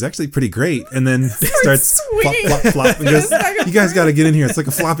pee is actually pretty great, and then starts flop, flop, flop, and goes, you guys got to get in here. It's like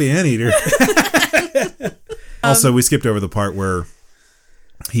a floppy anteater. Also, we skipped over the part where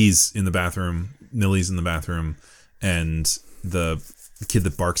he's in the bathroom, Millie's in the bathroom, and the kid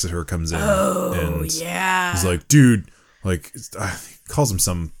that barks at her comes in. And he's like, dude, like, calls him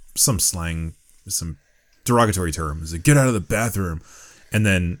some slang, some derogatory term. He's like, get out of the bathroom. And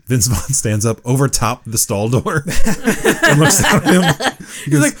then Vince Vaughn stands up over top the stall door and looks at him.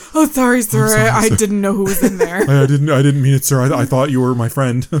 He's like, "Oh, sorry, sir. I didn't know who was in there." I didn't mean it, sir. I thought you were my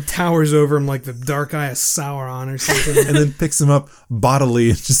friend. Towers over him like the dark eye of Sauron or something. And then picks him up bodily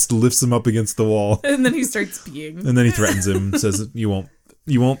and just lifts him up against the wall. And then he starts peeing. And then he threatens him, says, "You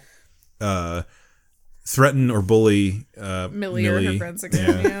won't threaten or bully Millie or her friends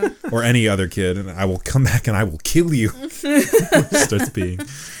again, yeah. or any other kid, and I will come back and I will kill you." Starts peeing.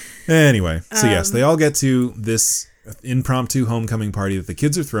 Anyway, so yes, they all get to this impromptu homecoming party that the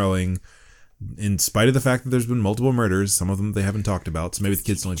kids are throwing, in spite of the fact that there's been multiple murders. Some of them they haven't talked about, so maybe the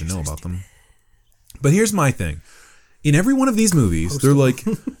kids don't even know about them. But here's my thing. In every one of these movies, they're like,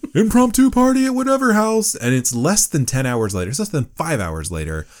 impromptu party at whatever house, and it's less than 10 hours later. It's less than 5 hours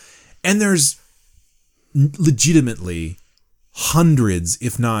later. And there's legitimately hundreds,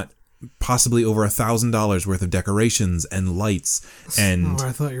 if not possibly over $1,000 worth of decorations and lights. And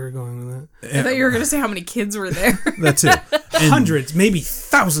I thought you were going with that. I thought you were going to say how many kids were there. That too. And Hundreds, maybe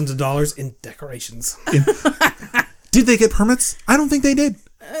thousands of dollars in decorations. did they get permits? I don't think they did.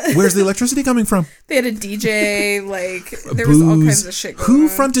 Where's the electricity coming from? They had a DJ, like, there was all kinds of shit going Who on.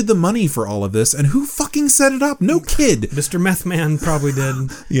 fronted the money for all of this, and who fucking set it up? No kid. Mr. Meth Man probably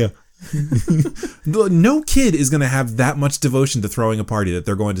did. Yeah. No kid is going to have that much devotion to throwing a party that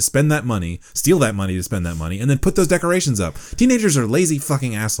they're going to spend that money, steal that money to spend that money, and then put those decorations up. Teenagers are lazy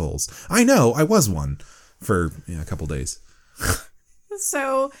fucking assholes. I know, I was one for a couple days.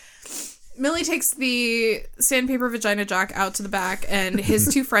 So Millie takes the sandpaper vagina jock out to the back, and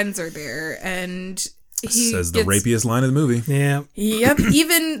his two friends are there, and he says the rapiest line of the movie. Yeah. Yep,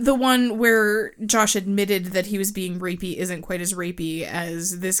 even the one where Josh admitted that he was being rapey isn't quite as rapey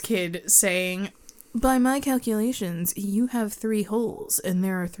as this kid saying, "By my calculations, you have 3 holes, and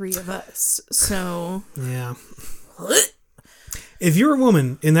there are 3 of us, so..." Yeah. If you're a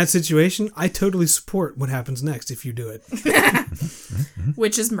woman in that situation, I totally support what happens next if you do it.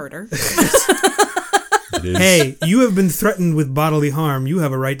 Which is murder. It is. Hey, you have been threatened with bodily harm. You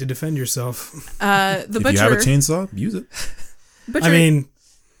have a right to defend yourself. The If butcher... you have a chainsaw, use it. butcher I mean,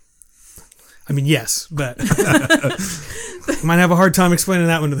 yes, but might have a hard time explaining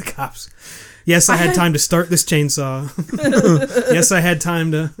that one to the cops. Yes, I had time to start this chainsaw. Yes, I had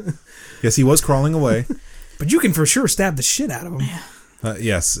time to... Yes, he was crawling away. But you can for sure stab the shit out of him.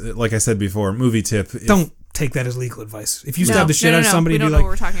 Yes, like I said before, movie tip. Don't take that as legal advice. If you No, stab the shit no, out of no, somebody, we be don't know like, what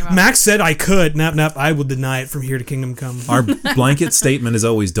we're talking about. Max said I could. Nap, I will deny it from here to Kingdom Come. Our blanket statement is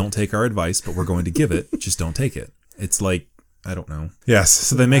always don't take our advice, but we're going to give it. Just don't take it. It's like, I don't know. Yes,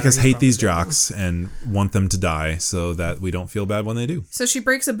 so they make us hate these jocks and want them to die so that we don't feel bad when they do. So she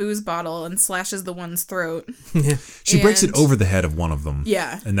breaks a booze bottle and slashes the one's throat. She breaks it And- over the head of one of them.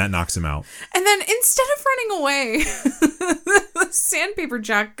 Yeah. And that knocks him out. And then instead of running away, the sandpaper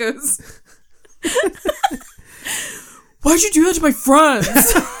jock goes, "Why'd you do that to my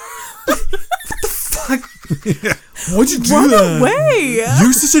friends? Why'd you do Run away!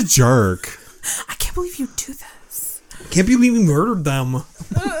 You're such a jerk. I can't believe you do this." Can't believe you murdered them.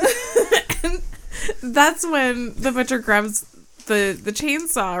 That's when the butcher grabs the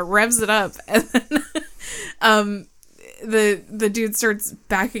chainsaw, revs it up, and then the dude starts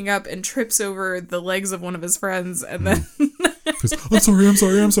backing up and trips over the legs of one of his friends, and then I'm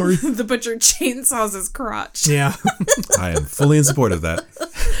sorry. the butcher chainsaws his crotch. Yeah. I am fully in support of that.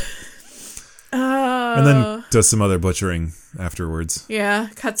 And then does some other butchering afterwards. Yeah,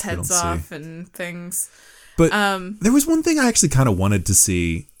 cuts don't heads see. off and things. But there was one thing I actually kind of wanted to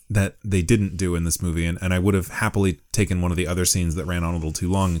see that they didn't do in this movie, and I would have happily taken one of the other scenes that ran on a little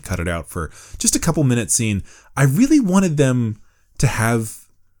too long and cut it out for just a couple minute scene. I really wanted them to have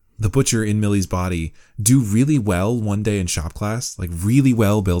the butcher in Millie's body do really well one day in shop class, like really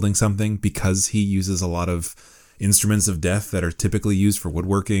well building something, because he uses a lot of instruments of death that are typically used for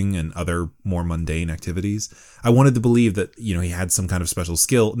woodworking and other more mundane activities. I wanted to believe that, he had some kind of special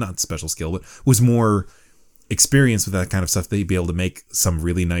skill, not special skill, but was more experience with that kind of stuff, that he'd be able to make some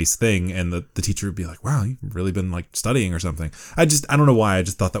really nice thing, and the teacher would be like, wow, you've really been like studying or something. I don't know why, I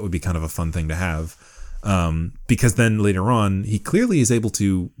just thought that would be kind of a fun thing to have. Because then later on, he clearly is able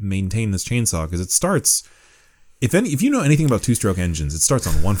to maintain this chainsaw, because it starts, if you know anything about 2-stroke engines, it starts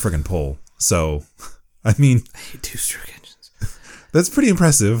on one friggin' pole. So, I mean, I hate 2-stroke engines. that's pretty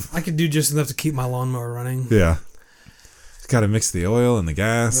impressive. I could do just enough to keep my lawnmower running. Yeah. Got to mix the oil and the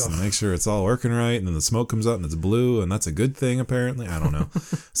gas and make sure it's all working right, and then the smoke comes out and it's blue, and that's a good thing apparently. I don't know.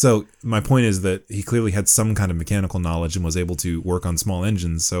 So my point is that he clearly had some kind of mechanical knowledge and was able to work on small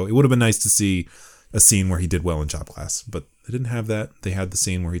engines. So it would have been nice to see a scene where he did well in shop class, but they didn't have that. They had the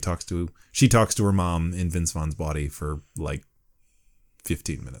scene where she talks to her mom in Vince Vaughn's body for like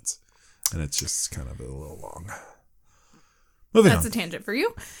 15 minutes. And it's just kind of a little long. Moving That's on. a tangent for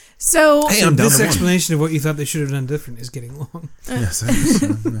you. So, Hey, I'm down This to one. explanation of what you thought they should have done different is getting long. Yes, I guess so,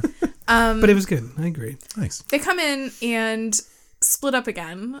 yeah. But it was good. I agree. Thanks. they come in and split up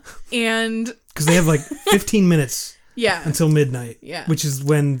again. And Because they have like 15 minutes yeah. until midnight. Yeah. Which is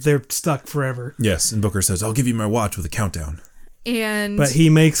when they're stuck forever. Yes, and Booker says, I'll give you my watch with a countdown. And But he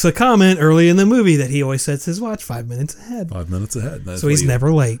makes a comment early in the movie that he always sets his watch 5 minutes ahead. 5 minutes ahead. That's So why he's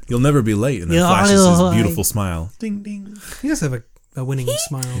never late. You'll never be late. And then You'll flashes his always- beautiful smile. Ding, ding. He does have a winning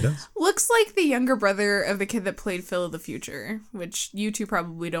smile. He does. looks like the younger brother of the kid that played Phil of the Future, which you two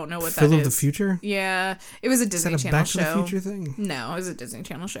probably don't know what Phil that of is. the Future? Yeah. It was a Is Disney that a Channel Back to the show. Future thing? No, it was a Disney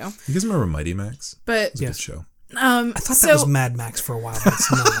Channel show. You guys remember Mighty Max? But It's a Yes. good show. I thought that was Mad Max for a while. But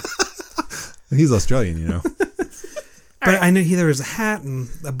it's not. He's Australian, you know. But I know there was a hat and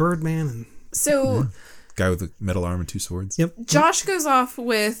a Birdman and so Guy with a metal arm and 2 swords. yep. Josh goes off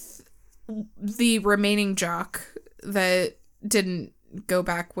with the remaining jock that didn't go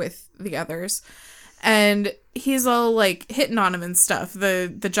back with the others. And he's all like hitting on him and stuff. The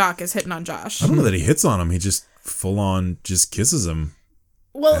jock is hitting on Josh. I don't know that he hits on him. He just full on just kisses him.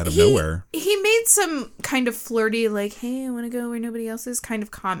 Well, out of nowhere. He made some kind of flirty, like, hey, I want to go where nobody else is kind of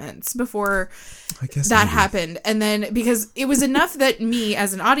comments before I guess that maybe. happened. And then, because it was enough that me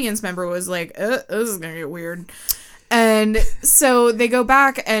as an audience member was like, this is going to get weird. And so they go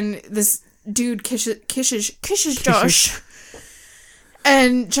back and this dude kisses Josh.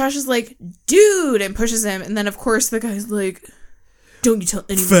 And Josh is like, dude, and pushes him. And then, of course, the guy's like, don't you tell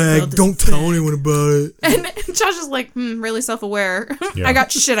anyone about this. Don't tell anyone about it. And Josh is like, really self-aware. Yeah. I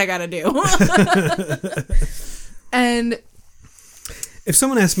got shit I gotta do. And If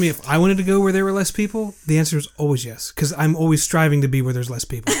someone asked me if I wanted to go where there were less people, the answer is always yes. Because I'm always striving to be where there's less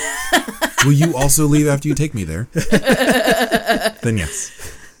people. Will you also leave after you take me there? Then yes.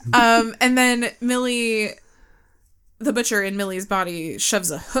 and then Millie, the butcher in Millie's body, shoves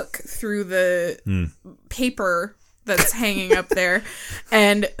a hook through the paper that's hanging up there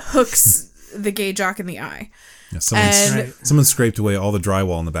and hooks the gay jock in the eye. Yeah, And someone scraped away all the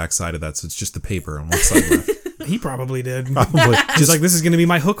drywall on the back side of that, so it's just the paper on one side left. He probably did. Probably. Just like, this is going to be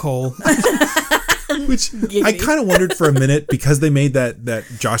my hook hole. Which I kind of wondered for a minute, because they made that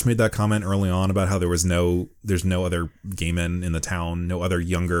Josh made that comment early on about how there's no other gay men in the town, no other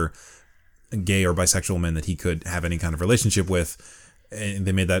younger gay or bisexual men that he could have any kind of relationship with. And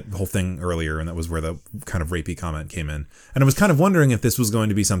they made that whole thing earlier, and that was where the kind of rapey comment came in. And I was kind of wondering if this was going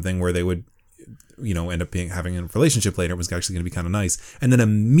to be something where they would, end up having a relationship later. It was actually going to be kind of nice. And then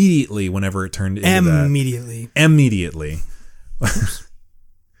immediately, whenever it turned into Immediately.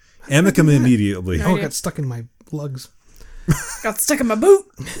 Amicum immediately. Oh, it got stuck in my lugs. got stuck in my boot.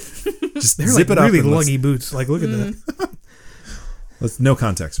 Just They're zip like it up. really and let's- luggy boots. Like, look at that. Let's no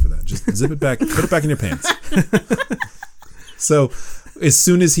context for that. Just zip it back, put it back in your pants. So, as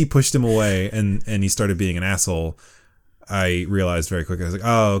soon as he pushed him away and he started being an asshole, I realized very quickly. I was like,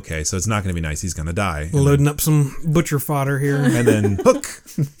 "Oh, okay. So it's not going to be nice. He's going to die." And Loading up some butcher fodder here. then hook,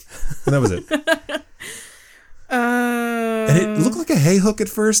 and that was it. And it looked like a hay hook at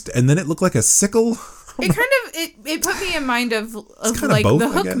first, and then it looked like a sickle. It kind of it put me in mind of kinda like both, the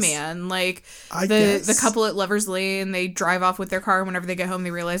I Hook guess. Man, like I the guess. couple at Lovers Lane. They drive off with their car. Whenever they get home,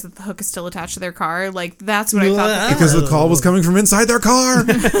 they realize that the hook is still attached to their car. Like that's what I thought. That Because the call was coming from inside their car.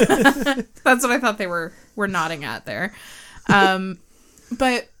 that's what I thought they were nodding at there.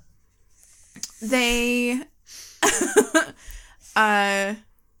 But they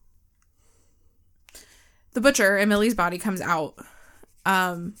the butcher, Emily's body comes out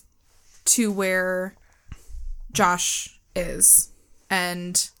to where Josh is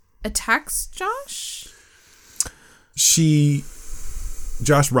and attacks Josh.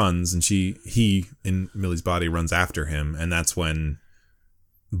 Josh runs, and he in Millie's body runs after him, and that's when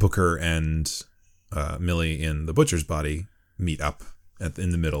Booker and Millie in the butcher's body meet up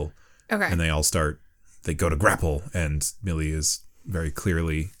in the middle. Okay. And they go to grapple, and Millie is very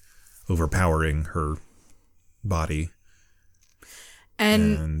clearly overpowering her body.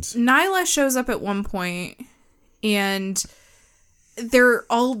 And Nyla shows up at one point, and they're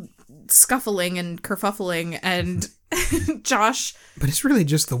all scuffling and kerfuffling, and Josh But it's really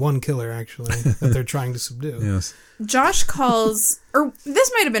just the one killer, actually, that they're trying to subdue. Yes. Josh calls, or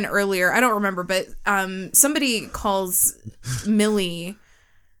this might have been earlier, I don't remember, but somebody calls Millie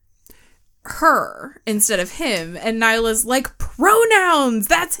her instead of him, and Nyla's like, pronouns,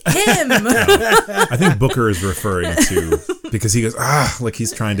 that's him. I think Booker is referring to, because he goes, like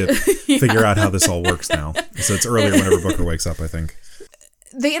he's trying to figure out how this all works now. So it's earlier whenever Booker wakes up, I think.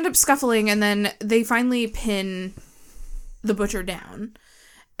 They end up scuffling, and then they finally pin the butcher down.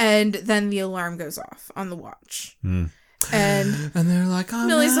 And then the alarm goes off on the watch. Mm. And they're like, oh,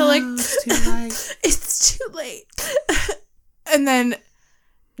 Millie's no, all like, it's too late. it's too late. And then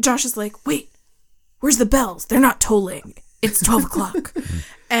Josh is like, wait, where's the bells? They're not tolling. It's 12 o'clock.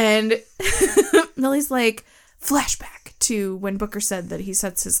 And Millie's like, flashback to when Booker said that he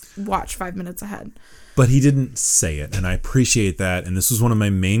sets his watch 5 minutes ahead. But he didn't say it, and I appreciate that. And this was one of my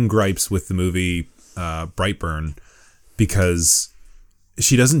main gripes with the movie Brightburn, because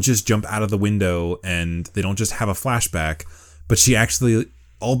she doesn't just jump out of the window and they don't just have a flashback, but she actually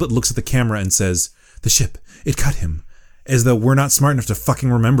all but looks at the camera and says, the ship, it cut him. As though we're not smart enough to fucking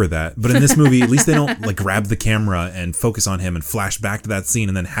remember that. But in this movie, at least they don't like grab the camera and focus on him and flash back to that scene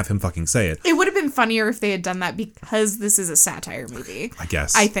and then have him fucking say it. It would have been funnier if they had done that because this is a satire movie. I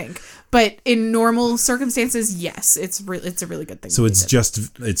guess. I think. But in normal circumstances, yes, it's a really good thing. So it's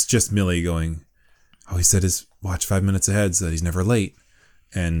just Millie going, oh, he set his watch 5 minutes ahead so that he's never late.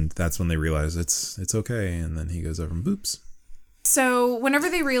 And that's when they realize it's okay. And then he goes over and boops. So whenever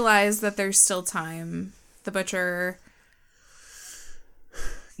they realize that there's still time, the butcher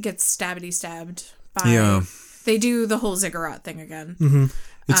gets stabbed by... Yeah. They do the whole ziggurat thing again. Mm-hmm.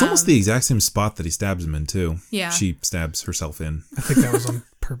 It's almost the exact same spot that he stabs him in, too. Yeah. She stabs herself in. I think that was on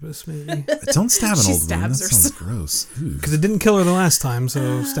purpose, maybe. Don't stab an She old wound. stabs That sounds herself. gross. Ooh. Because it didn't kill her the last time,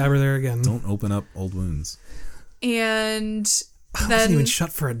 so stab her there again. Don't open up old wounds. And I wasn't then even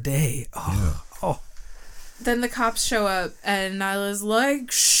shut for a day. Oh, oh. then the cops show up and Nyla's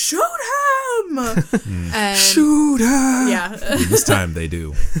like, shoot him! And Shoot her! yeah. This time they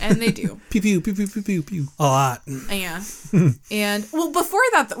do. And they do. Pew, pew, pew, pew, pew, pew, pew. A lot. Yeah. And, well, before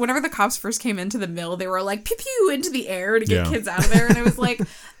that, whenever the cops first came into the mill, they were like, pew pew, into the air to get Yeah. kids out of there. And I was like,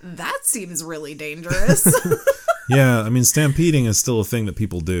 that seems really dangerous. Yeah, I mean, stampeding is still a thing that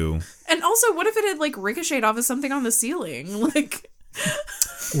people do. And also, what if it had, like, ricocheted off of something on the ceiling? Like,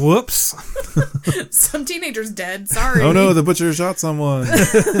 Whoops. some teenager's dead. Sorry. Oh no, the butcher shot someone.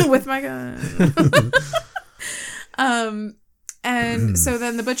 With my gun. And so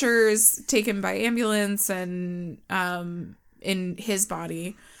then the butcher is taken by ambulance and in his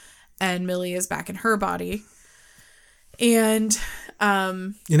body, and Millie is back in her body. And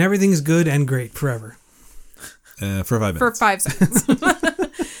And everything's good and great forever. For 5 minutes. for 5 seconds.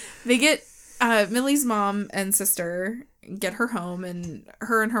 They get Millie's mom and sister get her home, and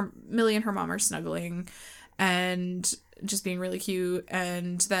Millie and her mom are snuggling and just being really cute.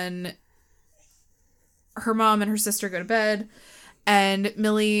 And then her mom and her sister go to bed, and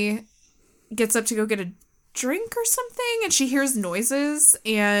Millie gets up to go get a drink or something, and she hears noises,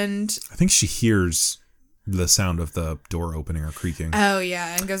 and I think she hears the sound of the door opening or creaking. oh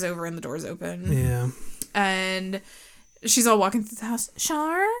yeah, and goes over and the door's open. Yeah. And she's all walking through the house.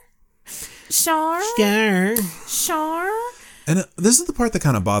 Char? Sure. And this is the part that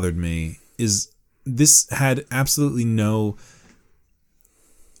kind of bothered me, is this had absolutely no...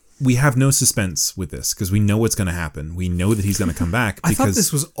 We have no suspense with this, because we know what's going to happen. We know that he's going to come back. I thought because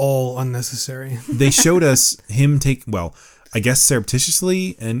this was all unnecessary. they showed us him take... Well, I guess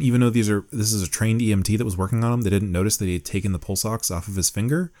surreptitiously, and even though this is a trained EMT that was working on him, they didn't notice that he had taken the pulse ox off of his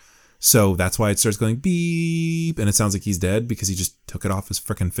finger. So that's why it starts going beep, and it sounds like he's dead because he just took it off his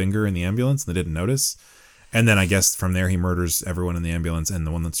frickin' finger in the ambulance and they didn't notice. And then I guess from there he murders everyone in the ambulance and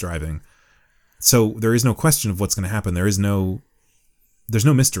the one that's driving. So there is no question of what's going to happen. There's no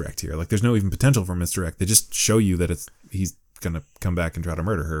misdirect here. Like, there's no even potential for misdirect. They just show you that he's going to come back and try to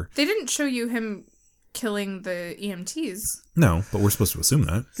murder her. They didn't show you him killing the EMTs. No, but we're supposed to assume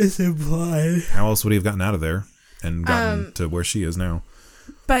that. It's implied. How else would he have gotten out of there and gotten to where she is now?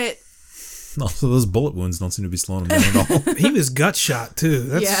 But Also, those bullet wounds don't seem to be slowing him down at all. He was gut shot, too.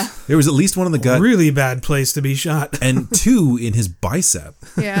 That's yeah. There was at least one in the a gut really bad place to be shot. and 2 in his bicep.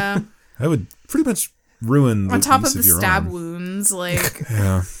 Yeah. That would pretty much ruin the On top use of the your stab arm. wounds, like.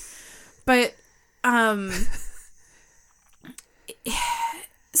 Yeah. But,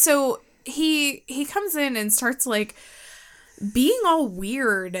 so he comes in and starts, like, being all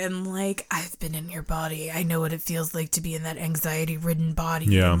weird and, like, I've been in your body. I know what it feels like to be in that anxiety-ridden body.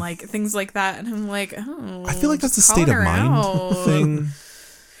 Yeah. And, like, things like that. And I'm like, oh. I feel like that's a just state of calling her mind out. thing.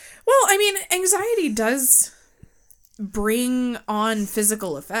 Well, I mean, anxiety does bring on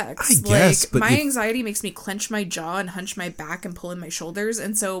physical effects. I guess, like, but my if- anxiety makes me clench my jaw and hunch my back and pull in my shoulders,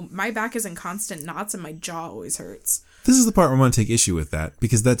 and so my back is in constant knots and my jaw always hurts. This is the part where I'm going to take issue with that,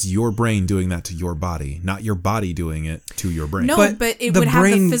 because that's your brain doing that to your body, not your body doing it to your brain. No, But but it the would have the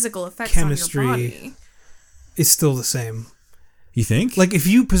brain physical effects chemistry- on your body. It's still the same. You think? Like, if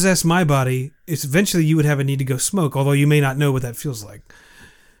you possess my body, it's eventually you would have a need to go smoke, although you may not know what that feels like.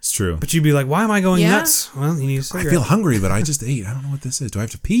 It's true. But you'd be like, why am I going Yeah. nuts? Well, you need a I cigarette. feel hungry, but I just ate. I don't know what this is. Do I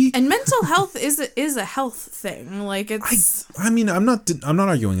have to pee? And mental health is a health thing. Like it's I mean, I'm not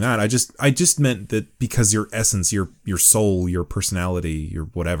arguing that. I just meant that because your essence, your soul, your personality, your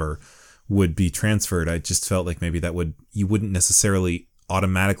whatever would be transferred. I just felt like maybe you wouldn't necessarily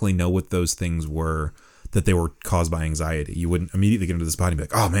automatically know what those things were, that they were caused by anxiety. You wouldn't immediately get into this body and be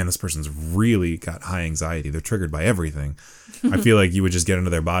like, oh man, this person's really got high anxiety. They're triggered by everything. I feel like you would just get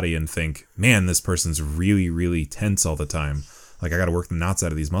into their body and think, man, this person's really, really tense all the time. Like, I got to work the knots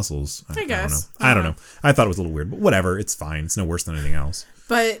out of these muscles. I guess. I don't know. I thought it was a little weird, but whatever. It's fine. It's no worse than anything else.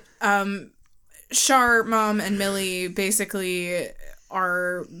 But Char, Mom, and Millie basically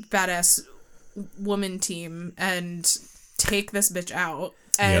are badass woman team and take this bitch out.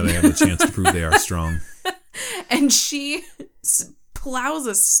 And, Yeah, they have the chance to prove they are strong. and she plows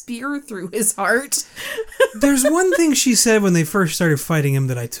a spear through his heart. There's one thing she said when they first started fighting him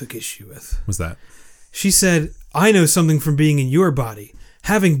that I took issue with. What's that? She said, I know something from being in your body.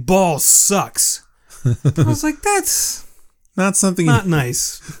 Having balls sucks. I was like, that's Not something. not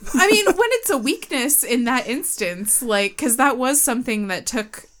nice. I mean, when it's a weakness in that instance, like, because that was something that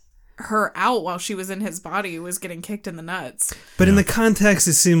took her out while she was in his body, was getting kicked in the nuts. But in the context,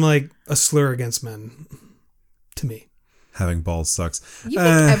 it seemed like a slur against men to me. Having balls sucks. You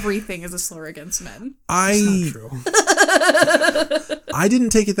think everything is a slur against men. Not true. I didn't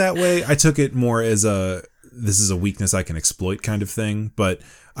take it that way. I took it more as this is a weakness I can exploit kind of thing. But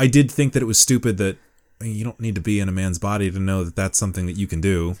I did think that it was stupid that you don't need to be in a man's body to know that that's something that you can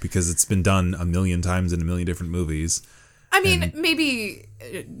do, because it's been done a million times in a million different movies. I mean, maybe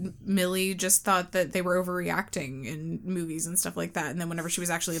Millie just thought that they were overreacting in movies and stuff like that. And then whenever she was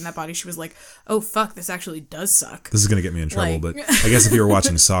actually in that body, she was like, oh, fuck, this actually does suck. This is going to get me in trouble, Like- but I guess if you were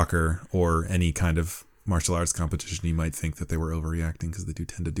watching soccer or any kind of martial arts competition, you might think that they were overreacting, because they do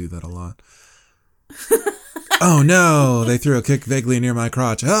tend to do that a lot. Oh no, they threw a kick vaguely near my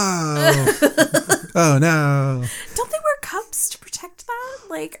crotch. Oh, oh no. Don't they wear cups to protect that?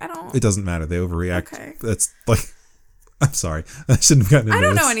 Like, I don't... It doesn't matter. They overreact. Okay. That's like, I'm sorry. I shouldn't have gotten into I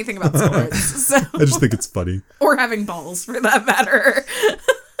don't this. know anything about sports, so... I just think it's funny. Or having balls, for that matter.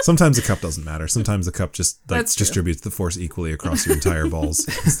 Sometimes a cup doesn't matter. Sometimes a cup just like That's true. distributes the force equally across your entire balls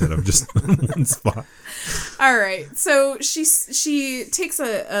instead of just one spot. All right, so she takes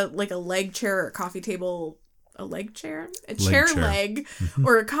a leg chair or a coffee table, a chair leg,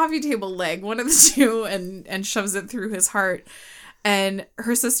 or a coffee table leg, one of the two, and shoves it through his heart. And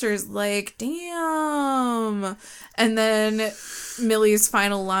her sister's like, damn. And then Millie's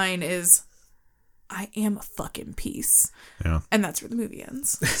final line is, I am a fucking piece. Yeah. And that's where the movie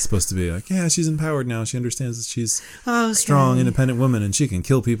ends. It's supposed to be like, yeah, she's empowered now. She understands that she's a strong, independent woman and she can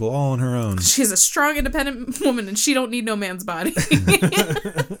kill people all on her own. She's a strong, independent woman, and she don't need no man's body.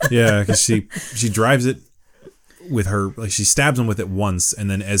 Yeah, because she drives it with her, like she stabs him with it once, and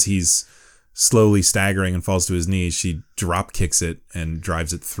then as he's slowly staggering and falls to his knees, she drop kicks it and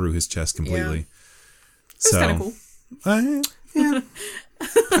drives it through his chest completely. It's kind of cool.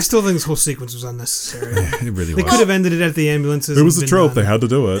 I still think this whole sequence was unnecessary. It really They was. could have ended it at the ambulances. It was and a been trope. done. They had to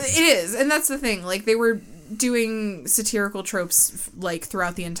do it. It is, and that's the thing. Like, they were doing satirical tropes like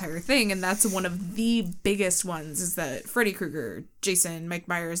throughout the entire thing, and that's one of the biggest ones, is that Freddy Krueger, Jason, Mike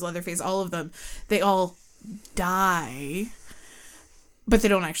Myers, Leatherface, all of them, they all die, but they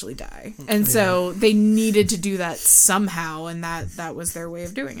don't actually die. And so they needed to do that somehow, and that was their way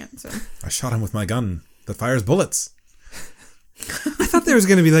of doing it. So I shot him with my gun that fires bullets. I thought there was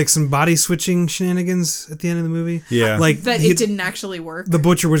going to be like some body switching shenanigans at the end of the movie. Yeah. Like that it didn't actually work. the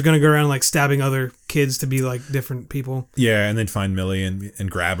butcher was going to go around like stabbing other kids to be like different people. Yeah, and they'd find Millie and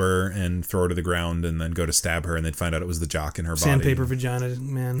grab her and throw her to the ground and then go to stab her, and they'd find out it was the jock in her body. Sandpaper vagina,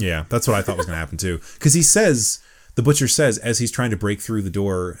 man. Yeah, that's what I thought was going to happen too. Because the butcher says, as he's trying to break through the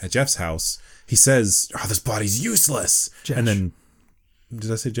door at Jeff's house, he says, "Oh, this body's useless." Josh. And then, did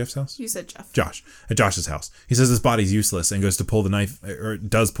I say Jeff's house? You said Jeff. Josh, at Josh's house. He says this body's useless and goes to pull the knife, or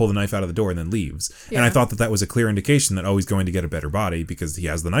does pull the knife out of the door and then leaves. Yeah. And I thought that was a clear indication that, he's going to get a better body because he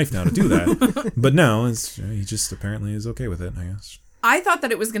has the knife now to do that. But no, he just apparently is okay with it, I guess. I thought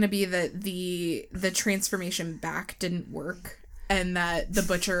that it was going to be that the transformation back didn't work, and that the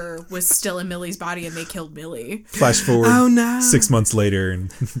butcher was still in Millie's body and they killed Millie. Flash forward Oh, no. 6 months later,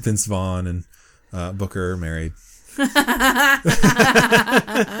 and Vince Vaughn and Booker are married. Going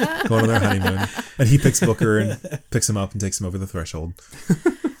on their honeymoon. And he picks Booker and picks him up and takes him over the threshold.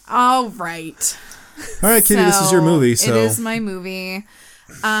 All right. All right, Kitty, this is your movie. So It is my movie.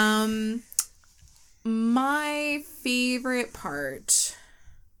 My favorite part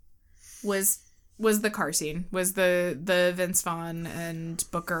was was the car scene. Was the Vince Vaughn and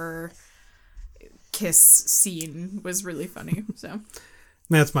Booker kiss scene was really funny. So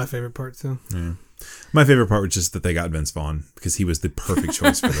That's my favorite part too. Yeah. My favorite part was just that they got Vince Vaughn because he was the perfect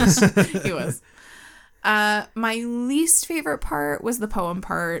choice for this. he was. My least favorite part was the poem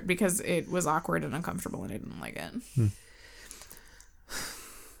part because it was awkward and uncomfortable and I didn't like it.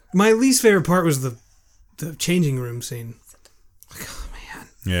 My least favorite part was the changing room scene.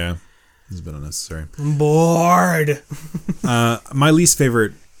 Yeah, it's a bit unnecessary. I'm bored. My least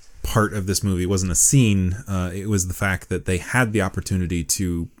favorite part of this movie wasn't a scene. It was the fact that they had the opportunity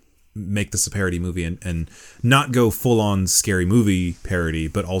to make this a parody movie and not go full on scary movie parody,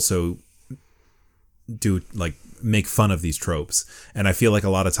 but also do like make fun of these tropes. And I feel like a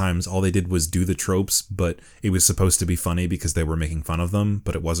lot of times all they did was do the tropes, but it was supposed to be funny because they were making fun of them,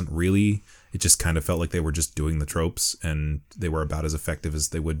 but it wasn't really. It just kind of felt like they were just doing the tropes and they were about as effective as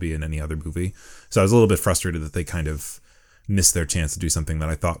they would be in any other movie. So I was a little bit frustrated that they kind of missed their chance to do something that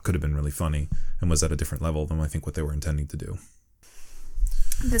I thought could have been really funny and was at a different level than I think what they were intending to do.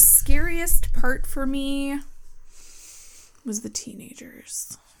 The scariest part for me was the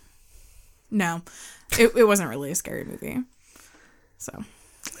teenagers. No, it wasn't really a scary movie. So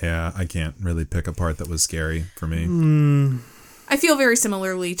Yeah, I can't really pick a part that was scary for me. I feel very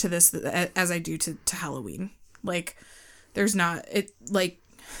similarly to this as I do to Halloween. Like, there's not it like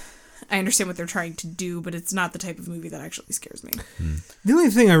I understand what they're trying to do, but it's not the type of movie that actually scares me. The only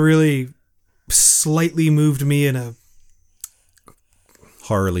thing I really slightly moved me in a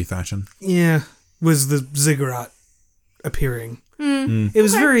Horrorly fashion. was the ziggurat appearing. It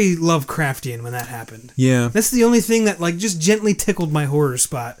was very Lovecraftian when that happened. Yeah. That's the only thing that like just gently tickled my horror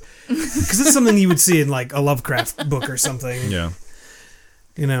spot. Because it's something you would see in like a Lovecraft book or something. Yeah.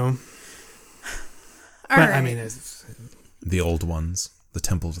 You know. All But right. I mean, it's, The old ones. The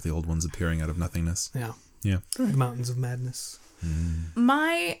temples of the old ones appearing out of nothingness. yeah. Yeah. The Mountains of Madness.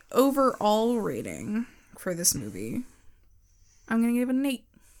 My overall rating for this movie, I'm going to give it an 8.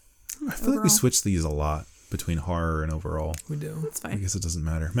 I feel like we Overall. switch these a lot between horror and overall. We do. That's I fine. guess it doesn't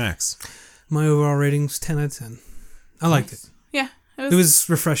matter. Max. My overall rating's 10 out of 10. I liked it. Yeah. It was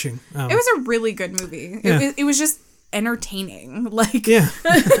refreshing. It was a really good movie. Yeah. It was just entertaining. Like, Yeah.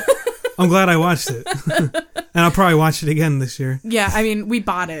 I'm glad I watched it. And I'll probably watch it again this year. yeah, I mean, we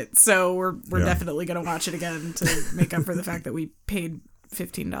bought it, so we're Yeah. definitely going to watch it again to make up for the fact that we paid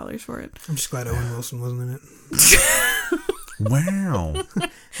 $15 for it. I'm just glad Owen Wilson wasn't in it. Wow.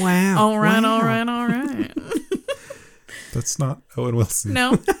 Wow. All right, Wow. all right, all right. That's not Owen Wilson.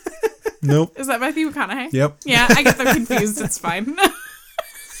 No, Nope. is that Matthew McConaughey? Yep. Yeah, I get them confused. It's fine.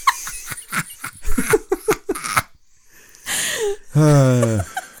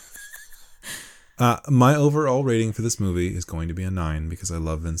 My overall rating for this movie is going to be a 9 because I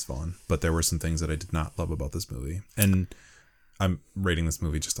love Vince Vaughn, but there were some things that I did not love about this movie. And I'm rating this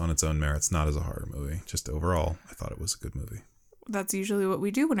movie just on its own merits, not as a horror movie. Just overall, I thought it was a good movie. That's usually what we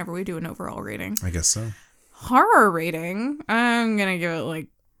do whenever we do an overall rating. I guess so. Horror rating, I'm going to give it like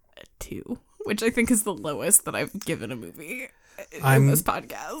a 2, which I think is the lowest that I've given a movie in I'm- this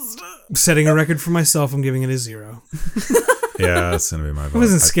podcast. Setting a record for myself, I'm giving it a 0. Yeah, that's going to be my vote. It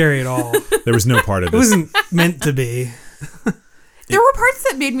wasn't scary at all. There was no part of It this. wasn't meant to be. There were parts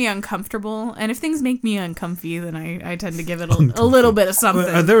that made me uncomfortable, and if things make me uncomfy, then I tend to give it a little bit of something.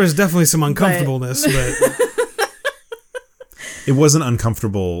 But, there was definitely some uncomfortableness, but It wasn't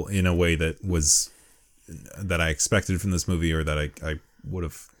uncomfortable in a way that was that I expected from this movie or that I would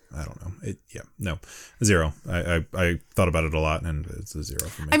have. I don't know. No, 0. I thought about it a lot, and it's a 0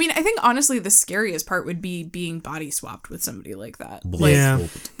 for me. I mean, I think honestly the scariest part would be being body swapped with somebody like that. Like, Yeah.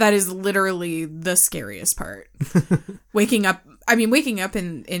 that is literally the scariest part. waking up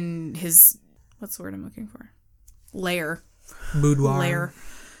in his, what's the word I'm looking for? Lair. boudoir. Lair.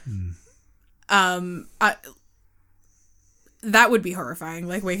 That would be horrifying.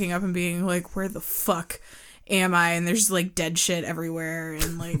 Like waking up and being like, where the fuck am I? And there's like dead shit everywhere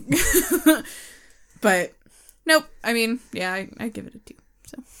and like, but nope. I mean, yeah, I give it a 2.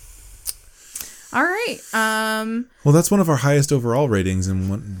 So, all right. Well, that's one of our highest overall ratings and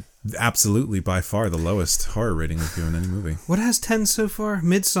one absolutely by far the lowest horror rating we've given any movie. What has 10 so far?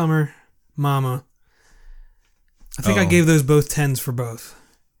 Midsummer, Mama. I think I Oh. gave those both 10s for both.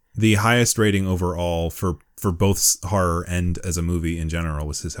 The highest rating overall for both horror and as a movie in general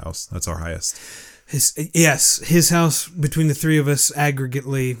was His House. That's our highest. His house, between the three of us,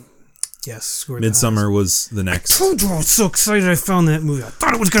 aggregately, yes, scored the Midsummer was the next. highest. I was so excited I found that movie. I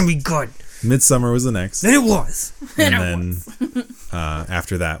thought it was going to be good. Midsummer was the next. Then it was. And then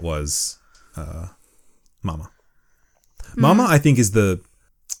after that was Mama. Mama, I think, is the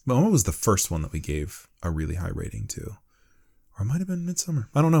Well, what was the first one that we gave a really high rating to? Or it might have been Midsummer.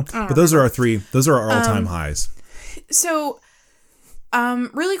 I don't know. But those are our three. Those are our all-time highs. So,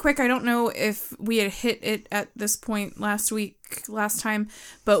 really quick, I don't know if we had hit it at this point last time,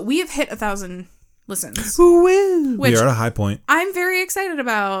 but we have hit 1,000 listens. Woo! Which We are at a high point. I'm very excited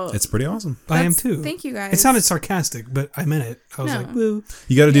about. It's pretty awesome. I am too. Thank you guys. It sounded sarcastic, but I meant it. I was No. like, woo.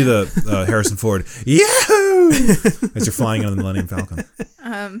 You got to do the Harrison Ford, Yahoo! As you're flying on the Millennium Falcon.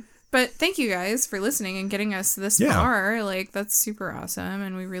 But thank you guys for listening and getting us this Yeah. far. Like, that's super awesome,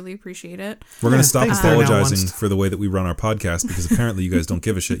 and we really appreciate it. We're going to stop thanks there now apologizing once. for the way that we run our podcast because apparently you guys don't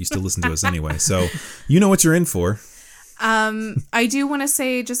give a shit. You still listen to us anyway. So you know what you're in for. I do want to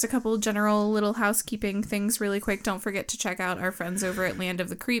say just a couple general little housekeeping things really quick. Don't forget to check out our friends over at Land of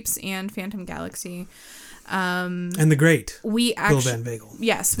the Creeps and Phantom Galaxy. And the great We Bill actually, Van Bagel.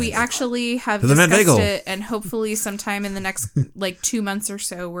 yes, we actually have Bill Van discussed Bagel. it, and hopefully sometime in the next 2 months or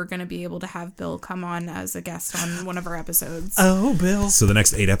so, we're going to be able to have Bill come on as a guest on one of our episodes. Oh, Bill. So the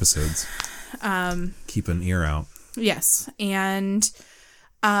next 8 episodes. Keep an ear out. Yes, and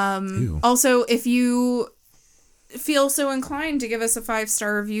Ew. also if you feel so inclined to give us a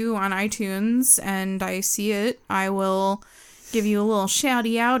 5-star review on iTunes and I see it, I will give you a little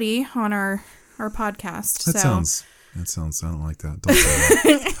shouty outy on our podcast. That so sounds, I don't like that. Don't say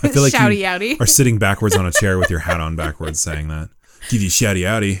that. I feel like shouty you outy. are sitting backwards on a chair with your hat on backwards saying that. Give you shouty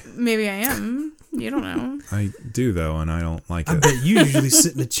outy. Maybe I am. You don't know. I do though, and I don't like I it. bet you usually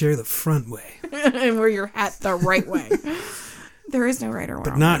sit in a chair the front way. And wear your hat the right way. There is no right or wrong.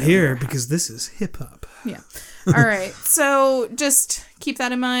 But not way to wear here, your hat. because this is hip-hop. Yeah. All right. So just keep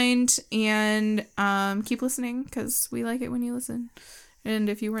that in mind and keep listening because we like it when you listen. And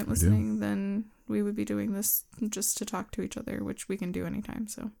if you weren't listening, then we would be doing this just to talk to each other, which we can do anytime.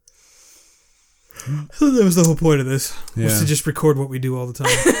 So That was the whole point of this, was Yeah. to just record what we do all the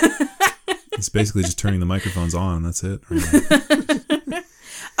time. It's basically just turning the microphones on. That's it. Really.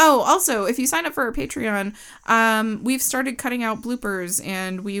 Oh, also, if you sign up for our Patreon, we've started cutting out bloopers,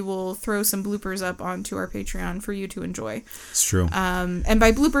 and we will throw some bloopers up onto our Patreon for you to enjoy. It's true. And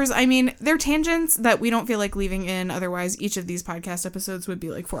by bloopers, I mean they're tangents that we don't feel like leaving in. Otherwise, each of these podcast episodes would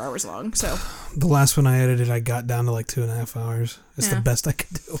be like 4 hours long. So, The last one I edited, I got down to like 2.5 hours. It's Yeah. the best I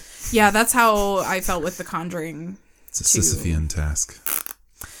could do. yeah, that's how I felt with The Conjuring. It's a Sisyphean task.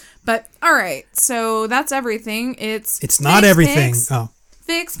 But all right, so that's everything. It's not Fix everything. Picks. Oh,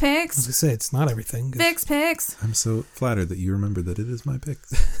 Fix I was picks. going to say, it's not everything. 'cause Fix picks. I'm so flattered that you remembered that it is my pick.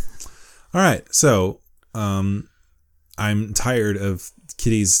 All right, so I'm tired of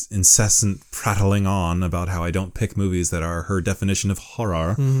Kitty's incessant prattling on about how I don't pick movies that are her definition of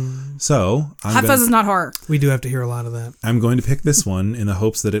horror. So Hot Fuzz is not horror. We do have to hear a lot of that. I'm going to pick this one in the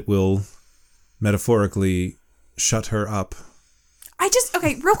hopes that it will metaphorically shut her up.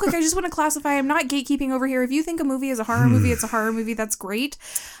 Okay, real quick, I just want to classify. I'm not gatekeeping over here. If you think a movie is a horror movie, it's a horror movie. That's great.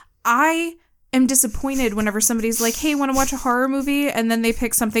 I am disappointed whenever somebody's like, hey, want to watch a horror movie? And then they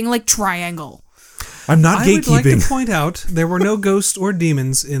pick something like Triangle. I'm not I would like gatekeeping. to point out there were no ghosts or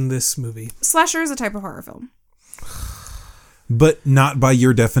demons in this movie. Slasher is a type of horror film. But not by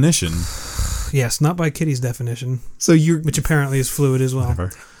your definition. Yes, not by Kitty's definition, So you're which apparently is fluid as well.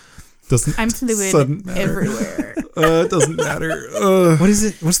 whatever. Doesn't I'm fluid doesn't matter. everywhere. It doesn't matter. What is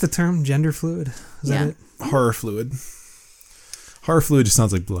it? What's the term? Gender fluid? Is Yeah. that it? Horror fluid. Horror fluid just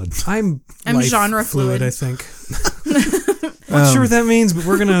sounds like blood. I'm I'm life genre fluid. I think. Not sure what that means, but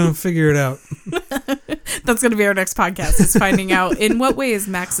we're gonna figure it out. That's going to be our next podcast, is finding out in what ways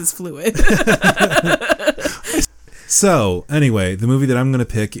Max is fluid. So, anyway, the movie that I'm going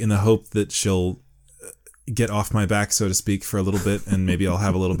to pick in the hope that she'll get off my back, so to speak, for a little bit, and maybe I'll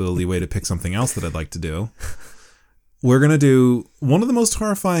have a little bit of leeway to pick something else that I'd like to do. We're going to do one of the most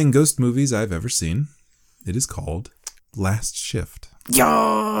horrifying ghost movies I've ever seen. It is called Last Shift.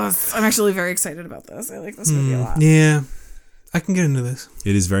 Yes! I'm actually very excited about this. I like this movie a lot. Yeah, I can get into this.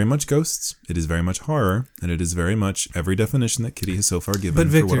 It is very much ghosts, it is very much horror, and it is very much every definition that Kitty has so far given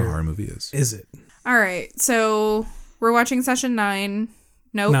But for what Victor, a horror movie is. Is it? All right, so we're watching Session 9.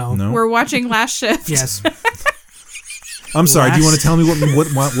 Nope. No. We're watching Last Shift. Yes. I'm sorry, do you Last- want to tell me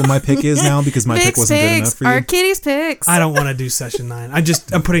what my pick is now? Because my pick Picks, wasn't good enough picks. for you. Our Kitty's picks. I don't want to do Session 9.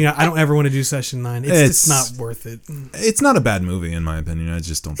 I'm putting out, I don't ever want to do Session 9. It's not worth it. It's not a bad movie, in my opinion. I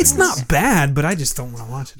just don't think It's not bad, but I just don't want to watch it.